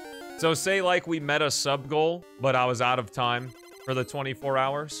 So say like we met a sub goal, but I was out of time for the 24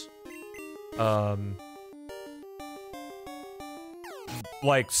 hours.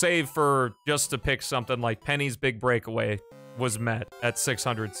 Like say for just to pick something like Penny's Big Breakaway was met at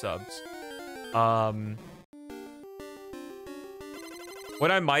 600 subs. What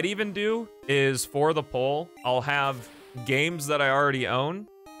I might even do is for the poll, I'll have games that I already own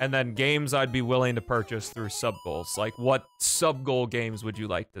and then games I'd be willing to purchase through sub goals. Like what sub goal games would you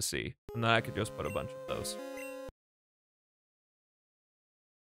like to see? And then I could just put a bunch of those.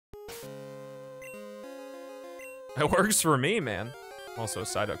 It works for me, man. Also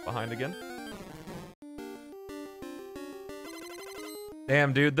Psyduck behind again.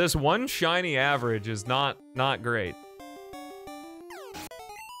 Damn, dude, this one shiny average is not great.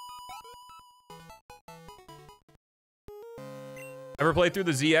 Ever played through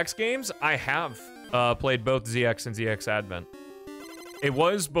the ZX games? I have played both ZX and ZX Advent. It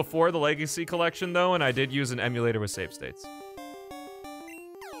was before the Legacy Collection, though, and I did use an emulator with save states.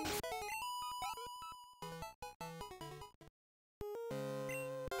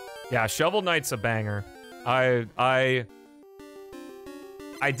 Yeah, Shovel Knight's a banger. I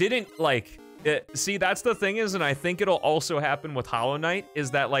didn't, like... see, that's the thing is, and I think it'll also happen with Hollow Knight,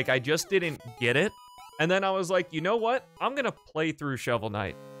 is that, like, I just didn't get it. And then I was like, you know what? I'm gonna play through Shovel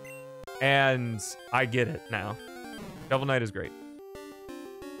Knight. And I get it now. Shovel Knight is great.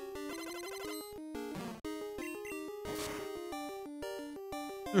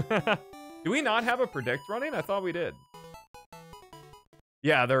 Do we not have a predict running? I thought we did.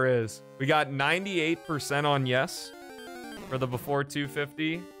 Yeah, there is. We got 98% on yes for the before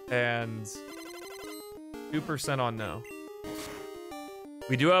 250 and 2% on no.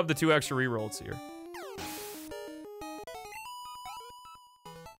 We do have the 2 extra rerolls here.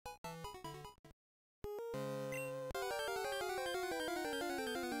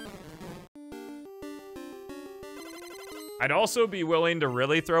 I'd also be willing to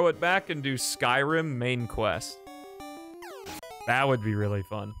really throw it back and do Skyrim main quest. That would be really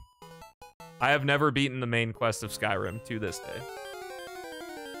fun. I have never beaten the main quest of Skyrim to this day.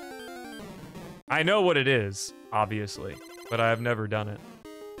 I know what it is, obviously, but I have never done it.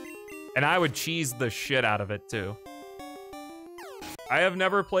 And I would cheese the shit out of it, too. I have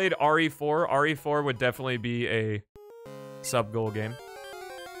never played RE4. RE4 would definitely be a sub-goal game.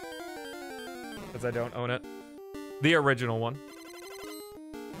 Because I don't own it. The original one.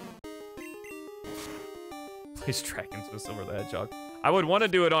 Please Dragons with Silver the Hedgehog. I would want to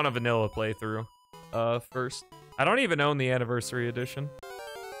do it on a vanilla playthrough first. I don't even own the Anniversary Edition.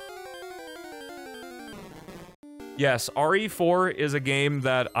 Yes, RE4 is a game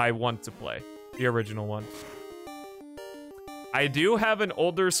that I want to play. The original one. I do have an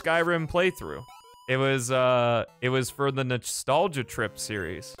older Skyrim playthrough. It was for the Nostalgia Trip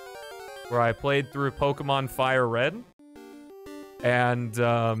series, where I played through Pokemon Fire Red. And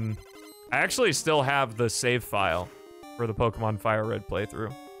I actually still have the save file for the Pokemon Fire Red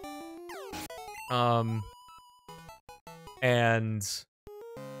playthrough. I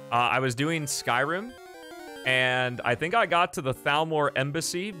was doing Skyrim, and I think I got to the Thalmor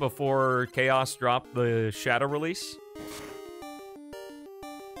Embassy before Chaos dropped the Shadow release.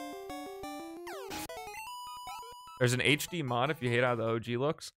 There's an HD mod if you hate how the OG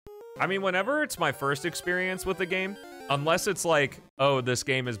looks. I mean, whenever it's my first experience with the game, unless it's like, oh, this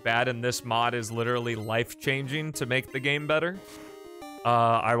game is bad and this mod is literally life-changing to make the game better,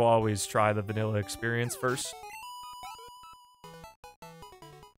 I will always try the vanilla experience first.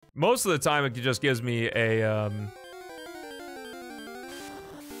 Most of the time, it just gives me a,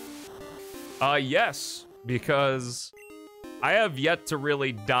 yes, because I have yet to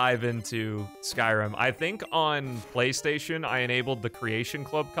really dive into Skyrim. I think on PlayStation, I enabled the Creation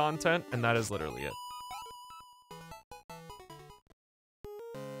Club content, and that is literally it.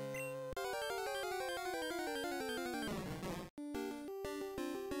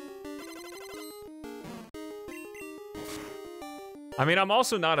 I mean, I'm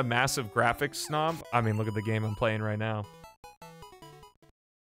also not a massive graphics snob. I mean, look at the game I'm playing right now.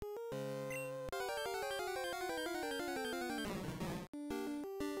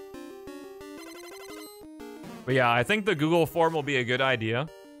 But yeah, I think the Google form will be a good idea.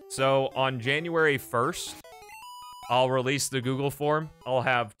 So on January 1st, I'll release the Google form. I'll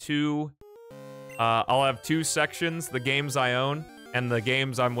have two sections, the games I own and the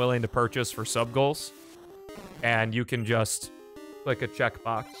games I'm willing to purchase for sub goals. And you can just click a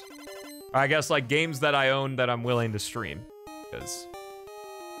checkbox. I guess like games that I own that I'm willing to stream, because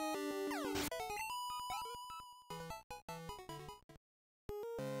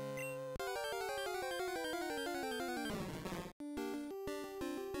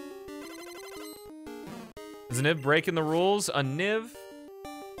Is a Niv breaking the rules? A Niv?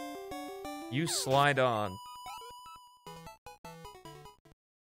 You slide on.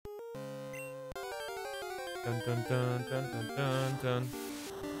 Dun dun dun dun dun dun dun.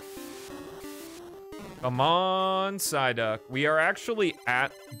 Come on, Psyduck. We are actually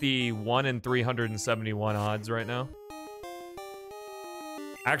at the 1 in 371 odds right now.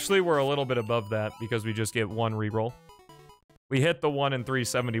 Actually, we're a little bit above that because we just get one reroll. We hit the 1 in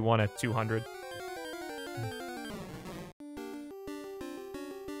 371 at 200.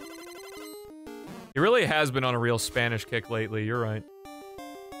 He really has been on a real Spanish kick lately, you're right.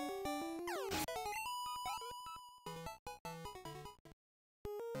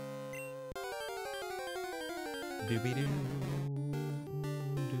 Doobie-doo,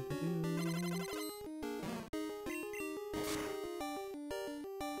 doobie-doo.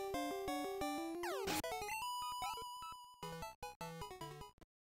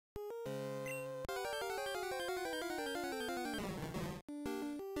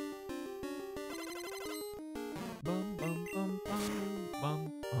 Bum, bum, bum, bum,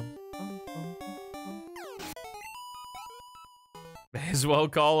 bum, bum, bum, bum, bum. May as well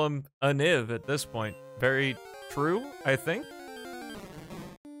call him a Niv at this point. Very true, I think.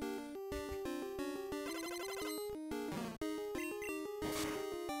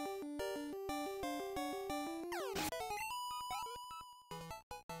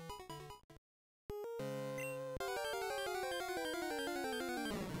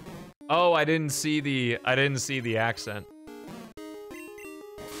 Oh, I didn't see the accent.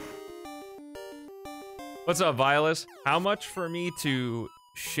 What's up, Violus? How much for me to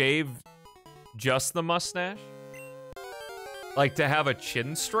shave just the mustache? Like to have a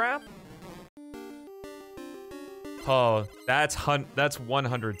chin strap? Oh, that's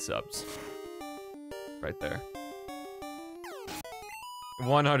 100 subs. Right there.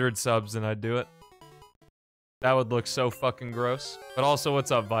 100 subs and I'd do it. That would look so fucking gross. But also,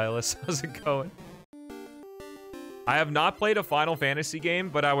 what's up, Violus? How's it going? I have not played a Final Fantasy game,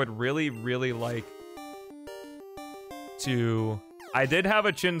 but I would really, really like to... I did have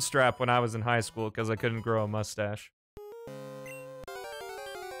a chin strap when I was in high school because I couldn't grow a mustache.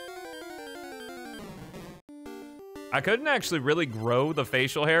 I couldn't actually really grow the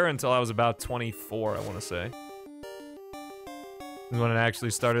facial hair until I was about 24, I want to say. Is when it actually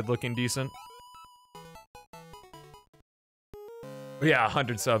started looking decent. Yeah,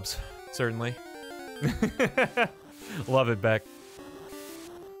 100 subs, certainly. Love it, Beck.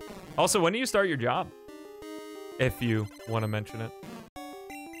 Also, when do you start your job? If you want to mention it.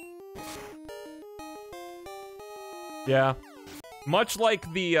 Yeah. Much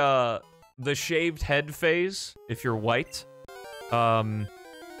like the shaved head phase, if you're white,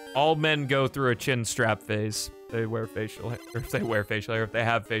 all men go through a chin strap phase. They wear facial hair, or if they wear facial hair, if they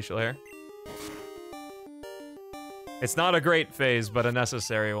have facial hair. It's not a great phase, but a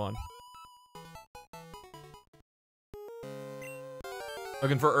necessary one.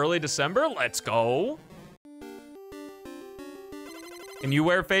 Looking for early December? Let's go. Can you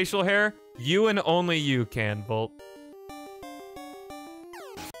wear facial hair? You and only you can, Volt.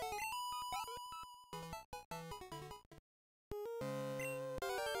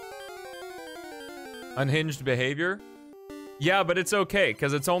 Unhinged behavior? Yeah, but it's okay,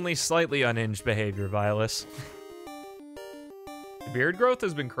 because it's only slightly unhinged behavior, Violus. Beard growth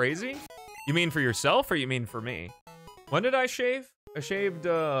has been crazy? You mean for yourself, or you mean for me? When did I shave? I shaved,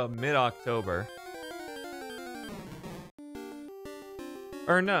 mid-October.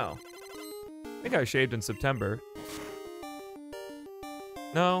 Or no. I think I shaved in September.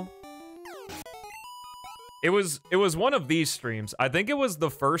 No. It was one of these streams. I think it was the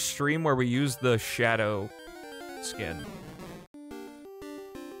first stream where we used the shadow skin.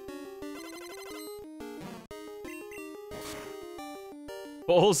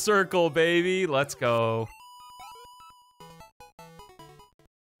 Full circle, baby. Let's go.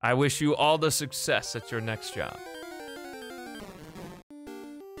 I wish you all the success at your next job.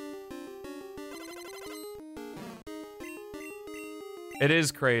 It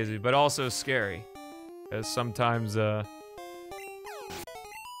is crazy, but also scary. Because sometimes,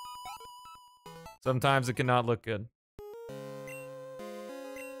 sometimes it cannot look good.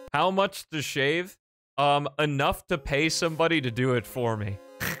 How much to shave? Enough to pay somebody to do it for me.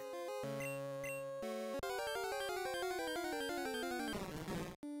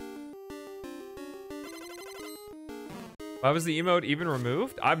 Why was the emote even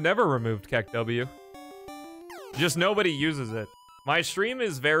removed? I've never removed KEKW. Just nobody uses it. My stream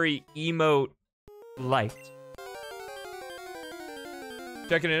is very emote light.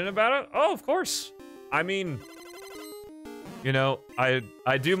 Checking in about it? Oh, of course. I mean, you know, I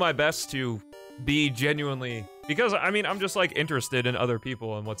do my best to be genuinely, because I mean, I'm just like interested in other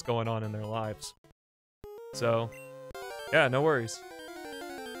people and what's going on in their lives. So, yeah, no worries.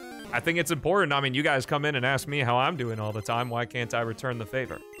 I think it's important. I mean, you guys come in and ask me how I'm doing all the time. Why can't I return the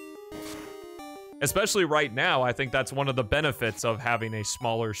favor? Especially right now, I think that's one of the benefits of having a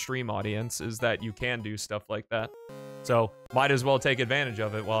smaller stream audience is that you can do stuff like that. So, might as well take advantage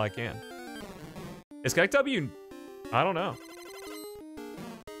of it while I can. Is KW... I don't know.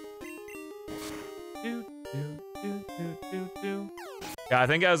 Yeah, I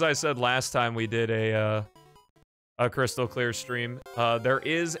think as I said last time we did a Crystal Clear stream, there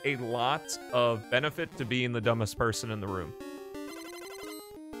is a lot of benefit to being the dumbest person in the room.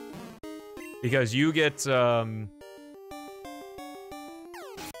 Because you get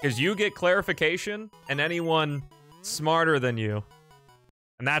clarification and anyone smarter than you.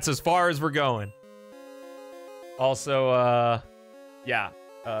 And that's as far as we're going. Also, yeah,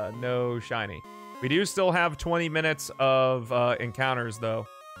 no shiny. We do still have 20 minutes of encounters though.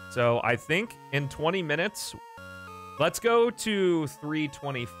 So I think in 20 minutes, let's go to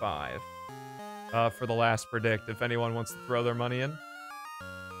 325 for the last predict if anyone wants to throw their money in.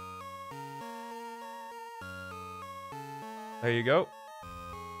 There you go.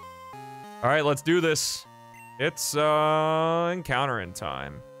 All right, let's do this. It's encountering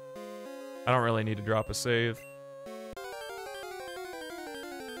time. I don't really need to drop a save.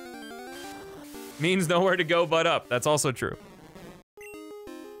 Means nowhere to go but up. That's also true.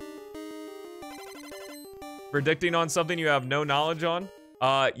 Predicting on something you have no knowledge on.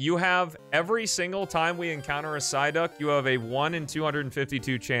 You have every single time we encounter a Psyduck, you have a 1 in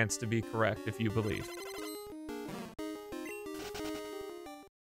 252 chance to be correct if you believe.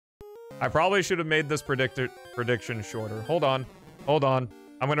 I probably should have made this prediction shorter. Hold on. Hold on.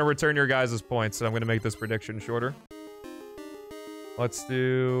 I'm going to return your guys' points, and I'm going to make this prediction shorter. Let's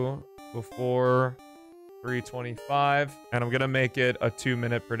do before 325, and I'm going to make it a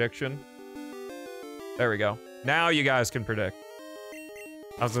 2-minute prediction. There we go. Now you guys can predict.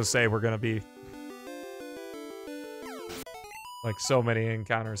 I was going to say we're going to be like so many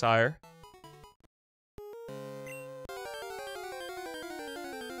encounters higher.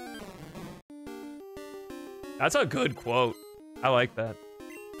 That's a good quote. I like that.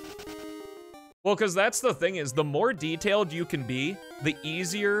 Well, because that's the thing is, the more detailed you can be, the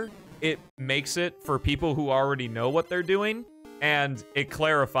easier it makes it for people who already know what they're doing, and it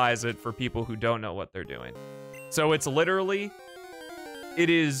clarifies it for people who don't know what they're doing. So it's literally, it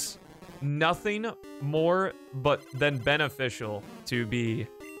is nothing more but than beneficial to be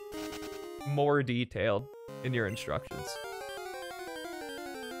more detailed in your instructions.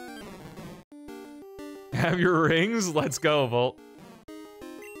 Have your rings? Let's go, Volt.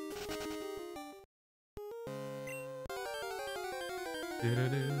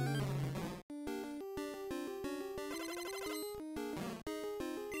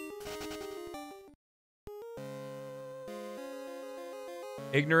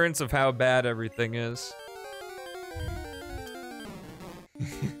 Ignorance of how bad everything is.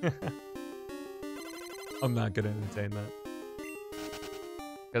 I'm not gonna entertain that.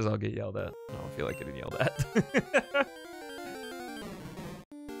 Because I'll get yelled at. I don't feel like getting yelled at.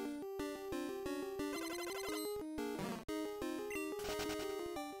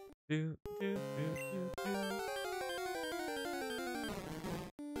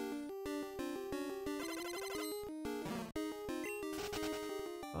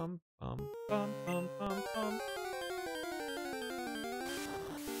 Bum, bum, bum, bum, bum, bum.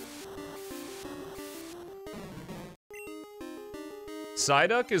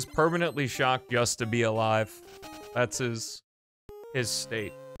 Psyduck is permanently shocked just to be alive. That's his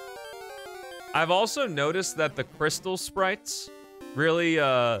state. I've also noticed that the crystal sprites really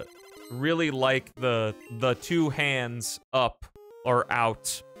like the 2 hands up or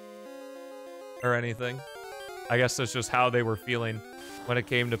out or anything. I guess that's just how they were feeling when it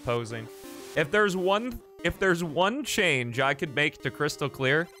came to posing. If there's one change I could make to Crystal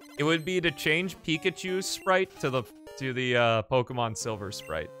Clear, it would be to change Pikachu's sprite to the Pokemon Silver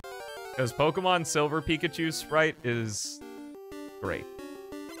sprite. Because Pokemon Silver Pikachu's sprite is great.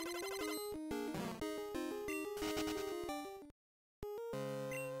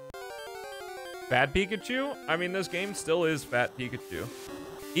 Fat Pikachu? I mean, this game still is Fat Pikachu.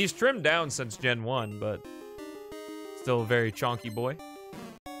 He's trimmed down since Gen 1, but still a very chonky boy.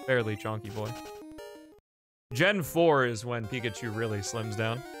 Fairly chonky boy. Gen 4 is when Pikachu really slims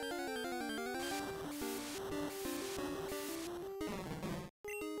down.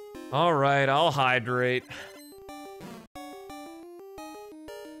 Alright, I'll hydrate.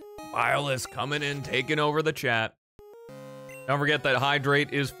 Wireless coming in, taking over the chat. Don't forget that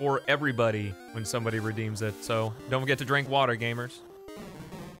hydrate is for everybody when somebody redeems it, so don't forget to drink water, gamers.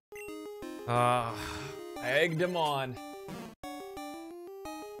 I egged him on.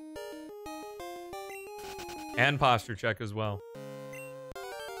 And posture check as well.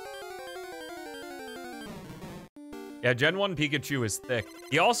 Yeah, Gen 1 Pikachu is thick.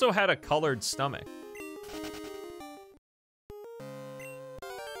 He also had a colored stomach.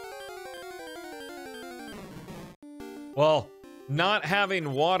 Well, not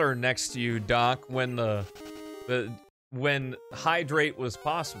having water next to you, Doc, when when hydrate was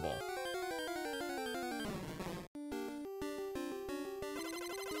possible.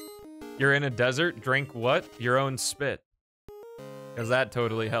 You're in a desert, drink what? Your own spit. Because that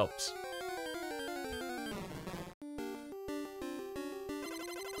totally helps.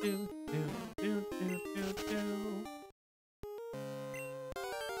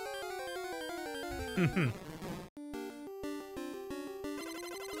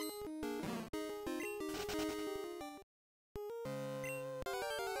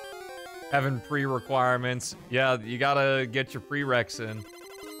 Having pre-requirements. Yeah, you gotta get your prereqs in.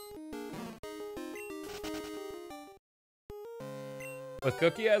 With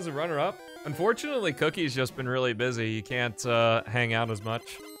Cookie as a runner-up? Unfortunately, Cookie's just been really busy. You can't hang out as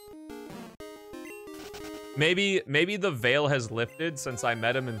much. Maybe the veil has lifted since I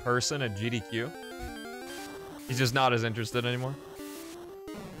met him in person at GDQ. He's just not as interested anymore.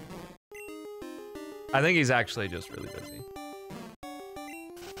 I think he's actually just really busy.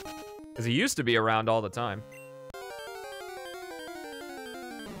 Because he used to be around all the time.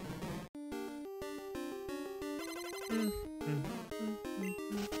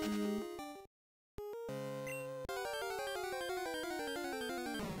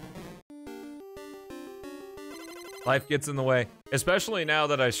 Life gets in the way, especially now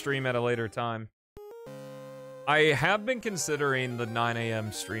that I stream at a later time. I have been considering the 9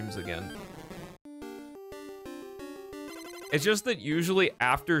 a.m. streams again. It's just that usually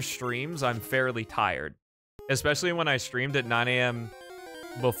after streams, I'm fairly tired. Especially when I streamed at 9 a.m.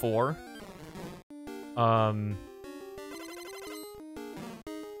 before. I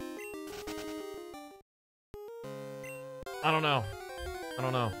don't know. I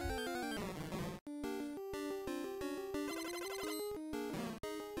don't know.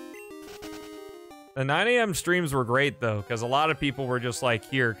 The 9 a.m. streams were great, though, because a lot of people were just, like,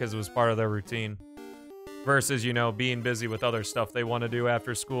 here because it was part of their routine. Versus, you know, being busy with other stuff they want to do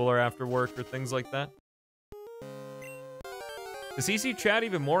after school or after work or things like that. Is CC chat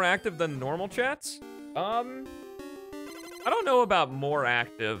even more active than normal chats? I don't know about more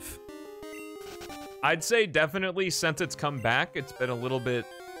active. I'd say definitely since it's come back, it's been a little bit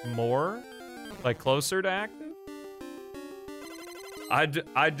more, like, closer to active.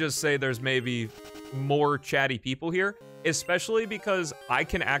 I'd just say there's maybe more chatty people here, especially because I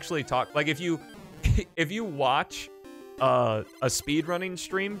can actually talk. Like, if you watch a speedrunning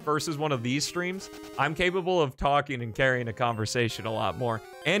stream versus one of these streams, I'm capable of talking and carrying a conversation a lot more,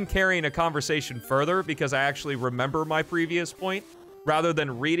 and carrying a conversation further because I actually remember my previous point, rather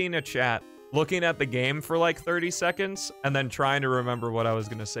than reading a chat, looking at the game for like 30 seconds, and then trying to remember what I was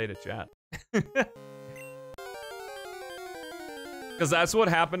gonna say to chat. Because that's what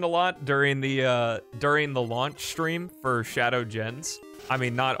happened a lot during the launch stream for Shadow Gens. I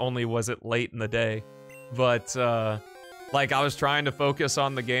mean, not only was it late in the day, but like I was trying to focus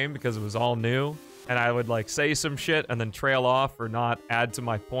on the game because it was all new, and I would like say some shit and then trail off or not add to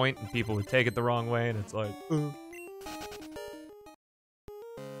my point, and people would take it the wrong way, and it's like,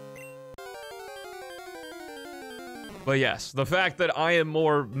 But yes, the fact that I am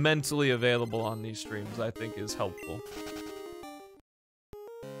more mentally available on these streams, I think, is helpful.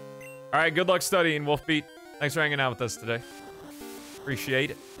 All right, good luck studying, Wolfbeat. Thanks for hanging out with us today.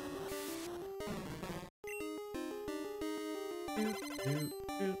 Appreciate it.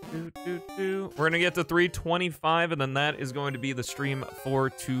 We're gonna get to 325, and then that is going to be the stream for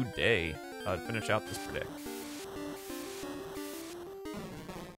today. To finish out this predict.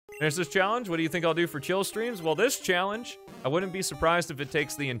 There's this challenge. What do you think I'll do for chill streams? Well, this challenge, I wouldn't be surprised if it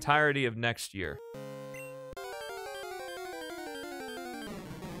takes the entirety of next year.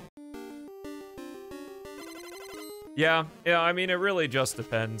 Yeah, I mean, it really just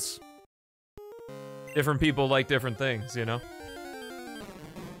depends. Different people like different things, you know?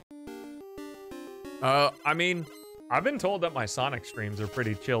 I mean, I've been told that my Sonic streams are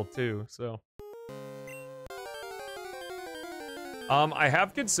pretty chill too, so. I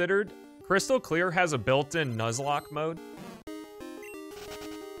have considered, Crystal Clear has a built-in Nuzlocke mode.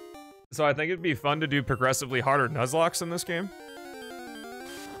 So I think it'd be fun to do progressively harder Nuzlocks in this game.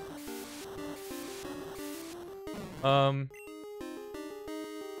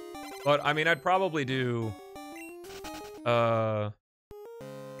 But, I mean, I'd probably do...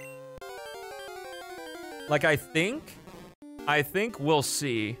 Like, I think we'll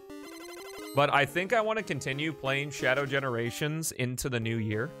see. But I think I want to continue playing Shadow Generations into the new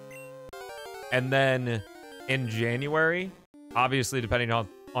year. And then in January, obviously depending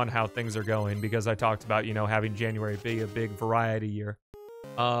on how things are going, because I talked about, you know, having January be a big variety year.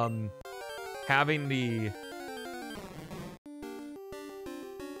 Having the...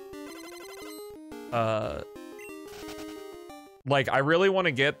 like, I really want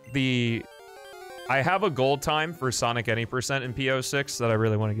to get the... I have a gold time for Sonic Any Percent in PO6 that I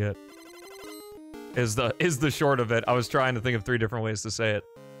really want to get. Is the short of it. I was trying to think of 3 different ways to say it.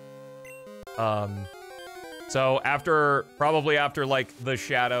 So probably after like the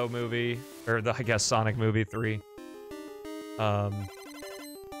Shadow movie, or the, I guess, Sonic movie 3.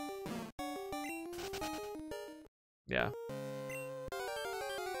 Yeah.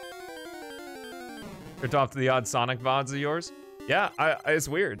 You're off to the odd Sonic VODs of yours? Yeah, it's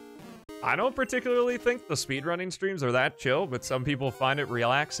weird. I don't particularly think the speedrunning streams are that chill, but some people find it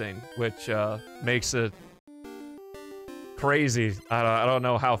relaxing, which makes it crazy. I don't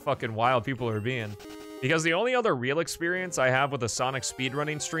know how fucking wild people are being. Because the only other real experience I have with a Sonic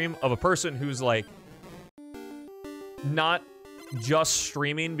speedrunning stream of a person who's like not just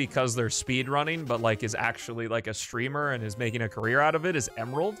streaming because they're speedrunning, but like is actually like a streamer and is making a career out of it is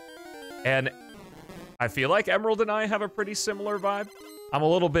Emerald. And I feel like Emerald and I have a pretty similar vibe. I'm a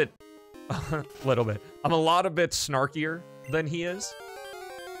little bit I'm a lot of bit snarkier than he is.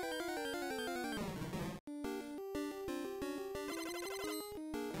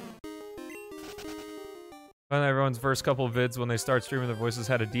 And everyone's first couple of vids when they start streaming, their voices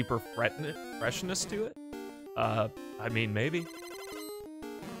had a deeper freshness to it. I mean, maybe.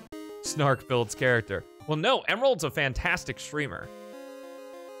 Snark builds character. Well, no, Emerald's a fantastic streamer,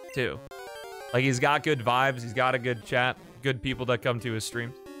 too. Like, he's got good vibes, he's got a good chat, good people that come to his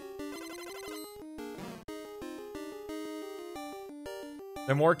streams.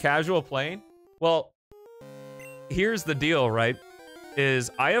 They're more casual playing? Well, here's the deal, right? Is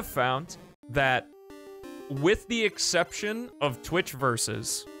I have found that with the exception of Twitch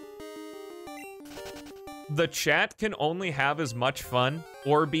Versus, the chat can only have as much fun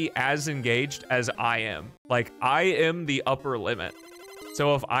or be as engaged as I am. Like, I am the upper limit.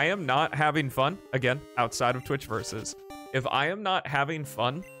 So if I am not having fun, again, outside of Twitch Versus, if I am not having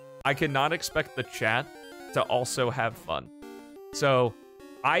fun, I cannot expect the chat to also have fun. So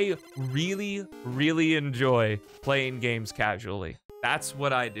I really, really enjoy playing games casually. That's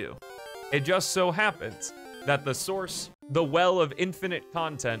what I do. It just so happens that the source, the well of infinite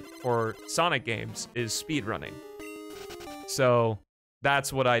content for Sonic games is speedrunning. So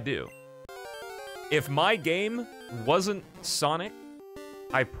that's what I do. If my game wasn't Sonic,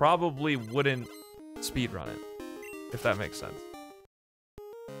 I probably wouldn't speedrun it, if that makes sense.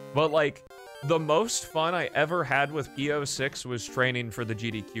 But like, the most fun I ever had with PO6 was training for the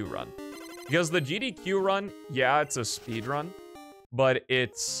GDQ run. Because the GDQ run, yeah, it's a speed run, but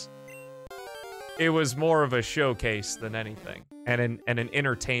it was more of a showcase than anything, and an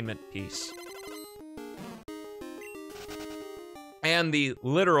entertainment piece. And the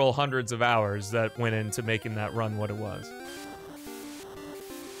literal hundreds of hours that went into making that run what it was.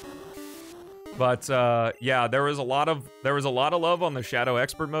 But yeah, there was a lot of love on the Shadow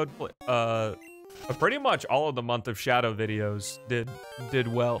Expert mode. Pretty much all of the Month of Shadow videos did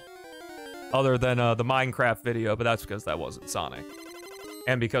well, other than the Minecraft video, but that's because that wasn't Sonic,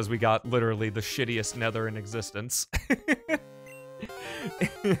 and because we got literally the shittiest Nether in existence,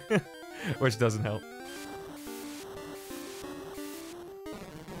 which doesn't help.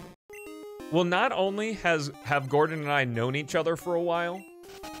 Well, not only have Gordon and I known each other for a while,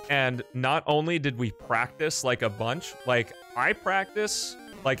 and not only did we practice like a bunch, like I practice,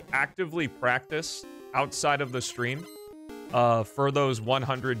 like actively practice outside of the stream for those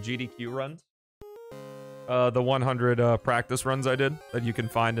 100 GDQ runs. The 100 practice runs I did that you can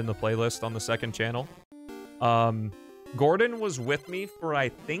find in the playlist on the second channel. Gordon was with me for, I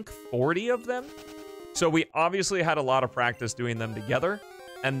think, 40 of them. So we obviously had a lot of practice doing them together.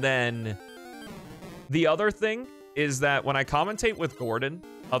 And then the other thing is that when I commentate with Gordon,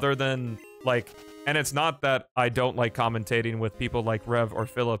 other than, like, and it's not that I don't like commentating with people like Rev or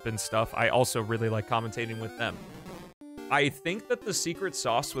Philip and stuff, I also really like commentating with them. I think that the secret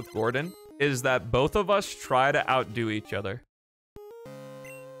sauce with Gordon is that both of us try to outdo each other.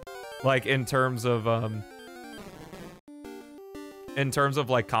 Like, in terms of like,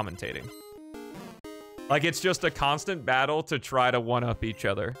 commentating. Like, it's just a constant battle to try to one-up each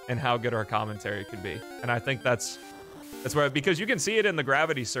other and how good our commentary can be. And I think that's That's where, because you can see it in the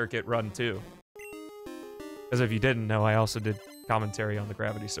Gravity Circuit run, too. As if you didn't know, I also did commentary on the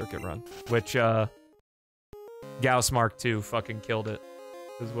Gravity Circuit run, which, Gauss Mark II fucking killed it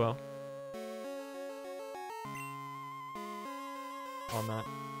as well. On that.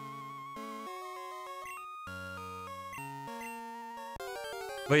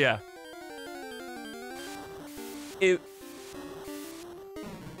 But yeah.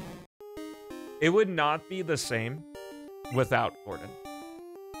 It would not be the same without Gordon.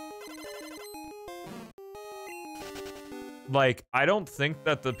 Like, I don't think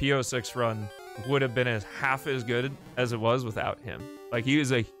that the PO6 run would have been half as good as it was without him. Like, he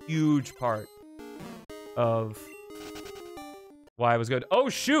is a huge part of why it was good. Oh,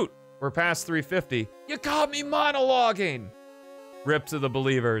 shoot! We're past 350. You caught me monologuing! Rip to the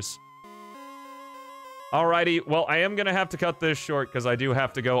believers. Alrighty, well, I am gonna have to cut this short because I do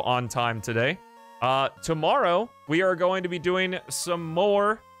have to go on time today. Tomorrow, we are going to be doing some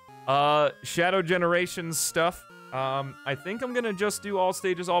more, Shadow Generations stuff. I think I'm gonna just do all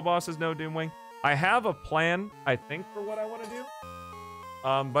stages, all bosses, no Doomwing. I have a plan, I think, for what I want to do.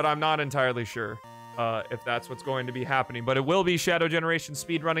 But I'm not entirely sure, if that's what's going to be happening. But it will be Shadow Generation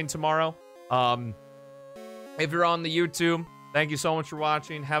speedrunning tomorrow. If you're on the YouTube, thank you so much for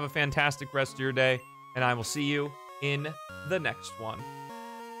watching. Have a fantastic rest of your day. And I will see you in the next one.